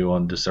 watching you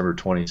on December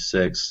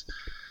 26th.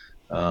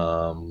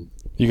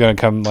 You gonna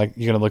come like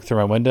you gonna look through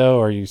my window,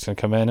 or are you just gonna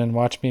come in and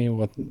watch me?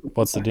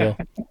 What's the deal?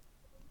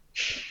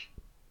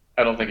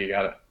 I don't think you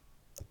got it.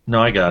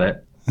 No, I got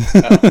it.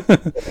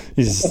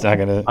 He's just not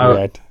gonna I-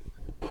 react.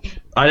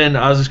 I didn't.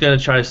 I was just gonna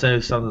try to say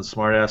something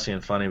smartassy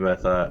and funny, but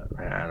I thought,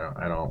 man,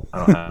 I don't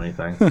have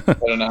anything. I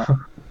don't know.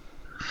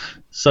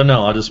 So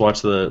no, I'll just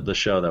watch the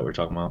show that we're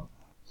talking about.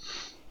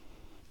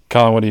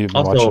 Colin, what have you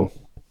been watching?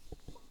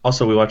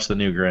 Also, we watched the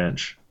new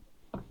Grinch,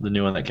 the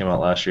new one that came out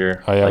last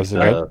year. Oh, yeah, was it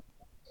good?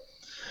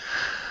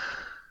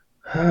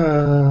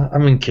 I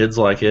mean, kids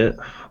like it.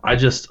 I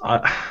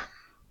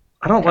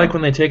don't like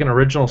when they take an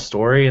original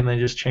story and they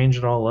just change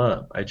it all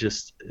up.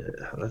 Let's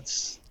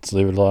Let's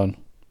leave it alone.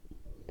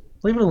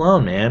 leave it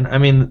alone, man. I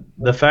mean,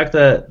 the fact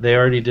that they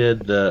already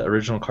did the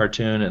original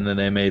cartoon and then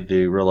they made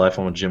the real life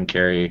one with Jim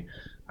Carrey.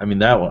 I mean,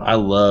 that one, I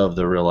love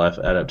the real life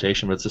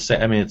adaptation, but it's the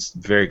same. I mean, it's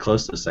very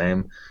close to the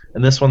same.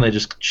 And this one, they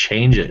just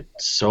change it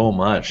so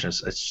much.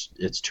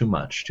 It's too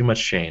much. Too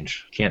much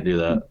change. Can't do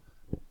that.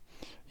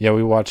 Yeah,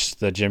 we watched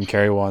the Jim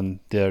Carrey one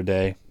the other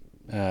day,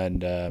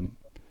 and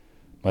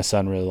my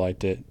son really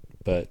liked it.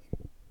 But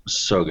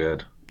So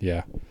good.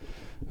 yeah,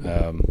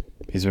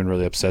 he's been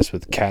really obsessed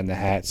with Cat in the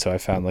Hat, so I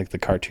found like the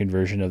cartoon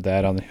version of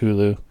that on the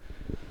Hulu.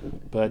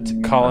 But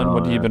Colin,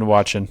 what have you been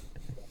watching?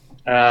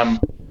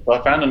 Well,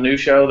 I found a new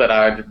show that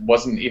I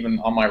wasn't even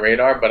on my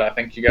radar, but I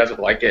think you guys would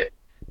like it.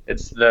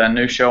 It's the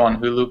new show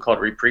on Hulu called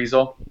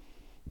Reprisal.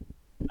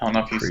 I don't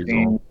know if you've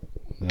seen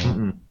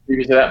Mm-mm.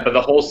 previous to that, but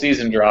the whole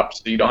season dropped,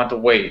 so you don't have to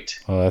wait.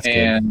 Oh, that's good.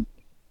 And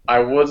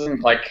I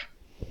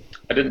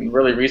didn't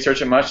really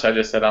research it much. I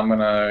just said I'm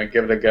gonna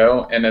give it a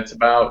go, and it's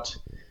about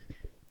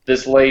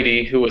this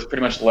lady who was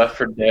pretty much left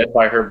for dead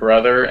by her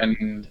brother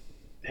and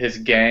his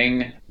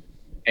gang,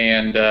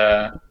 and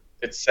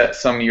it's set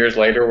some years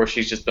later where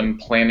she's just been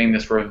planning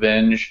this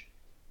revenge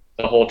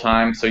the whole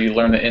time. So you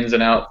learn the ins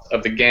and outs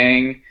of the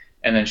gang,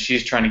 and then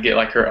she's trying to get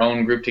like her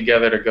own group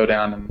together to go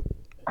down and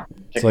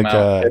It's kick them like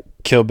out.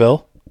 Kill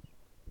Bill.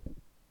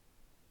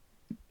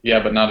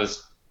 Yeah, but not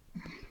as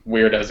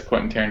weird as a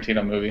Quentin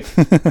Tarantino movie.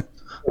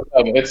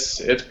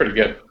 It's pretty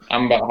good.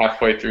 I'm about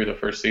halfway through the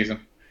first season.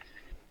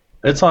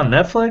 It's on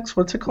Netflix.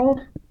 What's it called?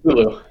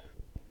 Hulu.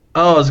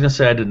 Oh, I was gonna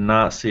say I did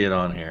not see it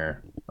on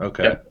here.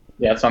 Okay. Yep.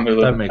 Yeah, it's on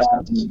Hulu. That makes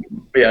sense.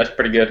 But yeah, it's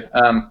pretty good.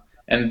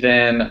 And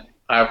then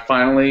I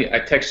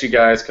text you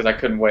guys because I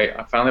couldn't wait.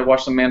 I finally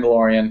watched The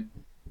Mandalorian,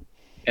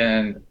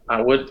 and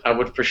I would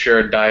for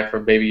sure die for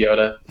Baby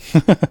Yoda.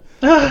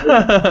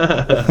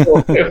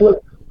 It was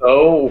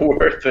so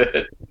worth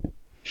it.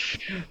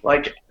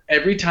 Like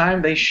every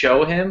time they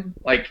show him,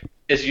 like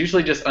it's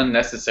usually just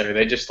unnecessary.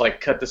 They just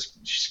like cut the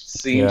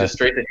scene just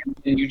straight to him,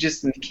 and you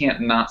just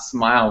can't not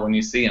smile when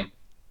you see him.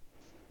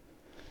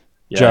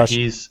 Yeah, Josh.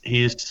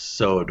 he's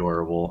so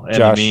adorable, and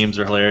Josh. the memes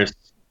are hilarious.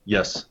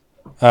 Yes.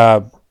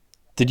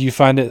 Did you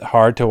find it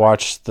hard to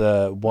watch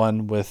the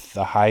one with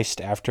the heist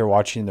after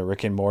watching the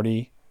Rick and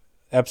Morty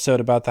episode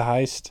about the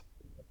heist?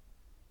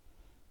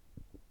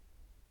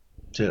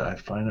 Did I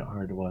find it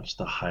hard to watch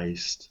the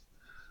heist?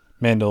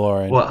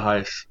 Mandalorian. What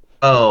heist?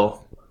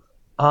 Oh,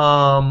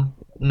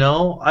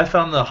 no. I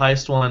found the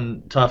heist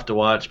one tough to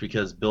watch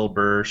because Bill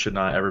Burr should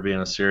not ever be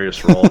in a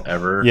serious role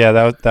ever. Yeah,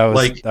 that was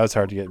Like, that was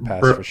hard to get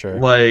past for sure.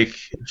 Like,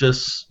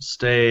 just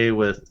stay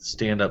with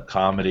stand-up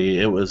comedy.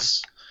 It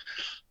was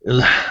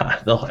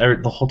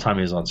the whole time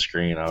he was on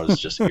screen, I was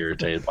just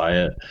irritated by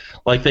it.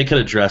 Like, they could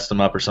have dressed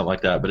him up or something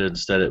like that, but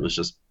instead it was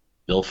just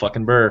Bill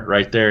fucking Burr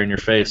right there in your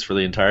face for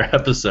the entire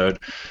episode.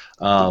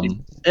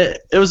 It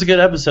was a good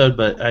episode,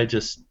 but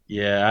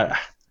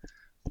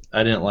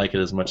I didn't like it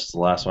as much as the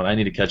last one. I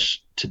need to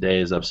catch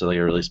today's episode that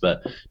got released,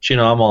 but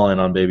Chino, I'm all in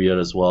on Baby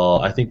Yoda as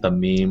well. I think the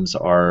memes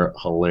are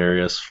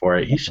hilarious for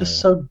it. He's just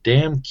so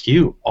damn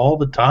cute all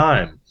the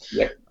time.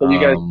 Yeah. So you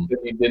guys,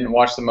 you didn't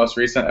watch the most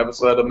recent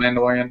episode of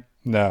Mandalorian?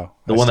 No.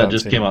 The one that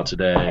just came out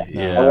today.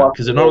 Yeah,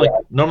 because it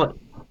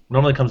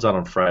normally comes out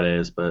on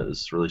Fridays, but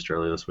it's released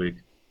early this week.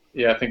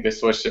 Yeah, I think they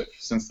switched it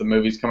since the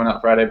movie's coming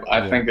out Friday. But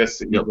I think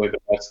this is easily the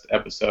best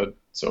episode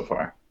so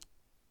far.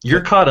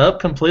 You're caught up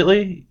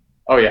completely?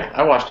 Oh yeah,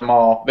 I watched them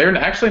all. They're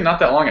actually not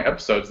that long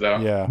episodes though.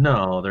 Yeah.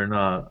 No, they're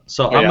not.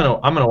 So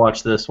I'm gonna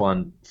watch this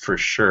one for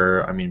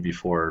sure. I mean,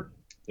 before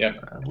and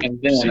we see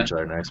then each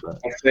other next. But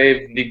I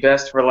saved the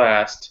best for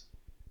last.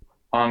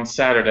 On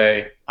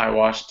Saturday, I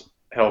watched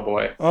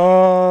Hellboy.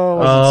 Oh,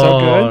 was it so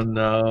good? Oh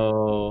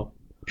no.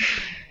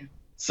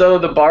 So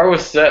the bar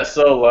was set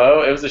so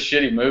low. It was a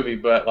shitty movie,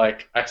 but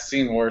like I've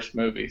seen worse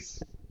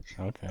movies.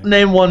 Okay.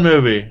 Name one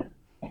movie.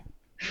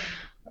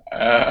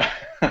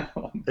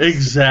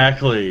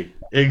 Exactly.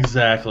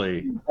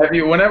 Exactly.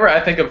 Whenever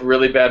I think of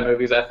really bad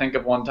movies, I think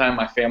of one time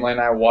my family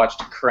and I watched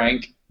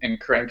Crank and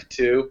Crank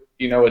 2,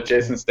 with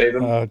Jason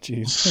Statham. Oh,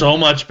 jeez. So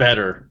much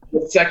better.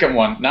 The second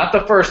one, not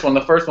the first one.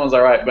 The first one's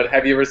all right, but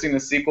have you ever seen the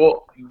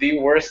sequel? The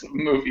worst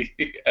movie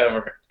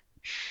ever.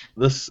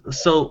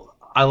 So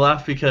I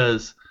laugh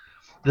because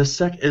the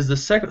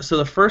second. So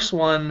the first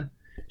one,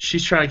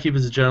 she's trying to keep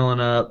his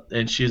adrenaline up,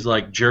 and she's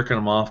like jerking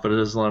him off, but it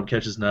doesn't let him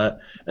catch his nut.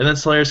 And then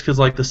it's hilarious because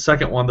like the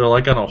second one, they're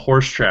like on a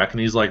horse track, and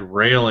he's like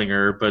railing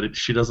her, but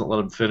she doesn't let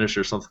him finish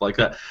or something like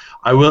that.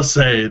 I will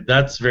say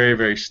that's very,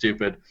 very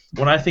stupid.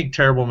 When I think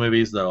terrible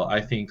movies, though,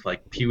 I think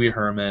like Pee Wee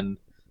Herman,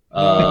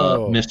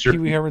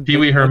 Pee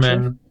Wee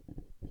Herman.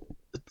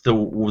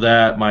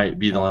 That might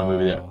be the only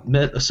movie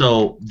there.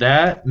 So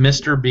that,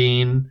 Mr.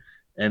 Bean,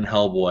 and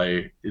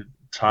Hellboy.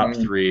 Top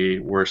 3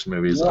 worst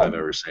movies I've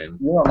ever seen.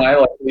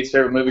 My least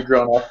favorite movie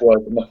growing up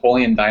was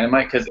Napoleon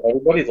Dynamite because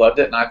everybody loved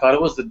it, and I thought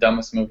it was the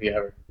dumbest movie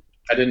ever.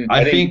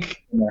 I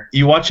think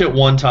you watch it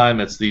one time,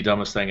 it's the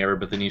dumbest thing ever,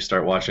 but then you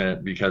start watching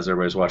it because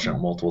everybody's watching it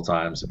multiple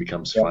times. It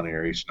becomes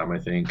funnier each time, I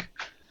think.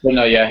 But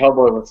no,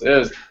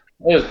 Hellboy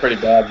was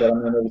pretty bad, but I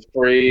mean it was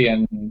free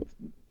and.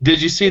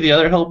 Did you see the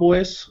other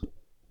Hellboys?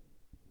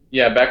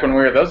 Yeah, back when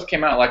those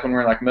came out like when we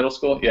were like middle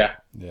school. Yeah.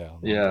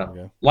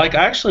 Yeah. Like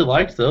I actually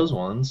liked those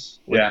ones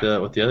with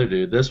the other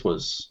dude. This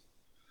was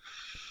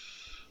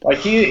like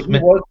he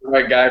was the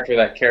right guy for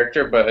that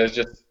character, but it's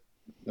just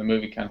the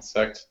movie kind of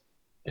sucked.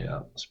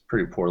 Yeah, it's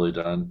pretty poorly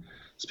done.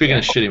 Speaking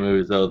of shitty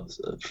movies, though,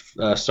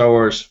 Star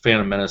Wars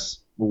Phantom Menace,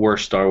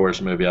 worst Star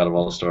Wars movie out of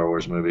all the Star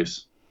Wars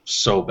movies.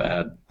 So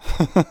bad.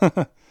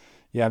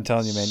 Yeah, I'm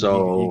telling you, man.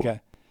 So,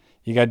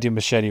 you got to do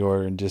Machete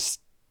Order and just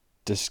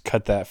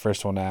cut that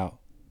first one out.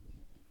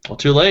 Well,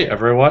 too late.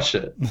 I've already watched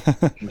it.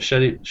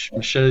 Machete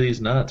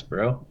these nuts,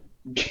 bro.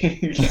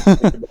 You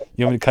want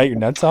me to cut your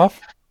nuts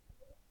off?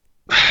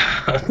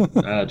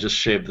 Just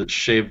shave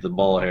the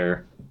ball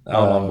hair.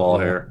 Out on ball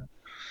hair.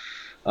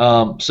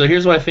 So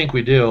here's what I think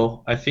we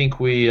do. I think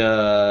we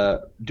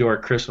do our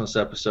Christmas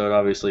episode,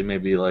 obviously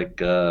maybe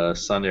like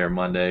Sunday or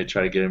Monday,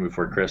 try to get in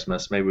before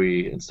Christmas. Maybe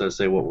we, instead of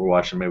say what we're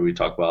watching, maybe we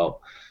talk about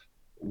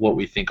what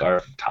we think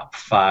our top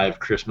 5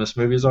 Christmas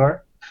movies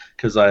are.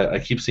 Because I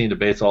keep seeing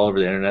debates all over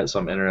the internet, so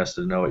I'm interested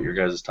to know what your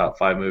guys' top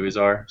 5 movies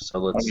are. So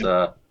let's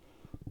have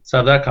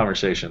that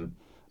conversation.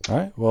 All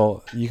right.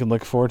 Well, you can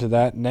look forward to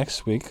that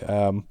next week.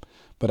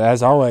 But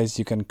as always,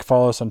 you can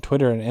follow us on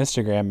Twitter and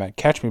Instagram at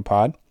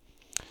CatchMePod.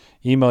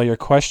 Email your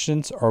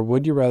questions or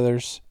would you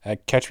rathers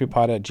at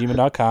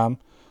catchmepod@gmail.com.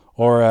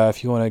 Or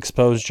if you want to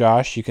expose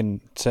Josh, you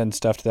can send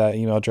stuff to that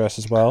email address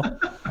as well.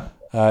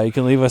 You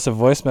can leave us a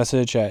voice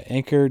message at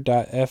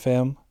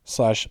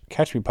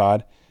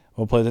anchor.fm/catchmepod.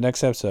 We'll play the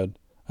next episode.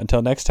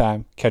 Until next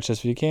time, catch us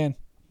if you can.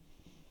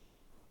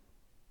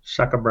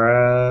 Shaka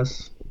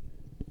brass.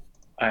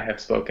 I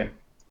have spoken.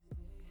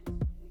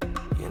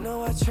 You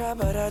know I try,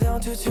 but I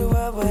don't do too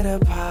well with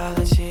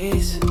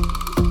apologies.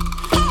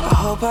 I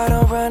hope I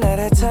don't run out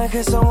of time,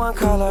 cause someone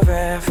call a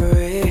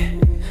referee.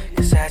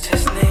 Cause I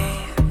just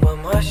need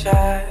one more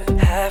shot,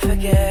 have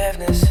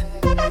forgiveness.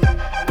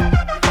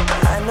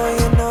 I know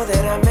you know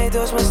that I made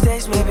those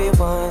mistakes maybe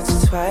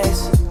once or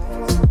twice.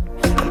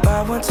 And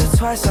by once or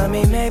twice I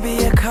mean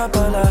maybe a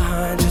couple of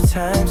 100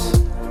 times.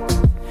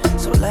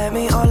 So let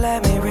me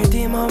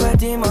redeem on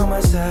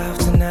myself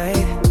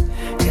tonight.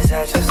 Cause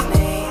I just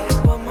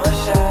need one more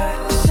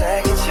shot,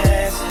 second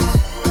chances.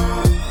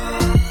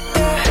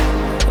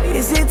 Yeah.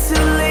 Is it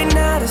too late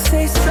now to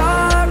say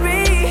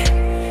sorry?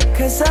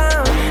 Cause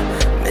I'm